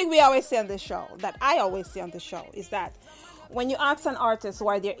 because something we always say on the show, that I always say on the show, is that when you ask an artist who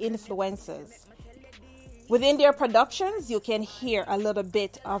are their influences, within their productions, you can hear a little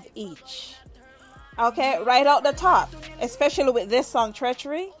bit of each. Okay, right out the top, especially with this song,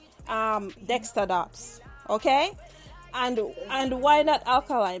 Treachery, Dexter Daps, okay? And why not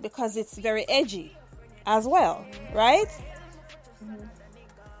Alkaline? Because it's very edgy as well, right?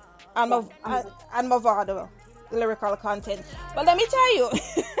 And Movado, lyrical content. But let me tell you,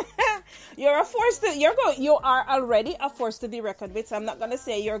 you are already a force to be reckoned with. So I'm not going to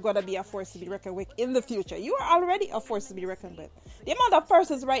say you're going to be a force to be reckoned with in the future. You are already a force to be reckoned with. The amount of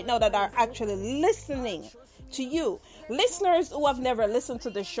persons right now that are actually listening to you, listeners who have never listened to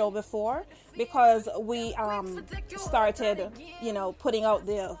the show before, because we started, putting out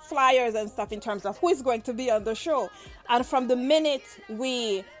the flyers and stuff in terms of who is going to be on the show. And from the minute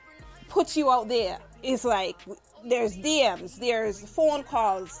we put you out there, it's like there's DMs, there's phone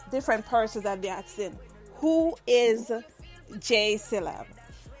calls, different persons that be asking, who is J Celeb?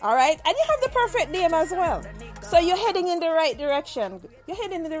 All right, and you have the perfect name as well, so you're heading in the right direction.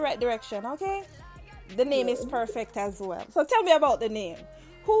 Okay, the name is perfect as well. So tell me about the name.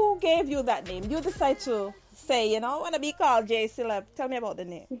 Who gave you that name? You decide to say, I want to be called J Celeb. Tell me about the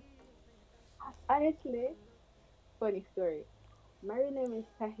name. Honestly, funny story. My real name is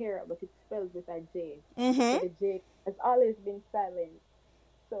Tahira, but it's spelled with a J. So the J has always been silent.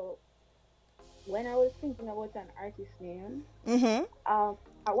 So when I was thinking about an artist name,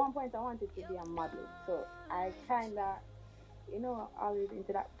 at one point I wanted to be a model. So I kind of, always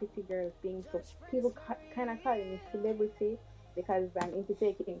into that pretty girl thing. So people kind of call me celebrity because I'm into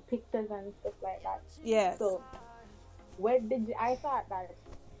taking pictures and stuff like that. Yes. So I thought that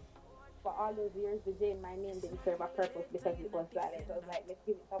for all those years, the J in my name didn't serve a purpose because it was silent. So I was like, let's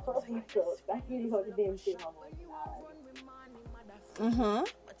give it a purpose. So that's really how the name came about.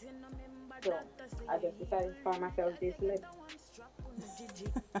 So I just decided to call myself J Celeb.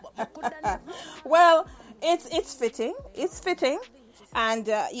 Well, it's fitting. It's fitting. And,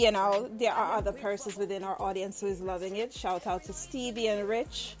 there are other persons within our audience who is loving it. Shout out to Stevie and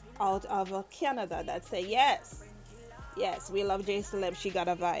Rich out of Canada that say, yes, we love J Celeb. She got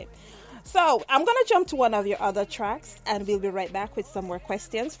a vibe. So I'm going to jump to one of your other tracks, and we'll be right back with some more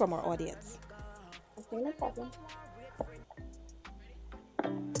questions from our audience. Okay, no problem.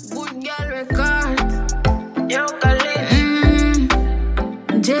 Good girl records. Yo,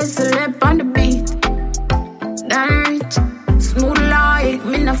 J Celeb on the beat. Damn smooth like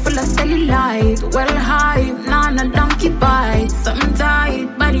me, not full of cellulite. Well hype, nah, no donkey bite. Something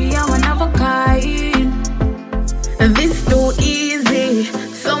tight, body I want have a kite. This too easy.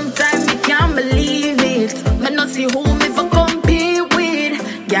 Sometimes you can't believe it. But not see who me for compete with.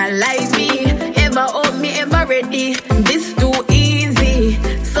 Girl like me, ever up me, ever ready. This too easy.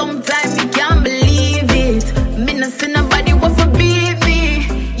 Sometimes you can't believe it. Me not see nobody want to beat me.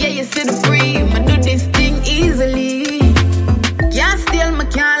 Yeah, you see the breeze. I do this thing easily. Can't steal me,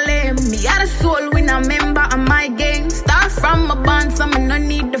 can't lay me. Got a soul when I member of my game. Start from my band, so me no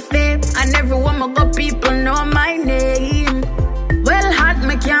need the fame. And everyone I got people know my name. Well hot,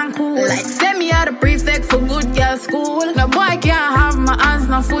 me can't cool. Like send me out a prefect for good girl school. No boy can't have my hands,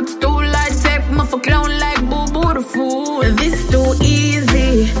 no footstool. Like take me for clown like Boo Boo the fool. This too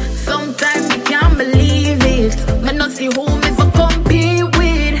easy. Sometimes you can't believe it. Me not see who me for compete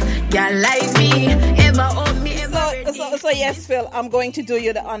with. Girl like me, ever up me, ever So yes, Phil, I'm going to do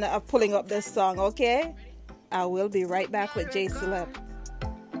you the honor of pulling up this song, okay? I will be right back with J Celeb.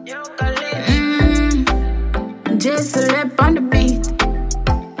 J Celeb on the beat.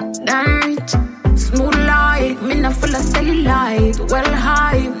 Damn smooth like me, not full of cellulite. Well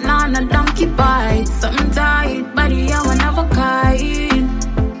hype, nah, no donkey bite. Something tight, body I want have a kite.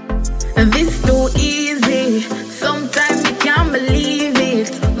 This too easy. Sometimes you can't believe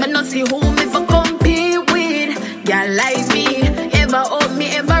it. But not see who me for compete with. Girl like me, ever up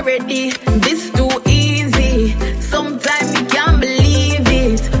me, ever ready. This too easy. Sometimes you can't believe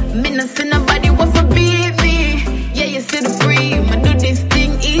it. Me not see nobody want to beat me. Yeah, you see the breeze. I do this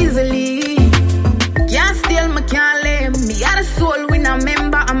thing easily. Can't steal me, can't lay me. Got a soul when I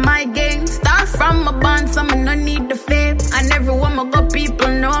member of my game. Start from my band, so me no need the fame. And everyone I got people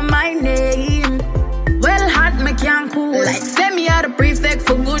know my name. Well hot, me can't cool. Like send me out a prefect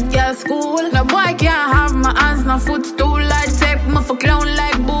for good girl school. No boy can't have my hands, no footstool. Like take me for clown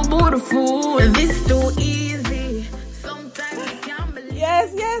like Boo Boo the fool. This too easy. Sometimes you can't believe.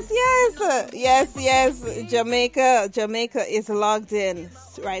 Yes. Jamaica is logged in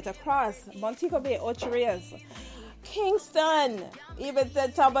right across Montego Bay, Ocho Rios, Kingston. Even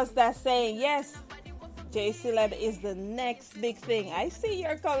the Thomas that's saying yes. J Celeb is the next big thing. I see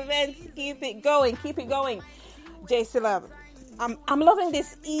your comments. Keep it going. J Celeb, I'm loving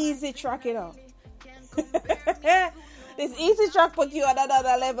this easy track, This easy track put you at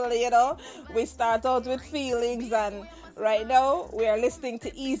another level, We start out with feelings, and right now we are listening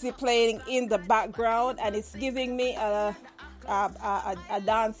to Easy playing in the background, and it's giving me a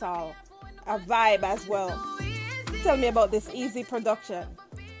dancehall, a vibe as well. Tell me about this Easy production.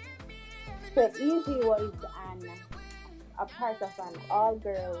 So Easy was a part of an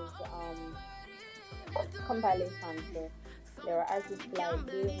all-girls compilation. So there were artists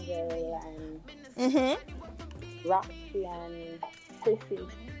like Angel and Roxy and Chrissy.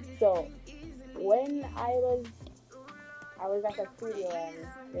 So when I was at a studio and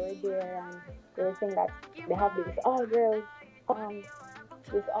they were there and they were saying that they have this all-girls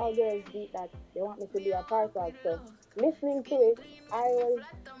beat that they want me to be a part of. So listening to it, I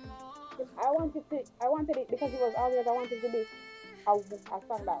wanted it because it was all-girls. I wanted to be a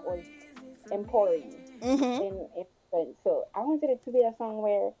song that was empowering. So I wanted it to be a song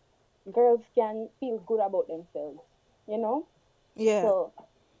where girls can feel good about themselves, Yeah. So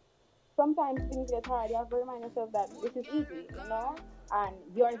sometimes things get hard. You have to remind yourself that this is easy, and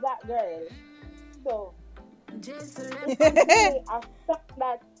you're that girl. So it's really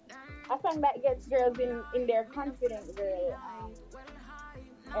a song that gets girls in their confidence, girl.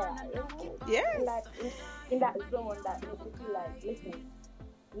 In that zone that makes you feel like, listen,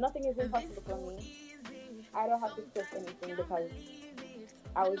 nothing is impossible for me. I don't have to stress anything because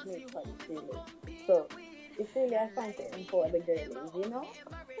I was made for this, really. So it's really a song for the girlies, you know?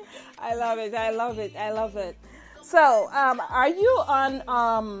 I love it. So, are you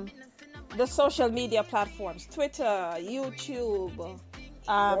on the social media platforms? Twitter, YouTube? Yes,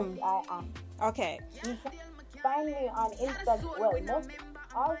 I am. Okay. You can find me on Instagram. Well, most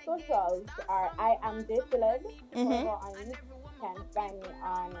all socials are I am Celeb. Mm-hmm. On YouTube, you can find me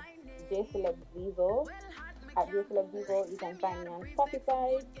on Celeb Vivo. At Celeb Vivo, you can find me on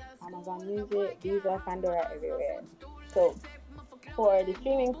Spotify, Amazon Music, Deezer, Pandora, everywhere. So for the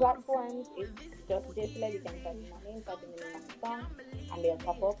streaming platforms, it's just Celeb. You can type in my name, type in the name of the song, and they'll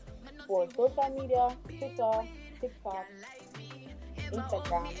pop up. For social media, Twitter, TikTok,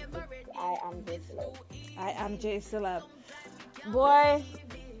 Instagram, it's I am Celeb. I am Celeb. Boy,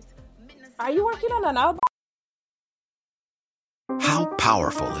 are you working on an album? How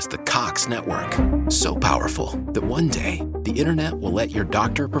powerful is the Cox network? So powerful that one day the internet will let your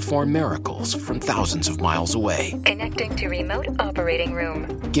doctor perform miracles from thousands of miles away. Connecting to remote operating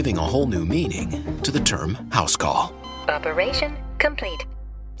room. Giving a whole new meaning to the term house call. Operation complete.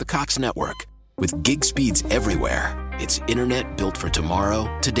 The Cox network. With gig speeds everywhere, it's internet built for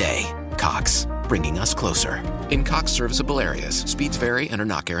tomorrow, today. Cox, bringing us closer. In Cox serviceable areas, speeds vary and are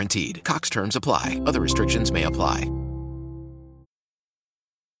not guaranteed. Cox terms apply. Other restrictions may apply.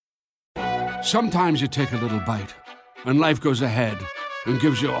 Sometimes you take a little bite, and life goes ahead and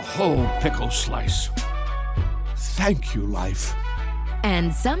gives you a whole pickle slice. Thank you, life.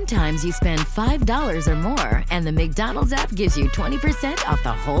 And sometimes you spend $5 or more, and the McDonald's app gives you 20% off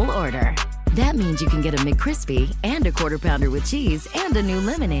the whole order. That means you can get a McCrispy and a Quarter Pounder with cheese and a new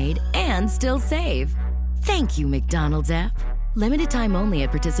lemonade and still save. Thank you, McDonald's app. Limited time only at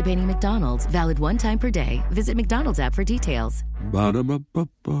participating McDonald's. Valid one time per day. Visit McDonald's app for details.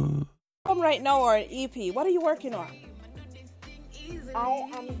 Ba-da-ba-ba-ba. Right now, or an EP? What are you working on? I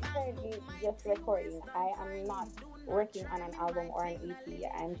am currently just recording. I am not working on an album or an EP.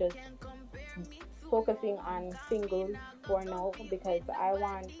 I'm just focusing on singles for now because I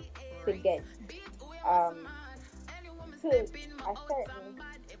want to get to a certain,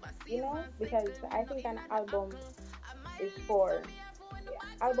 because I think an album is for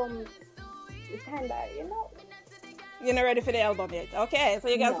album is kind of, You're not ready for the album yet. Okay, so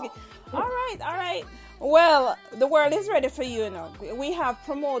you guys. No. All right. Well, the world is ready for you now. We have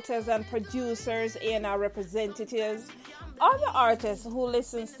promoters and producers and our representatives, other artists who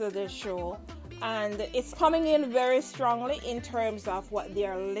listens to this show, and it's coming in very strongly in terms of what they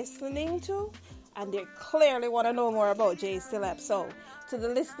are listening to, and they clearly want to know more about Celeb. So, to the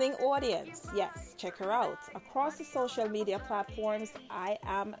listening audience, yes, check her out across the social media platforms. I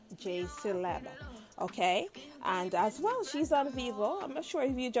am Celeb. Okay, and as well, she's on Vivo. I'm not sure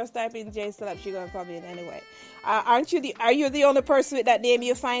if you just type in Celeb, she's gonna come in anyway. Are you the only person with that name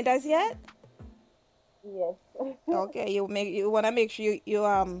you find as yet? Yes. Okay, you wanna make sure you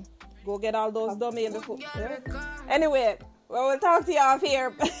go get all those domains before. Yeah. Anyway, we'll talk to you off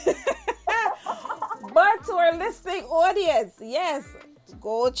here. But to our listening audience, yes,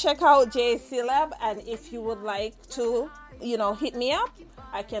 go check out Celeb, and if you would like to, hit me up,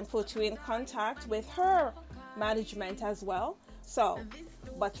 I can put you in contact with her management as well. So,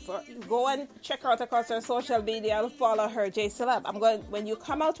 go and check her out across her social media and follow her, Celeb. When you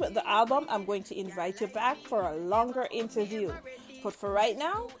come out with the album, I'm going to invite you back for a longer interview. But for right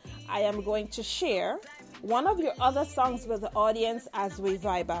now, I am going to share one of your other songs with the audience as we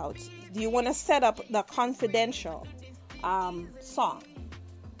vibe out. Do you want to set up the confidential song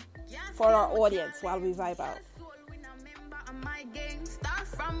for our audience while we vibe out?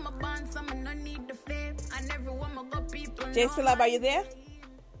 Celeb, are you there?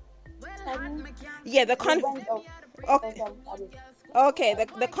 Yeah, okay,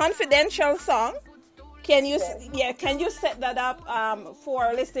 the confidential song. Can you set that up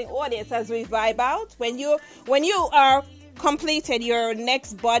for listening audience as we vibe out? When you are completed your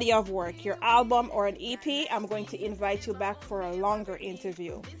next body of work, your album or an EP, I'm going to invite you back for a longer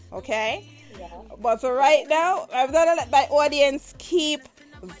interview. Okay? Yeah. But for right now, I'm gonna let my audience keep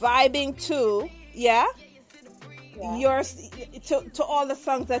vibing to to all the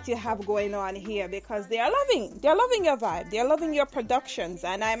songs that you have going on here, because they're loving your vibe, they're loving your productions,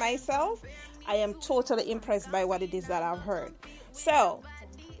 and I myself, I am totally impressed by what it is that I've heard. So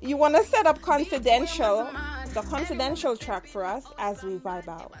you want to set up confidential the confidential track for us as we vibe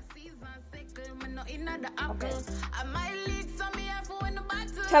out. Okay.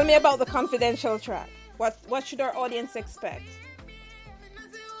 Tell me about the confidential track. What should our audience expect?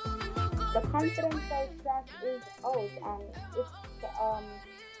 The confidential track is out, and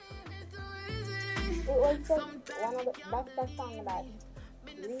it was just one of that's the song that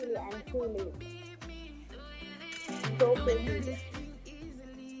really and truly showcases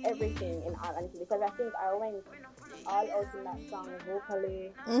everything in all honesty, because I think I went all out in that song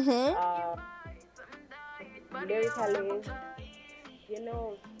vocally, lyrically. You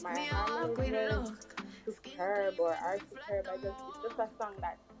know, my harmonies were superb or are superb. It's just a song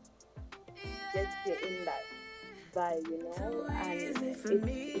that gets you in that vibe, you know, and it's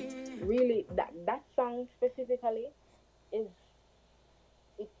really that song specifically is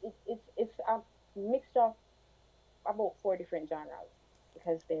it's a mixture of about 4 different genres,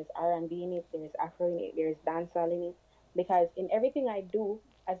 because there's R&B in it, there's Afro in it, there's dancehall in it. Because in everything I do,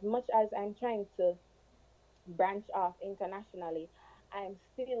 as much as I'm trying to branch off internationally, I'm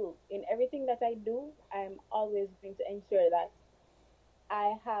still, in everything that I do, I'm always going to ensure that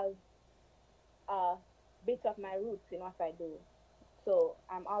I have a bit of my roots in what I do. So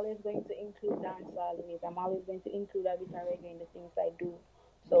I'm always going to include dancehall in it. I'm always going to include a bit of reggae in the things I do.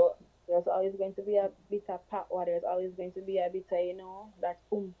 So there's always going to be a bit of power. There's always going to be a bit of, you know, that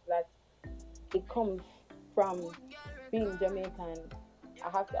that it comes from being Jamaican. I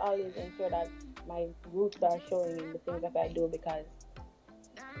have to always ensure that my roots are showing in the things that I do, because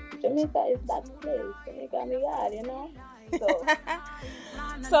Jamaica is that place. Jamaica, me God, you know.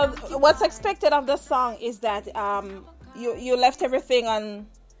 So what's expected of the song is that you left everything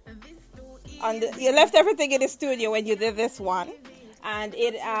you left everything in the studio when you did this one, and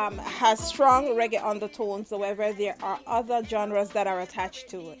it has strong reggae undertones. However, there are other genres that are attached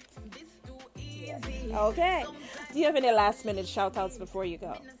to it. Okay. Do you have any last minute shout outs before you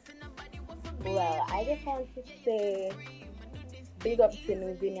go? Well, I just want to say big up to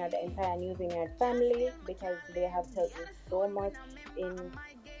New Vineyard, the entire New Vineyard family, because they have helped me so much in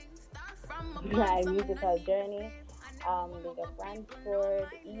my musical journey. Big up Brantford,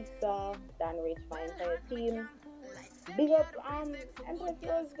 Issa, Dan Rich, my entire team. Big up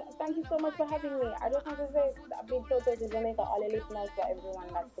Empress, thank you so much for having me. I just want to say a big shout out to Jamaica, all the listeners, for everyone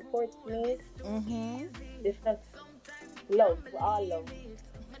that supports me. It's just love, all love.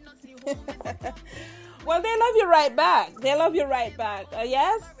 Well, they love you right back.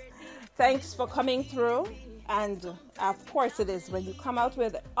 Yes? Thanks for coming through. And of course it is. When you come out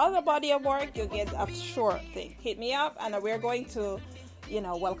with other body of work, you get a sure thing. Hit me up and we're going to,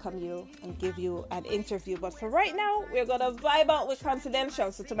 welcome you and give you an interview. But for right now, we're going to vibe out with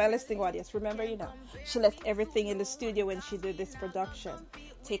Confidential. So to my listening audience, remember, she left everything in the studio when she did this production.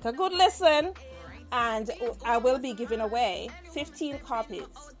 Take a good listen. And I will be giving away 15 copies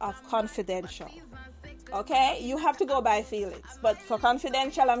of Confidential. Okay? You have to go by Felix. But for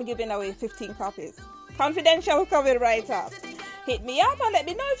Confidential, I'm giving away 15 copies. Confidential coming right up. Hit me up and let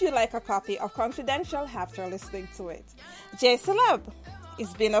me know if you like a copy of Confidential after listening to it. Celeb,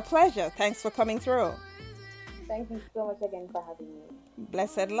 it's been a pleasure. Thanks for coming through. Thank you so much again for having me.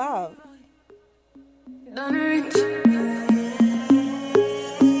 Blessed love.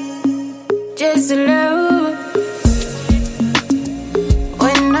 Celeb.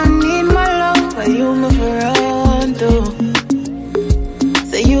 When I need my love, where you move around to.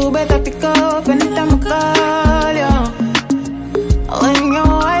 So you better pick up anytime I call you. When your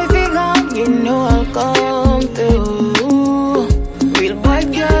wife is gone, you know I'll come through. Real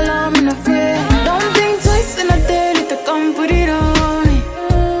bad girl, I'm not afraid. Don't think twice and I tell you to come put it on me.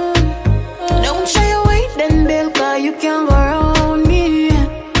 Don't shy away, then bail, cause you can't go around me.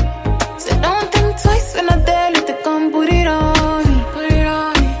 So don't think twice when I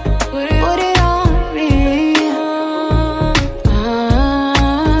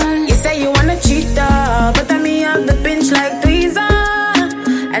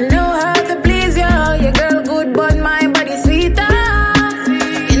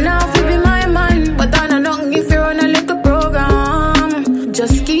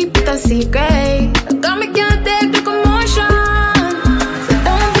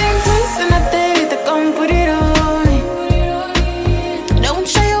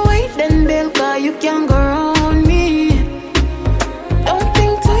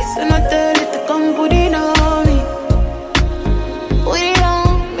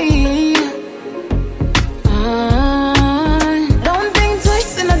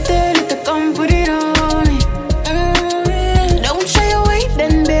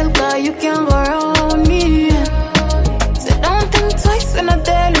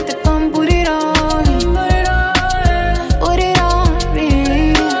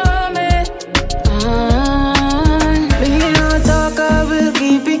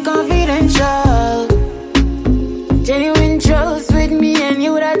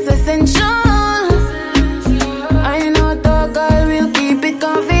essential. I know the girl will keep it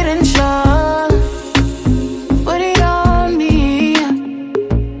confidential. Put it on me.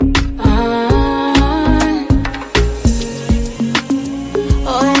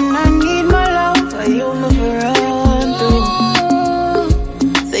 Oh, and I need my love for you, my friend.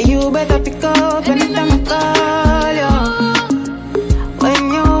 So you better pick up anytime I call you. When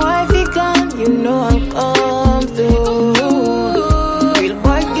your wifey gone, you know I'll come through. Real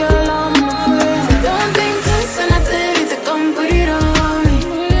boy, girl, I'm the first. So don't think twice when I tell you to come put it on me.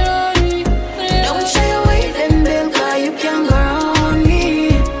 Don't shy away, then they'll call you can't go around me.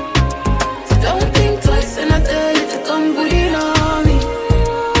 So don't think twice when I tell you to come put it on me.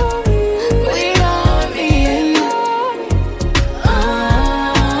 Put it on me.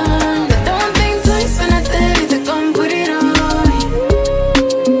 Don't think twice when I tell you to come put it on me.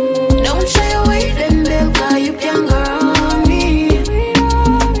 Don't shy away, then they'll call you can't go around me.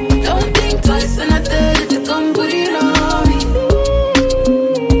 Don't think twice when I tell you to come put it on me.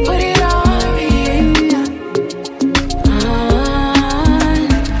 Put it on me.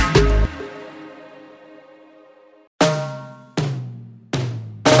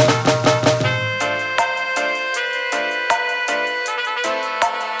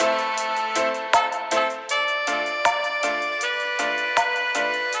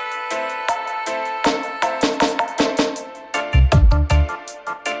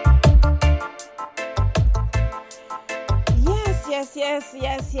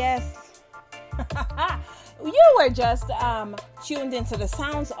 Yes. You were just tuned into the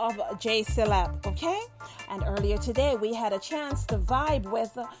sounds of Celeb, okay? And earlier today, we had a chance to vibe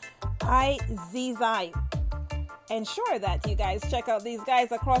with Izeezi. Ensure that you guys check out these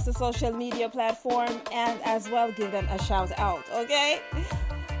guys across the social media platform and as well give them a shout out, okay?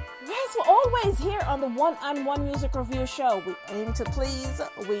 As always here on the One-on-One Music Review Show, we aim to please,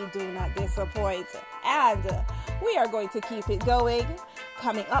 we do not disappoint. And we are going to keep it going.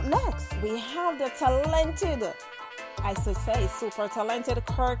 Coming up next, we have the talented, I should say super talented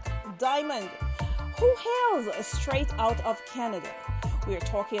Kirk Diamond, who hails straight out of Canada. We are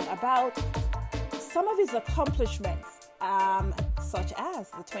talking about some of his accomplishments, such as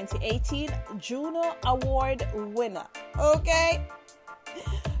the 2018 Juno Award winner. Okay?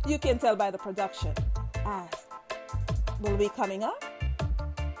 You can tell by the production. Will be coming up.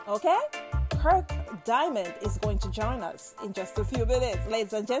 Okay? Kirk Diamond is going to join us in just a few minutes.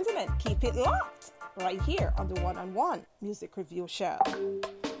 Ladies and gentlemen, keep it locked right here on the One-on-One Music Review Show.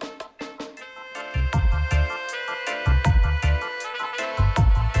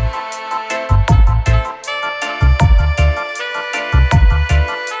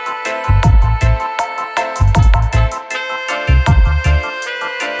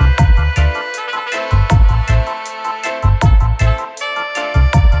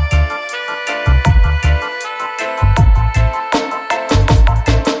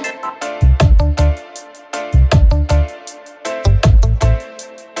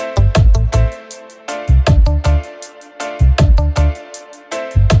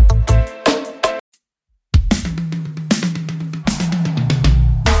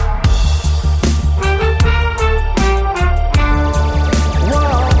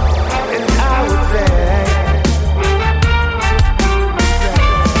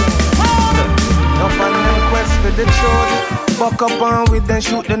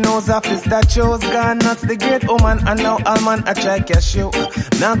 Shoot the nose off his statues. Gone nuts, the great woman, and now all man I try cash you.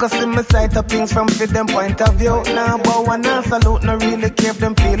 Now go see me sight of things from fit them point of view. Now bow and now salute, no really care if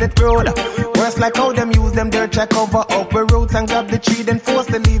them feel it rude. Worse like how them use them dirt check cover up with roots and grab the tree, then force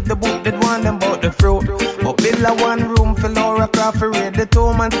to leave the book that want them bout the fruit. But build a one room for Laura Craft for raid the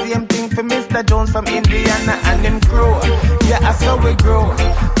tomb, and same thing for Mr. Jones from Indiana and them crew. Yeah, that's how we grow.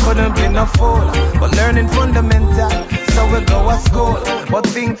 Couldn't be no fool, but learning fundamental. So we go to school. But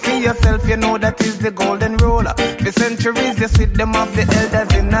think for yourself, you know that is the golden rule. For centuries, you see them of the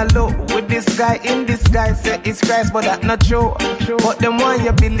elders in a low. With this guy in disguise, say it's Christ, but that's not true. But them one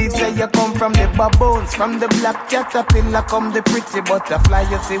you believe, say you come from the baboons. From the black caterpillar come the pretty butterfly.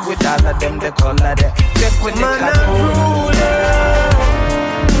 You see with all of them, the color there. Check with the cat ruler.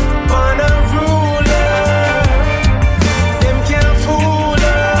 Man a ruler. Them can't fool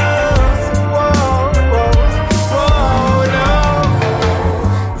us. Whoa, whoa, whoa, no.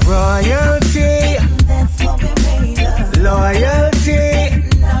 Royalty. That's what we made us. Loyalty.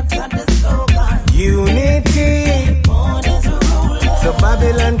 Not on the slogan. Unity. So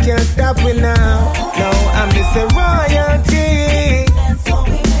Babylon can't stop me now. No, I'm just a royalty. That's what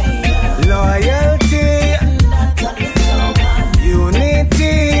we made us. Loyalty. Not on the slogan.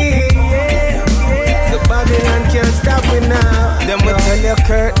 Unity. So Babylon can't stop me now. Them with tell you,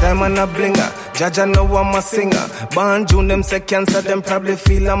 Kirk, Diamond a blinger. Jaja know I'm a singer. Born June, them say cancer, them probably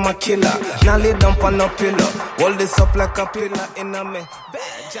feel I'm a killer. Now lay down on a pillow. Hold this up like a pillar in a me.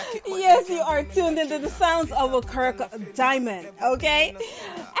 Yes, you are tuned into the sounds of a Kirk Diamond, okay?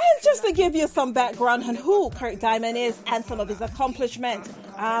 And just to give you some background on who Kirk Diamond is and some of his accomplishments.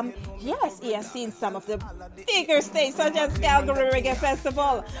 Yes, he has seen some of the bigger stages such as Calgary Reggae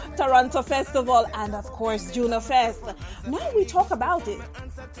Festival, Toronto Festival, and of course Juno Fest. Now we talk about it.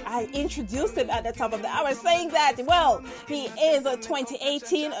 I introduced him at the top of the hour saying that, well, he is a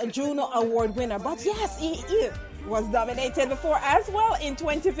 2018 Juno Award winner. But yes, he was nominated before as well in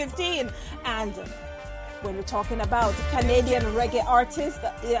 2015. And when we're talking about Canadian reggae artists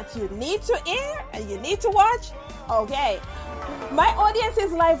that you need to hear and you need to watch, okay. My audience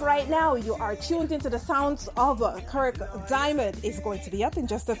is live right now. You are tuned into the sounds of Kirk Diamond. It's going to be up in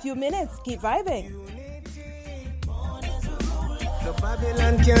just a few minutes. Keep vibing. So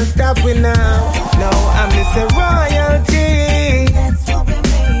Babylon can't stop me now. No, I'm Mr. Royalty.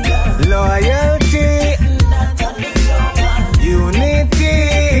 Loyalty. Unity.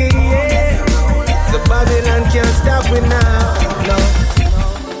 Yeah. So Babylon can't stop me now. No.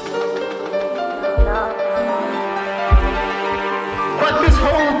 What this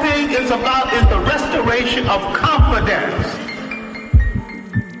whole thing is about is the restoration of confidence.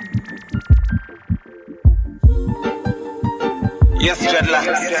 Yes,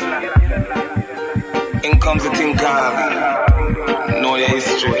 dreadlocks. In comes the thing called know your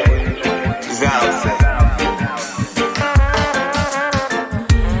history. Zalse.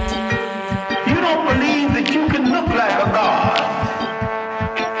 You don't believe that you can look like a god.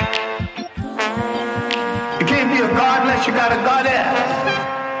 You can't be a god unless you got a goddess.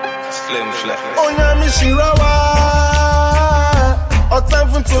 Slim flex. Onyami Shirawa. O time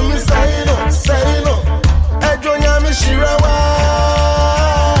for to me say no. Onyami Shirawa.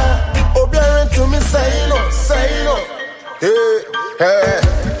 Obiaren to me say no. Hey.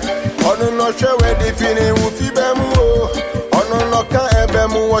 Ono no shwe we define wo fi bemu o. Ono no ka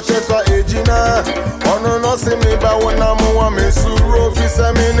ebemu wo cheswa ejina. Ono no se me ba wona mu wa me suro fi se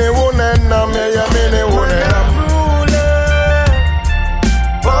me ne wo na me ya me ne wo na.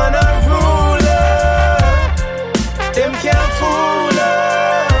 Born a ruler. Them can't fool her.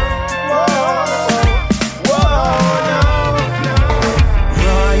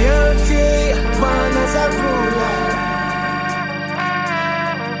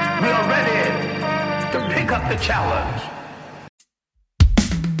 Up the challenge.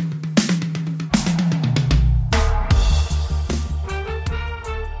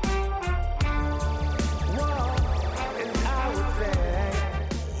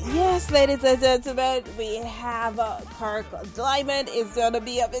 Yes, ladies and gentlemen, we have Kirk Diamond is going to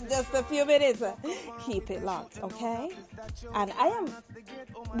be up in just a few minutes. Keep it locked, okay? And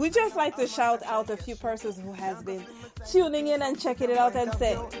we just like to shout out a few persons who has been tuning in and checking it out and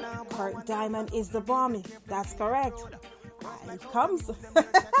say, Kirk Diamond is the bomb. That's correct. He comes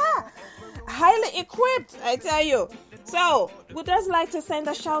highly equipped, I tell you. So, we'd just like to send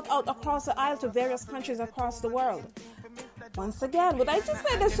a shout out across the aisle to various countries across the world. Once again, would I just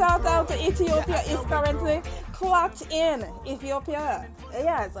send a shout out to Ethiopia is currently clocked in. Ethiopia,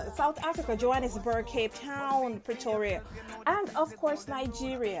 yes, South Africa, Johannesburg, Cape Town, Pretoria, and of course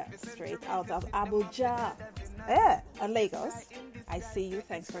Nigeria, straight out of Abuja, and Lagos. I see you,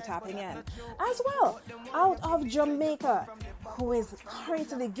 thanks for tapping in. As well, out of Jamaica, who is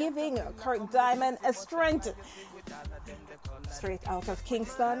currently giving Kirk Diamond a strength, straight out of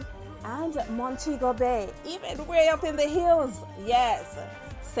Kingston, and Montego Bay, even way up in the hills, yes,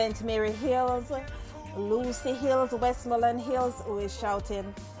 St. Mary Hills, Lucy Hills, Westmoreland Hills, who is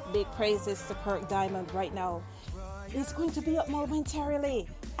shouting big praises to Kirk Diamond right now. It's going to be up momentarily.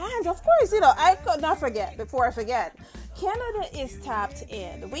 And of course, I could not forget, before I forget, Canada is tapped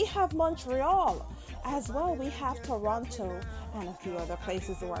in. We have Montreal as well. We have Toronto and a few other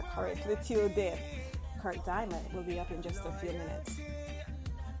places who are currently tuned in. Kirk Diamond will be up in just a few minutes.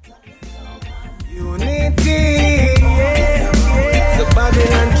 Unity, yeah. The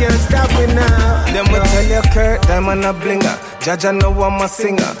Babylon can't stop me now. Them will tell you Kirk Diamond a blinger. Jaja know I'm a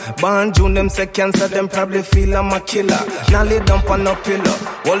singer. Born June, them say cancer, them probably feel I'm a killer. Now lay down on a pillow.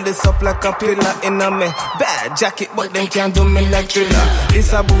 Hold this up like a pillar in a me bad jacket, but them can't do me like Thriller.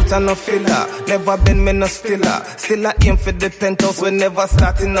 This a boot and no filler. Never been me no stiller. Still I aim for the penthouse. We never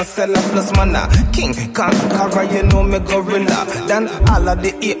start in a cellar. Plus man a king, conqueror, you know me gorilla. Then all of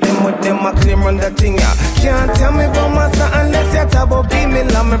the ape them with them a claim run the thing ya. Can't tell me about master unless you talk about be me.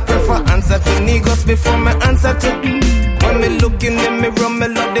 Love me prefer answer to nigga. Ghost before me answer to. When me look in the mirror, me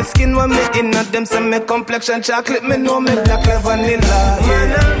love the skin. When me in at them, say me complexion chocolate. Me know me black like vanilla.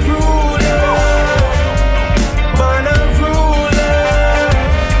 Man a ruler, man a ruler.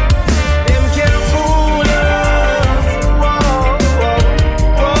 Them can't fool us. Whoa, whoa,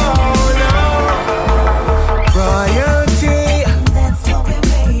 whoa, no. Royalty, that's what we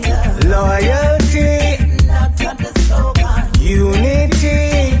made of. Loyalty, not on the slogan. Unity,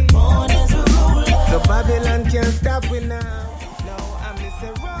 born as a ruler. So Babylon can't stop me now.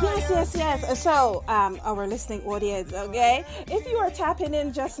 Yes. So, our listening audience, okay? If you are tapping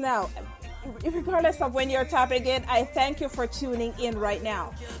in just now, regardless of when you're tapping in, I thank you for tuning in right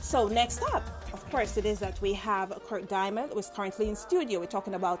now. So, next up, of course, it is that we have Kirk Diamond, who is currently in studio. We're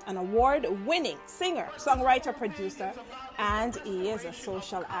talking about an award-winning singer, songwriter, producer, and he is a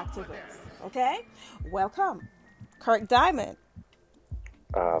social activist. Okay? Welcome, Kirk Diamond.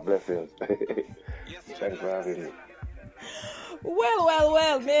 Blessings. Thanks for having me.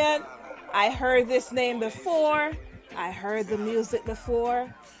 Well, man. I heard this name before. I heard the music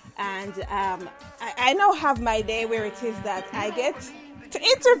before. And I now have my day where it is that I get to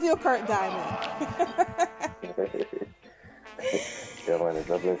interview Kirk Diamond. Yeah, man, it's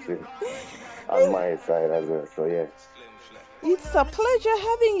a blessing on my side as well. So, yes. It's a pleasure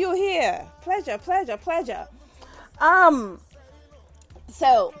having you here. Pleasure.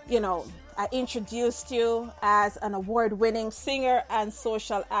 So, I introduced you as an award-winning singer and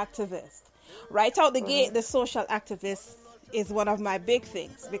social activist. Right out the gate, the social activist is one of my big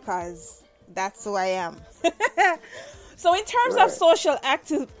things because that's who I am. So in terms of social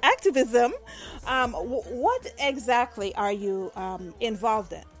activism, what exactly are you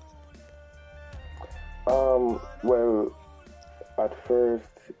involved in? Well, at first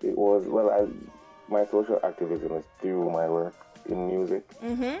it was, my social activism is through my work in music.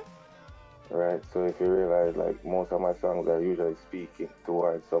 Mm-hmm. Right, so if you realize, like, most of my songs are usually speaking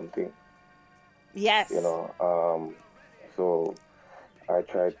towards something. Yes. So I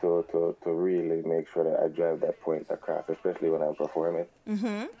try to really make sure that I drive that point across, especially when I'm performing.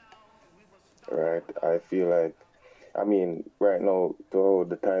 Mm-hmm. Right, I feel like, right now, to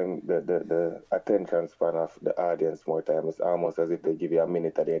the time, the attention span of the audience more time, it's almost as if they give you a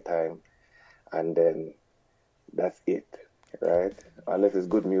minute of their time, and then that's it. Right? Unless it's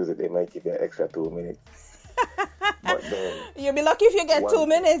good music, they might give you an extra 2 minutes. But then, you'll be lucky if you get 2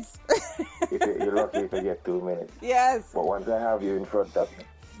 minutes. You're lucky if you get 2 minutes. Yes. But once I have you in front of me,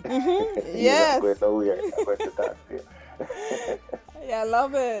 yes. You're not going nowhere. I'm going to talk to you. Yeah, I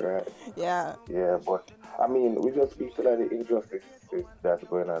love it. Right. Yeah. Yeah, but we just speak to the injustices that's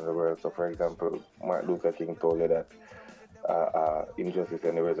going on in the world. So, for example, Martin Luther King told you that injustice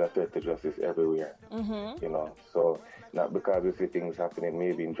and there is a threat to justice everywhere. Mm-hmm. So not because we see things happening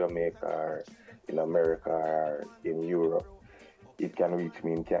maybe in Jamaica or in America or in Europe, it can reach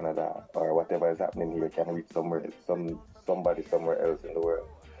me in Canada, or whatever is happening here can reach somebody somewhere else in the world.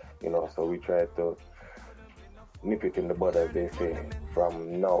 So we try to nip it in the bud, as they say,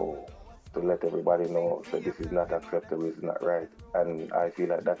 from now, to let everybody know that this is not acceptable, it's not right. And I feel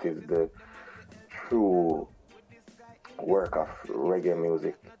like that is the true work of reggae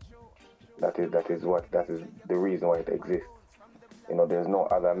music. That is the reason why it exists. There's no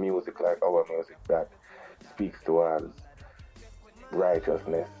other music like our music that speaks towards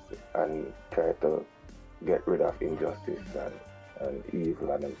righteousness and try to get rid of injustice and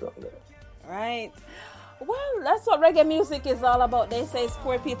evil and something. Right. Well, that's what reggae music is all about. They say it's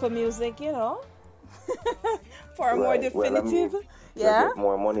poor people music, for a more definitive. You get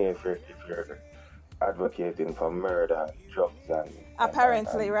more money if you're advocating for murder, drugs, and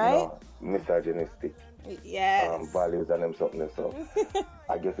apparently, right? Misogynistic values and them something. So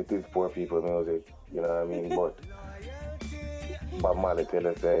I guess it is poor people music, you know what I mean? But Bob Marley tell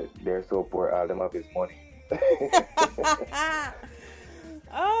us that they're so poor, all them have is money.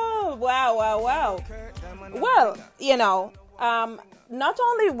 Oh, wow. Well, not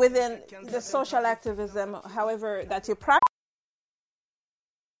only within the social activism, however, that you practice.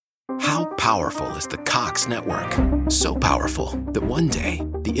 How powerful is the Cox network? So powerful that one day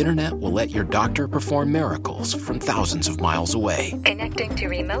the internet will let your doctor perform miracles from thousands of miles away. Connecting to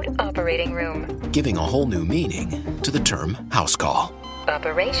remote operating room. Giving a whole new meaning to the term house call.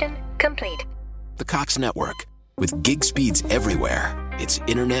 Operation complete. The Cox network. With gig speeds everywhere, it's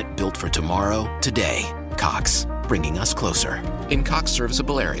internet built for tomorrow, today. Cox, bringing us closer. In Cox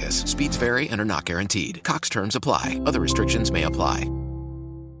serviceable areas, speeds vary and are not guaranteed. Cox terms apply. Other restrictions may apply.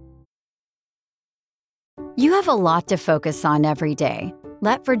 You have a lot to focus on every day.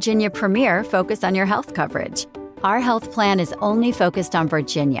 Let Virginia Premier focus on your health coverage. Our health plan is only focused on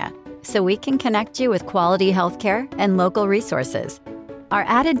Virginia, so we can connect you with quality healthcare and local resources. Our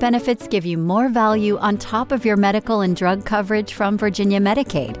added benefits give you more value on top of your medical and drug coverage from Virginia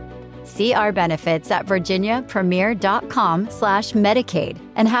Medicaid. See our benefits at virginiapremier.com/Medicaid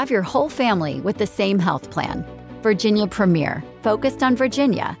and have your whole family with the same health plan. Virginia Premier, focused on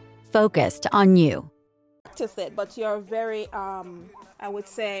Virginia, focused on you. Practice it, but you're very, I would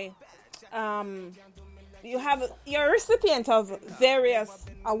say, you're a recipient of various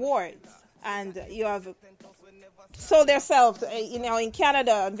awards, and you have sold yourself, in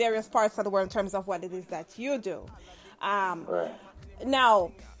Canada and various parts of the world in terms of what it is that you do. Right.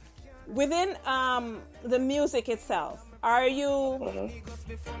 Now, within the music itself, are you?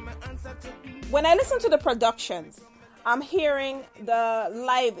 When I listen to the productions, I'm hearing the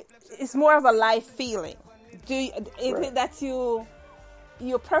live. It's more of a live feeling. Is it that you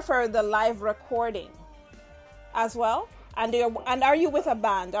prefer the live recording as well? And are you with a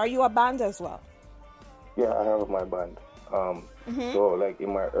band? Are you a band as well? Yeah, I have my band. So, like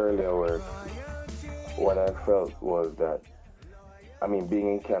in my earlier work, what I felt was that, being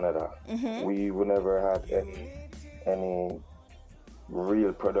in Canada, we never had any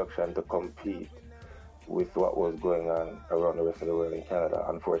real production to compete with what was going on around the rest of the world in Canada,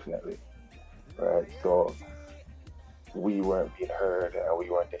 unfortunately. Right? So we weren't being heard and we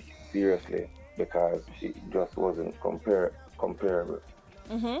weren't taken seriously because it just wasn't comparable.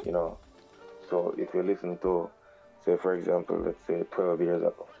 So if you listen to, say for example, let's say 12 years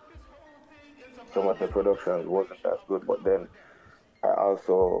ago, some of the productions wasn't as good, but then I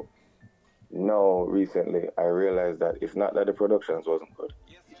also now recently I realized that it's not that the productions wasn't good.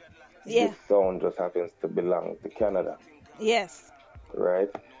 Yeah. The sound just happens to belong to Canada. Yes. Right?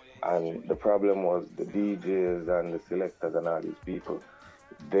 And the problem was the DJs and the selectors and all these people,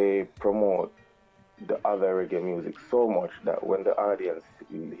 they promote the other reggae music so much that when the audience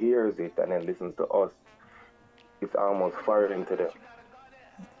hears it and then listens to us, it's almost foreign to them.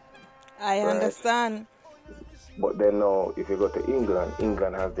 I understand. But then now, if you go to England,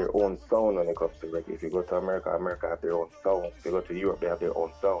 England has their own sound when it comes to reggae. If you go to America, America has their own sound. If you go to Europe, they have their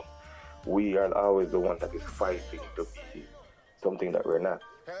own sound. We are always the one that is fighting to be something that we're not.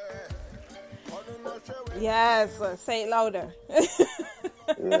 Yes, say it louder.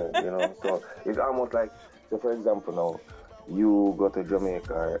 Yeah, so it's almost like, so for example now, you go to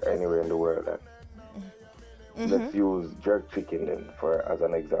Jamaica or anywhere in the world, let's use jerk chicken then as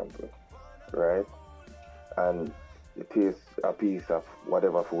an example, right? And you taste a piece of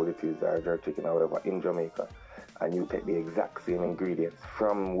whatever food it is, or jerk chicken or whatever, in Jamaica, and you take the exact same ingredients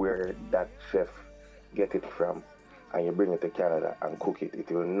from where that chef get it from, and you bring it to Canada and cook it, it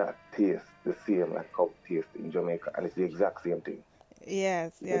will not taste the same like how it tastes in Jamaica, and it's the exact same thing.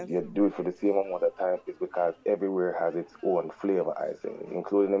 Yes. You do it for the same amount of time. It's because everywhere has its own flavor, I say,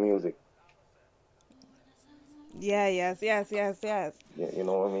 including the music. Yes. Yeah, you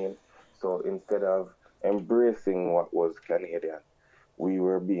know what I mean? So instead of embracing what was Canadian, we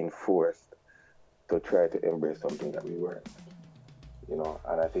were being forced to try to embrace something that we weren't.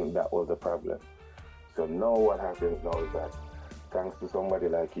 And I think that was the problem. So now what happens now is that thanks to somebody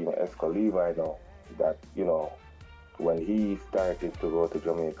like Esco Levi now, that when he started to go to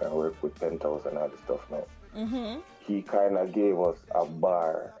Jamaica and work with Penthouse and all this stuff now, he kind of gave us a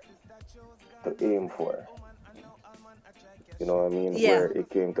bar to aim for. You know what I mean? Yeah. Where it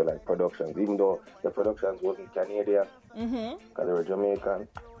came to like productions, even though the productions wasn't Canadian, because they were Jamaican,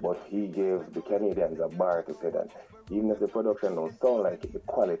 but he gave the Canadians a bar to say that even if the production don't sound like it, the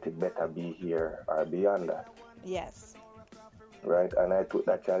quality better be here or beyond that. Yes. Right? And I took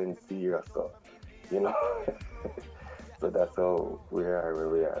that challenge serious, so, so that's how we are where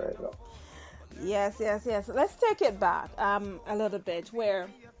we are right now. Yes. Let's take it back a little bit, where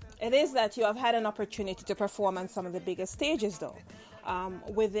it is that you have had an opportunity to perform on some of the biggest stages, though,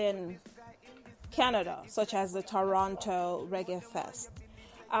 within Canada, such as the Toronto Reggae Fest.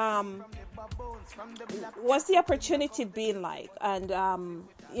 What's the opportunity been like? And,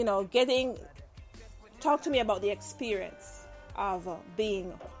 talk to me about the experience of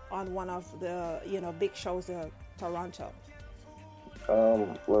being on one of the, big shows in Toronto.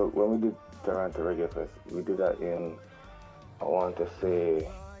 Well, when we did Toronto Reggae Fest, we did that in, I want to say,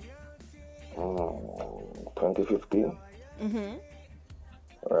 2015.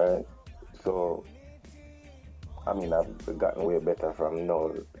 Right? So, I've gotten way better from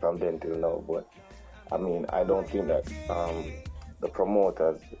then till now, but I don't think that the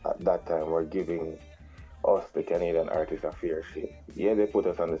promoters at that time were giving us, the Canadian artists, a fair shake. Yeah, they put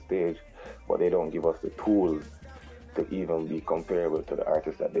us on the stage, but they don't give us the tools to even be comparable to the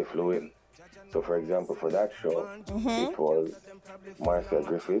artists that they flew in. So, for example, for that show, it was Marcia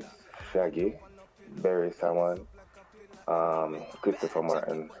Griffiths Shaggy, Barry Salmon, Christopher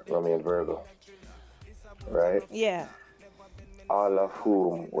Martin, Romeo and Virgo. Right? Yeah. All of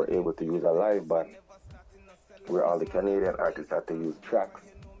whom were able to use a live band, where all the Canadian artists had to use tracks.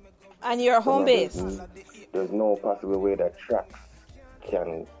 And you're home based. There's no possible way that tracks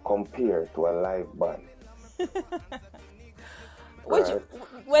can compare to a live band. Which, right?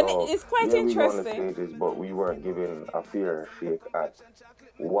 when so, it's quite yeah, interesting. We were on the stages, but we weren't given a fair shake at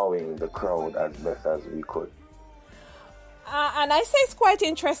wowing the crowd as best as we could. And I say it's quite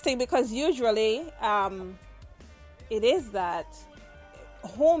interesting because usually it is that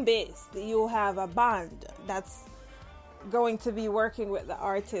home based. You have a band that's going to be working with the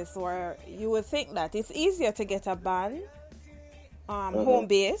artist, or you would think that it's easier to get a band home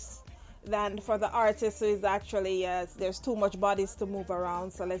based than for the artist who is actually there's too much bodies to move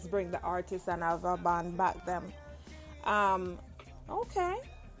around, so let's bring the artist and have a band back them. Okay,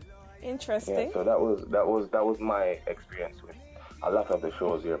 interesting. Yeah, so that was my experience with a lot of the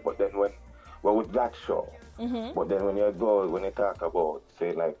shows here. But then with that show, but then when you talk about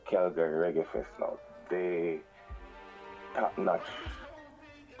say like Calgary Reggae Fest now, they top notch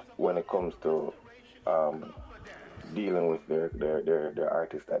when it comes to dealing with their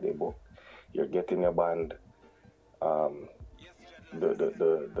artists that they book. You're getting a band, the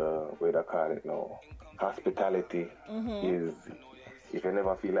way they call it now, hospitality is, if you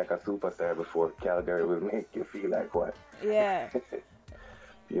never feel like a superstar before, Calgary will make you feel like one. Yeah.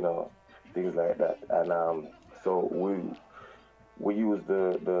 You know, things like that. And so we use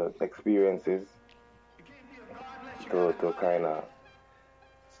the experiences to kind of,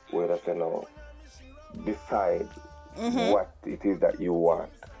 decide what it is that you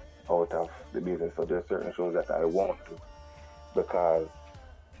want out of the business. So there's certain shows that I won't do because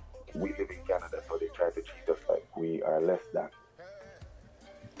we live in Canada, so they try to treat us like we are less than.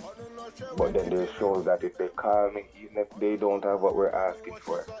 But then there's shows that if they call me, even if they don't have what we're asking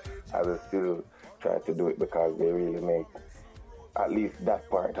for, I will still try to do it because they really make, at least that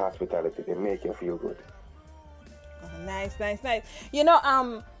part, hospitality, they make you feel good. Oh, nice. You know,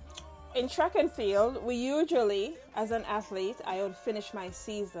 in track and field, we usually, as an athlete, I would finish my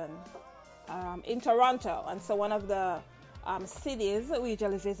season in Toronto. And so one of the cities we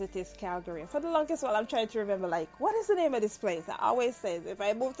usually visit is Calgary. For the longest while, I'm trying to remember, like, what is the name of this place? I always say, if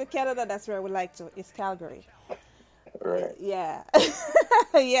I move to Canada, that's where I would like to. It's Calgary. Right. Yeah.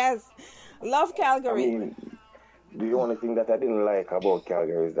 Yes. Love Calgary. I mean, the only thing that I didn't like about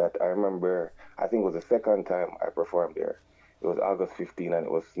Calgary is that I remember, I think it was the second time I performed there. It was August 15 and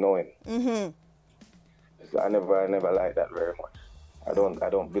it was snowing. So I never liked that very much. I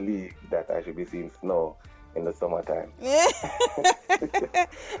don't believe that I should be seeing snow in the summertime. You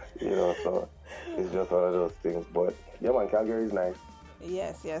know, so it's just one of those things. But yeah, man, Calgary is nice.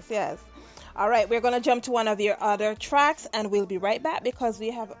 Yes. All right, we're going to jump to one of your other tracks and we'll be right back because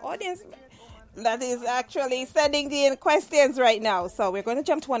we have an audience that is actually sending in questions right now. So we're going to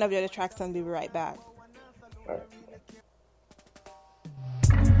jump to one of your other tracks and we'll be right back. All right.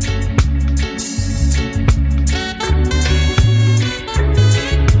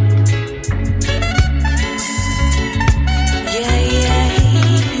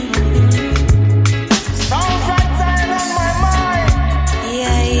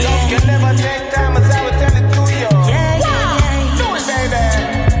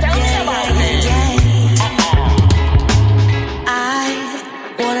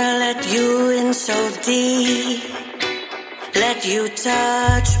 Let you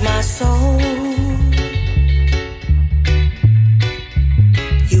touch my soul.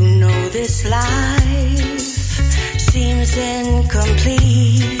 You know this life seems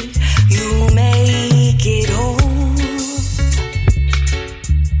incomplete. You make it whole.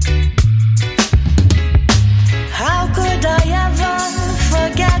 How could I ever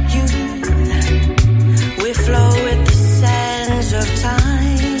forget you? We flow with the sands of time.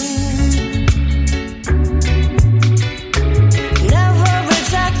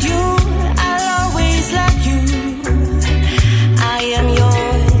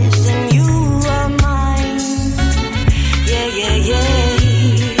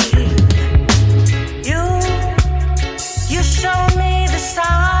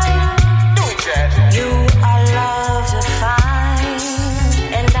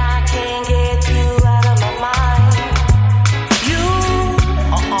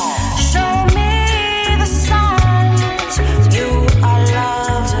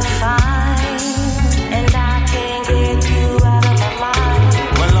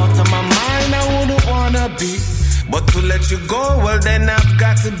 You go, well then I've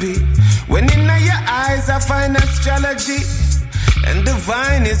got to be. When in your eyes I find astrology. And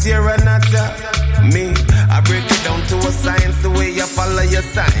divine is your another. Me, I break it down to a science, the way you follow your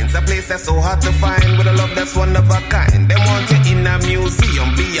signs. A place that's so hard to find, with a love that's one of a kind. They want you in a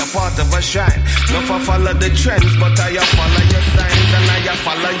museum, be a part of a shrine. Not for follow the trends, but I follow your signs and I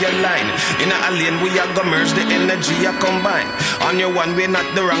follow your line. In a lane, we are gonna merge the energy, you combine. On your one way, not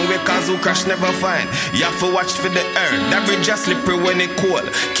the wrong way, cause who crash never find. You have to watch for the earth, that bridge just slippery when it cold.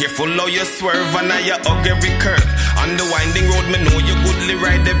 Careful how you swerve and I hug every curve. On the winding road, me know you goodly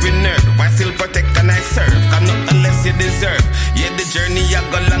ride every nerve. I still protect and I serve, cause not unless you deserve. Yeah, the journey you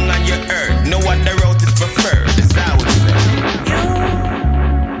go long on your earth. No other route is preferred, as I would say.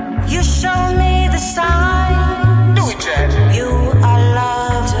 You show me the sign. Do it, Chad. You are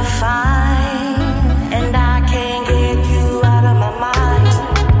love to find, and I can't get you out of my mind.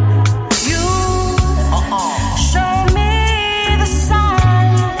 You show me the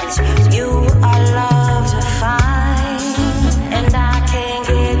signs. You are love to find, and I can't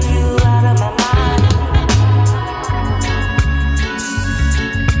get you out of my mind.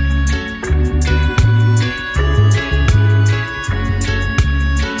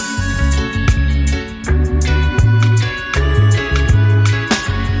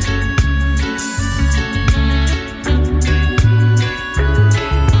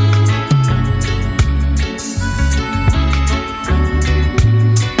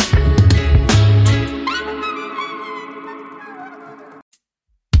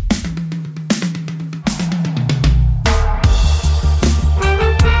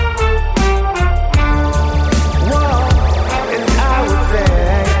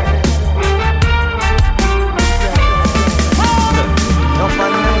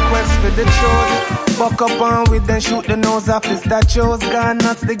 Buck up on with then shoot the nose off his statues. Gone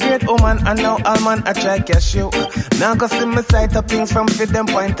nuts the great woman and now all man I try cash you. Now go see me sight of things from fit them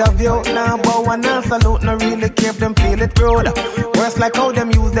point of view. Now bow and now salute, no really care if them feel it rude. Worse like how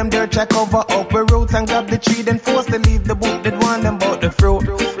them use them dirt check cover up with roots and grab the tree then force to leave the boot that want them bout the fruit.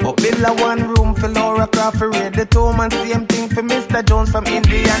 But build a one room for Laura Craft for raid the tomb and same thing for Mr. Jones from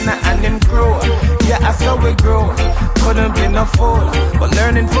Indiana and him crew. Yeah, that's how we grow. Couldn't be no fool, but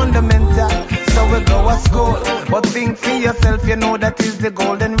learning fundamental. So we go to school, but think for yourself, you know that is the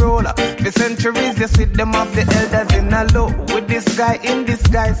golden rule. For centuries, you see them of the elders in a low. With this guy in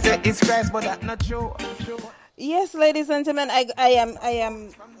disguise, say it's Christ, but that's not true. Yes, ladies and gentlemen, I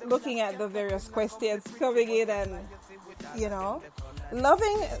am looking at the various questions coming in, and you know,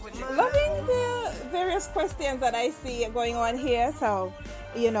 loving the various questions that I see going on here. So,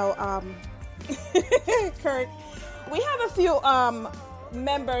 you know, Kirk, we have a few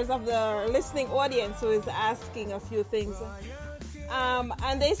members of the listening audience who is asking a few things,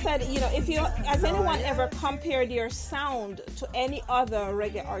 and they said, you know, has anyone ever compared your sound to any other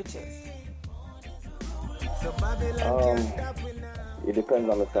reggae artist? It depends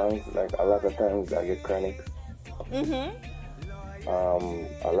on the song. Like a lot of times I get chronic.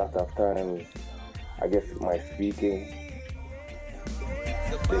 A lot of times I guess my speaking,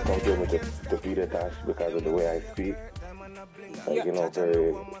 they compare me to Peter Tosh because of the way I speak. Like, you know,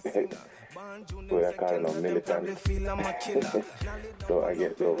 very, what I call it, militant. So I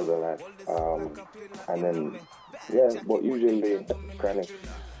get over the lot. And then, yeah, but usually chronic.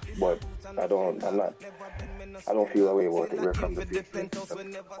 But I don't feel that way about it. We're from the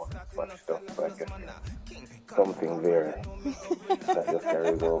people, but stuff, but something there that just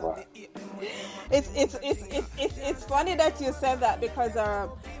carries over. It's funny that you said that, because our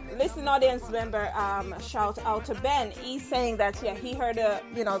listening audience member shout out to Ben. He's saying that he heard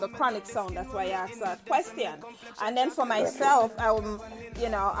the chronic sound. That's why I asked that question. And then for myself, I'm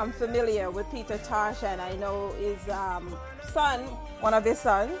familiar with Peter Tosh, and I know his son, one of his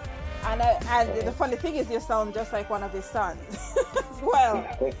sons. And the funny thing is, you sound just like one of his sons as well.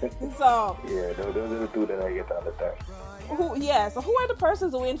 So yeah, those are the two that I get all the time. So who are the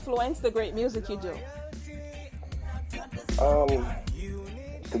persons who influence the great music you do?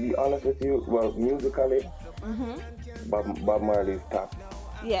 To be honest with you, well, musically, Bob Marley's top.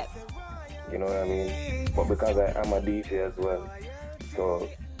 Yes. You know what I mean? But because I am a DJ as well, so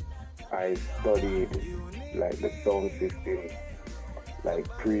I studied like the sound system, like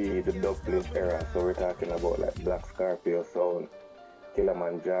pre the dubplate era. So we're talking about like Black Scorpio sound,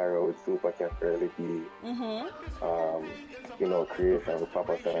 Kilimanjaro with Super Cat Early P, creation with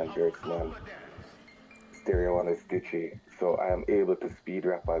Papa San and Dirksman, Stereo One with Stitchy. So I am able to speed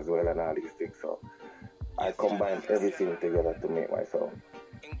rap as well and all these things. So I combine everything together to make my sound.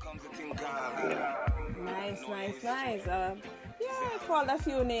 Nice. I called a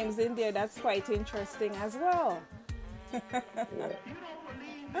few names in there. That's quite interesting as well.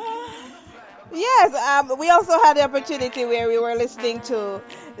 Yes, we also had the opportunity where we were listening to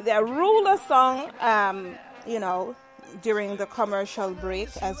the Ruler song, during the commercial break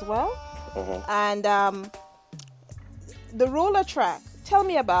as well. And the Ruler track, tell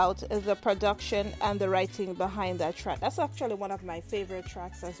me about the production and the writing behind that track. That's actually one of my favorite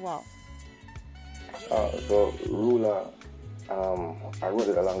tracks as well. So Ruler, I wrote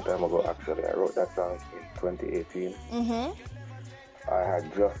it a long time ago actually. I wrote that song in 2018. I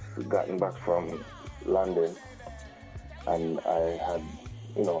had just gotten back from London, and I had,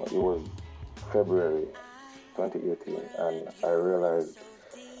 it was February 2018, and I realized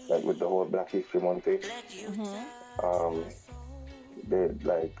that with the whole Black History Month thing, they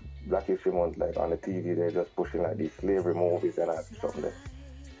like Black History Month, like on the TV, they're just pushing like these slavery movies and something,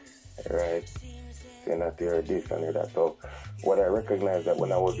 right? Saying that they're this and they're that. So what I recognized that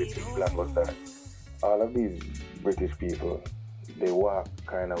when I was in England was that all of these British people, they walk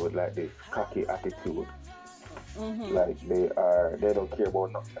kind of with like this cocky attitude. Like they don't care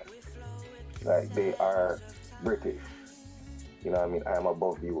about nothing. Like they are British. You know what I mean? I am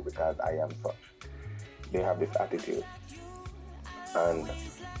above you because I am such. They have this attitude. And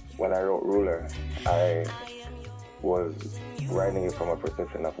when I wrote Ruler, I was writing it from a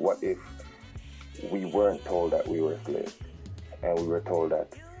perception of what if we weren't told that we were slaves, and we were told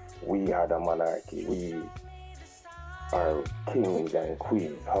that we had a monarchy, we are kings and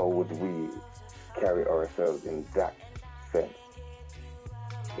queens. How would we carry ourselves in that sense?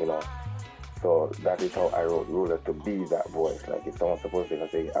 So that is how I wrote Ruler, to be that voice. Like if someone's supposed to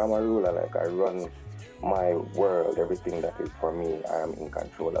say, I'm a ruler, like I run my world, everything that is for me, I am in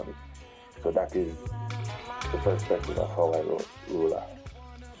control of it. So that is the perspective of how I wrote Ruler.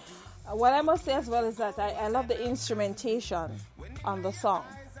 What I must say as well is that I love the instrumentation on the song.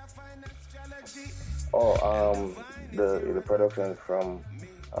 The production is from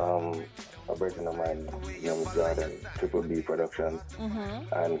a person of mine, Young Jordan, Triple B Productions,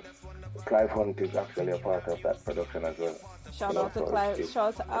 and Clive Hunt is actually a part of that production as well. Shout out to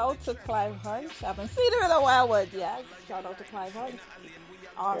Clive Hunt. I haven't seen him in a while, but yes, shout out to Clive Hunt.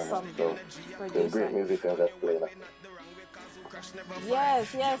 Awesome producer. Great musicians that play that.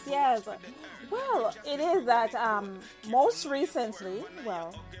 Yes. Well, it is that most recently,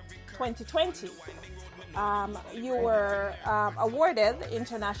 2020, you were awarded the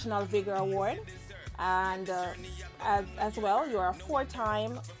International Vigor Award, and as well, you are a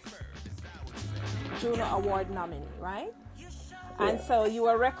 4-time Juno Award nominee, right? Yeah. And so you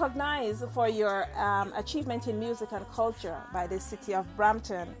were recognized for your achievement in music and culture by the city of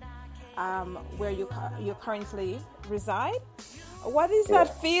Brampton, where you currently reside. What is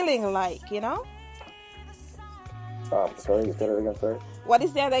that feeling like, Sorry, say that again, sorry? What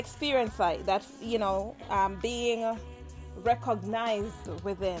is that experience like, that, being recognized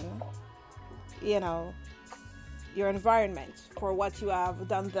within, your environment for what you have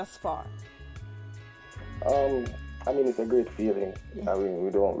done thus far? It's a great feeling.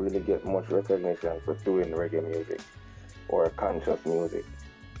 We don't really get much recognition for doing reggae music or conscious music.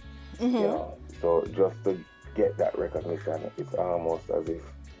 So just to get that recognition, it's almost as if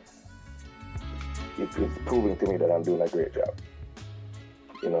it's proving to me that I'm doing a great job.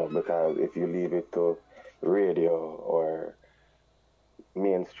 Because if you leave it to radio or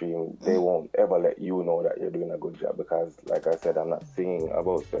mainstream, they won't ever let you know that you're doing a good job, because like I said, I'm not singing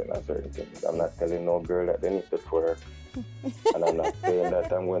about certain things. I'm not telling no girl that they need to twerk, and I'm not saying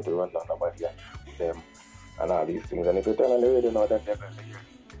that I'm going to run down nobody and shoot them and all these things. And if you tell on the radio now, that's never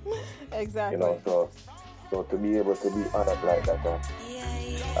exactly. So to be able to be honored like that,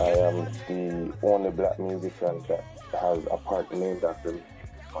 I am the only black musician that has a part named after me in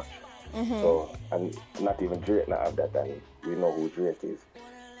this country. So, and not even Drake now have that, and we know who Drake is.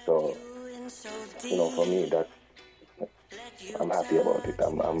 So, for me, that I'm happy about it.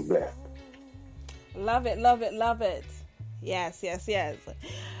 I'm blessed. Love it. Yes.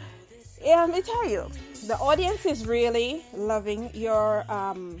 Let me tell you, the audience is really loving your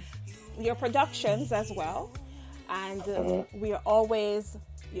productions as well, and we are always.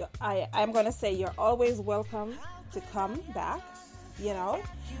 I'm going to say you're always welcome to come back.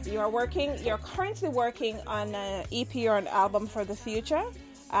 You're currently working on an EP or an album for the future.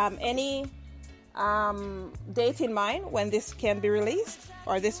 Any date in mind when this can be released,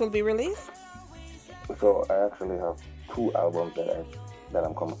 or this will be released? So I actually have 2 albums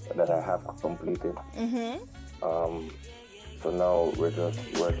that I have completed. So now we're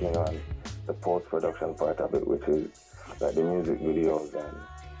just working on the post-production part of it, which is like the music videos, and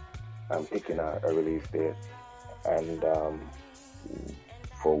I'm picking a release date. And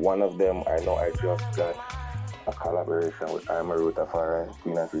for one of them, I know I just got a collaboration with I'm a Rutafari and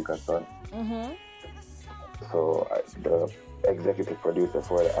Queen Africa's son. Mm-hmm. So the executive producer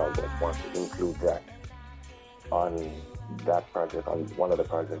for the album wants to include that on that project, on one of the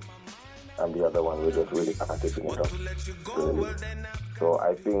projects, and the other one we're just really packaging it up to release. So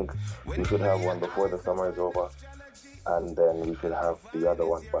I think we should have one before the summer is over, and then we should have the other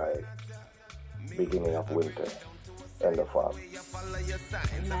one by beginning of winter, end of fall.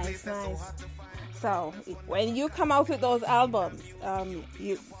 Nice. So when you come out with those albums,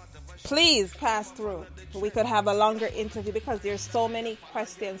 you please pass through. We could have a longer interview because there's so many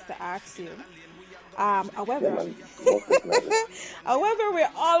questions to ask you. However, we're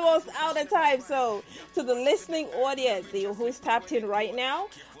almost out of time. So to the listening audience who is tapped in right now,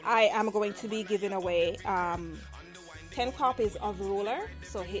 I am going to be giving away 10 copies of Ruler.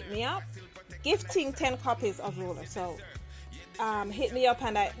 So hit me up. Gifting 10 copies of Ruler. So hit me up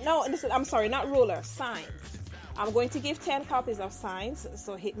and I'm sorry, not Ruler, Signs. I'm going to give 10 copies of Signs.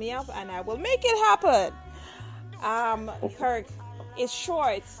 So hit me up and I will make it happen. Kirk, it's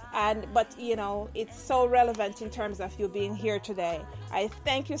short, but it's so relevant in terms of you being here today. I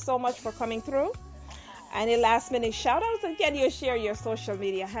thank you so much for coming through. Any last minute shout outs, and can you share your social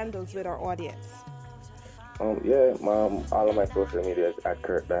media handles with our audience? All of my social media is at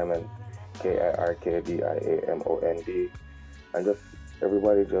Kirk Diamond, KIRKDIAMOND, and just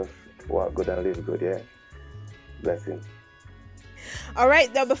everybody just walk good and live good, yeah. Blessings. All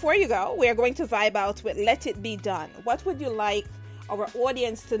right, now before you go, we are going to vibe out with Let It Be Done. What would you like our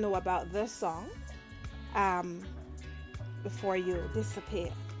audience to know about this song before you disappear?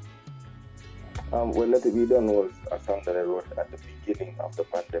 Well, Let It Be Done was a song that I wrote at the beginning of the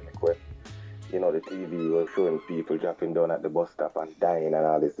pandemic when, the TV was showing people dropping down at the bus stop and dying and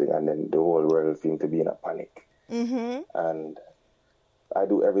all this thing, and then the whole world seemed to be in a panic. Mm-hmm. And I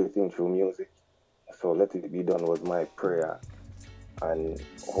do everything through music. So Let It Be Done was my prayer, and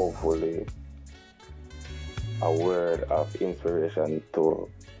hopefully a word of inspiration to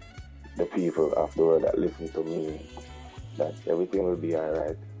the people of the world that listen to me, that everything will be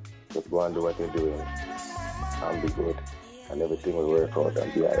alright. Just go and do what you're doing and be good, and everything will work out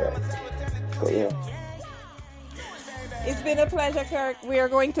and be alright. So yeah. It's been a pleasure, Kirk. We are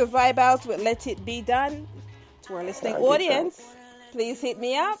going to vibe out with Let It Be Done. To our listening audience, please hit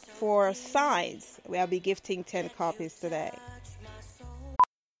me up for Signs. We'll be gifting 10 copies today.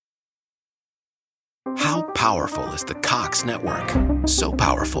 How powerful is the Cox network? So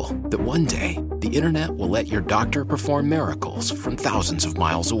powerful that one day, the internet will let your doctor perform miracles from thousands of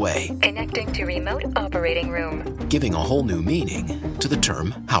miles away. Connecting to remote operating room. Giving a whole new meaning to the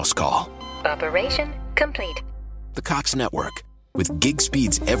term house call. Operation complete. The Cox network. With gig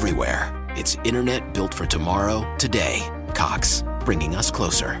speeds everywhere, it's internet built for tomorrow, today. Cox, bringing us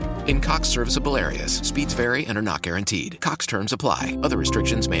closer. In Cox serviceable areas, speeds vary and are not guaranteed. Cox terms apply. Other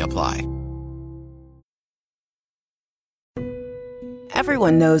restrictions may apply.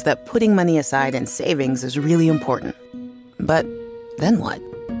 Everyone knows that putting money aside in savings is really important. But then what?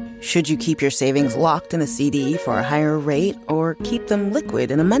 Should you keep your savings locked in a CD for a higher rate or keep them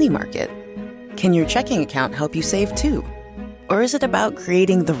liquid in a money market? Can your checking account help you save too? Or is it about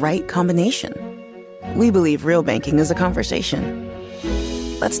creating the right combination? We believe real banking is a conversation.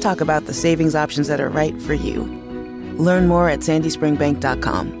 Let's talk about the savings options that are right for you. Learn more at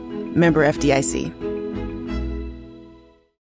sandyspringbank.com. Member FDIC.